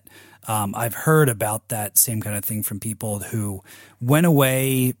internet. I've heard about that same kind of thing from people who went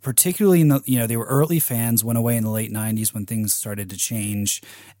away, particularly they were early fans, went away in the late 90s when things started to change,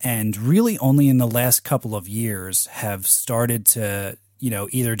 and really only in the last couple of years have started to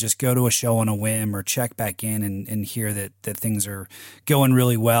either just go to a show on a whim or check back in and hear that things are going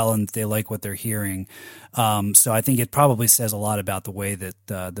really well and they like what they're hearing. So I think it probably says a lot about the way that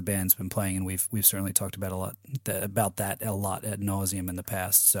the band's been playing, and we've certainly talked about about that a lot ad nauseum in the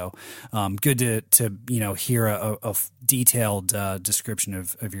past. So good to hear a detailed description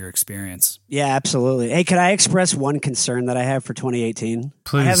of your experience. Yeah, absolutely. Hey, could I express one concern that I have for 2018?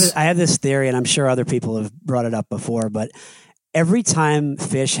 Please. I have this theory, and I'm sure other people have brought it up before, but every time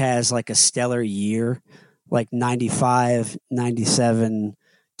Phish has like a stellar year, like 95, 97,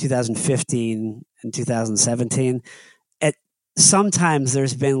 2015, and 2017, sometimes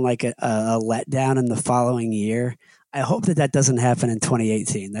there's been like a letdown in the following year. I hope that doesn't happen in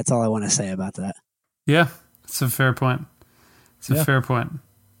 2018. That's all I want to say about that. Yeah, it's a fair point. Fair point.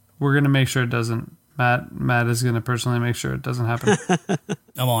 We're going to make sure it doesn't. Matt is going to personally make sure it doesn't happen.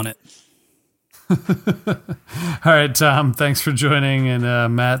 I'm on it. All right, Tom, thanks for joining,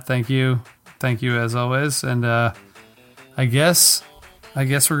 and Matt, thank you as always. And I guess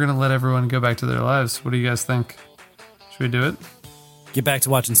we're gonna let everyone go back to their lives. What do you guys think? Should we do it? Get back to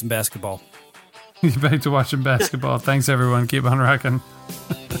watching some basketball. Get back to watching basketball. Thanks, everyone. Keep on rocking.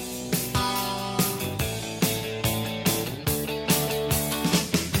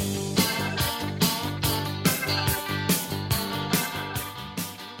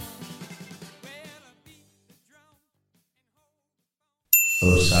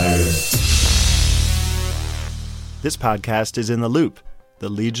 Osiris. This podcast is in the Loop, the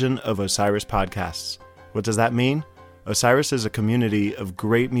Legion of Osiris podcasts. What does that mean? Osiris is a community of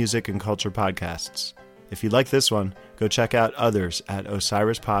great music and culture podcasts. If you like this one, go check out others at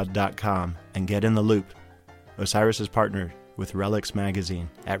osirispod.com and get in the loop. Osiris is partnered with Relics Magazine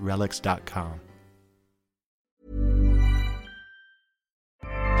at relics.com.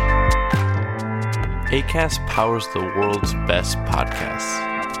 Acast powers the world's best podcasts.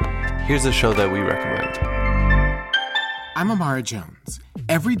 Here's a show that we recommend. I'm Amara Jones.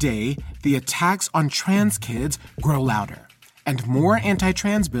 Every day, the attacks on trans kids grow louder. and more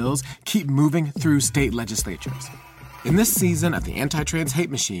anti-trans bills keep moving through state legislatures. In this season of the Anti-Trans Hate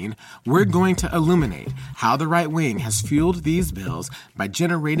Machine, we're going to illuminate how the right wing has fueled these bills by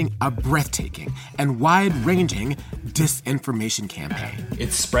generating a breathtaking and wide-ranging disinformation campaign.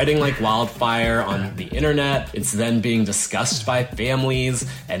 It's spreading like wildfire on the internet. It's then being discussed by families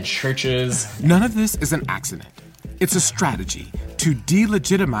and churches. None of this is an accident. It's a strategy to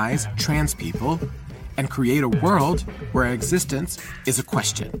delegitimize trans people and create a world where existence is a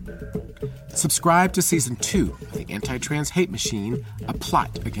question. Subscribe to Season 2 of the Anti-Trans Hate Machine, A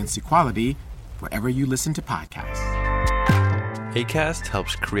Plot Against Equality, wherever you listen to podcasts. Acast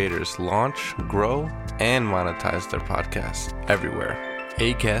helps creators launch, grow, and monetize their podcasts everywhere.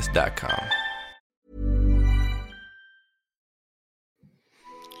 Acast.com.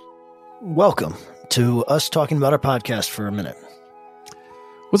 Welcome to us talking about our podcast for a minute.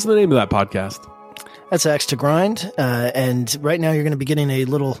 What's the name of that podcast? That's Axe to Grind, and right now you're going to be getting a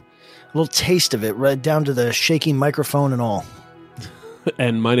little taste of it, right down to the shaky microphone and all.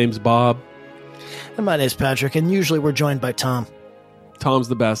 And my name's Bob. And my name's Patrick, and usually we're joined by Tom. Tom's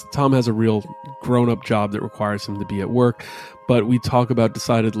the best. Tom has a real grown-up job that requires him to be at work, but we talk about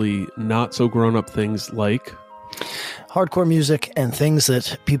decidedly not so grown-up things like hardcore music and things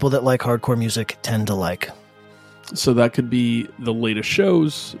that people that like hardcore music tend to like. So that could be the latest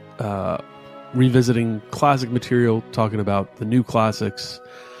shows, revisiting classic material, talking about the new classics,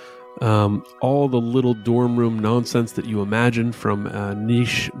 all the little dorm room nonsense that you imagine from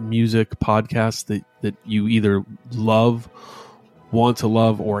niche music podcasts that you either love, want to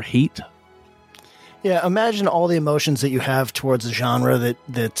love, or hate. Yeah, imagine all the emotions that you have towards a genre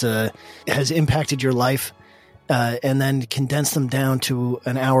that has impacted your life, and then condense them down to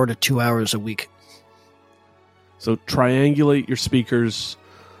an hour to 2 hours a week. So triangulate your speakers.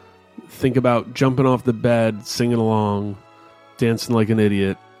 Think about jumping off the bed, singing along, dancing like an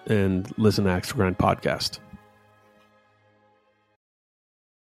idiot, and listen to Axe to Grind podcast.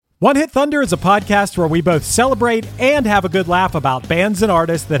 One Hit Thunder is a podcast where we both celebrate and have a good laugh about bands and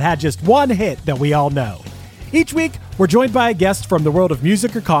artists that had just one hit that we all know. Each week, we're joined by a guest from the world of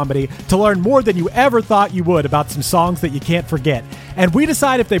music or comedy to learn more than you ever thought you would about some songs that you can't forget. And we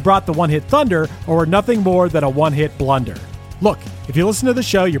decide if they brought the One Hit Thunder or were nothing more than a one-hit blunder. Look, if you listen to the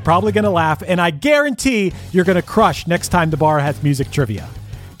show, you're probably going to laugh, and I guarantee you're going to crush next time the bar has music trivia.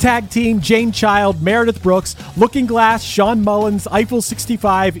 Tag Team, Jane Child, Meredith Brooks, Looking Glass, Sean Mullins, Eiffel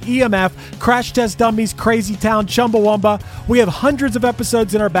 65, EMF, Crash Test Dummies, Crazy Town, Chumbawamba. We have hundreds of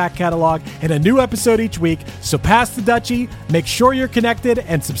episodes in our back catalog and a new episode each week, so pass the Dutchie, make sure you're connected,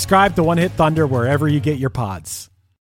 and subscribe to One Hit Thunder wherever you get your pods.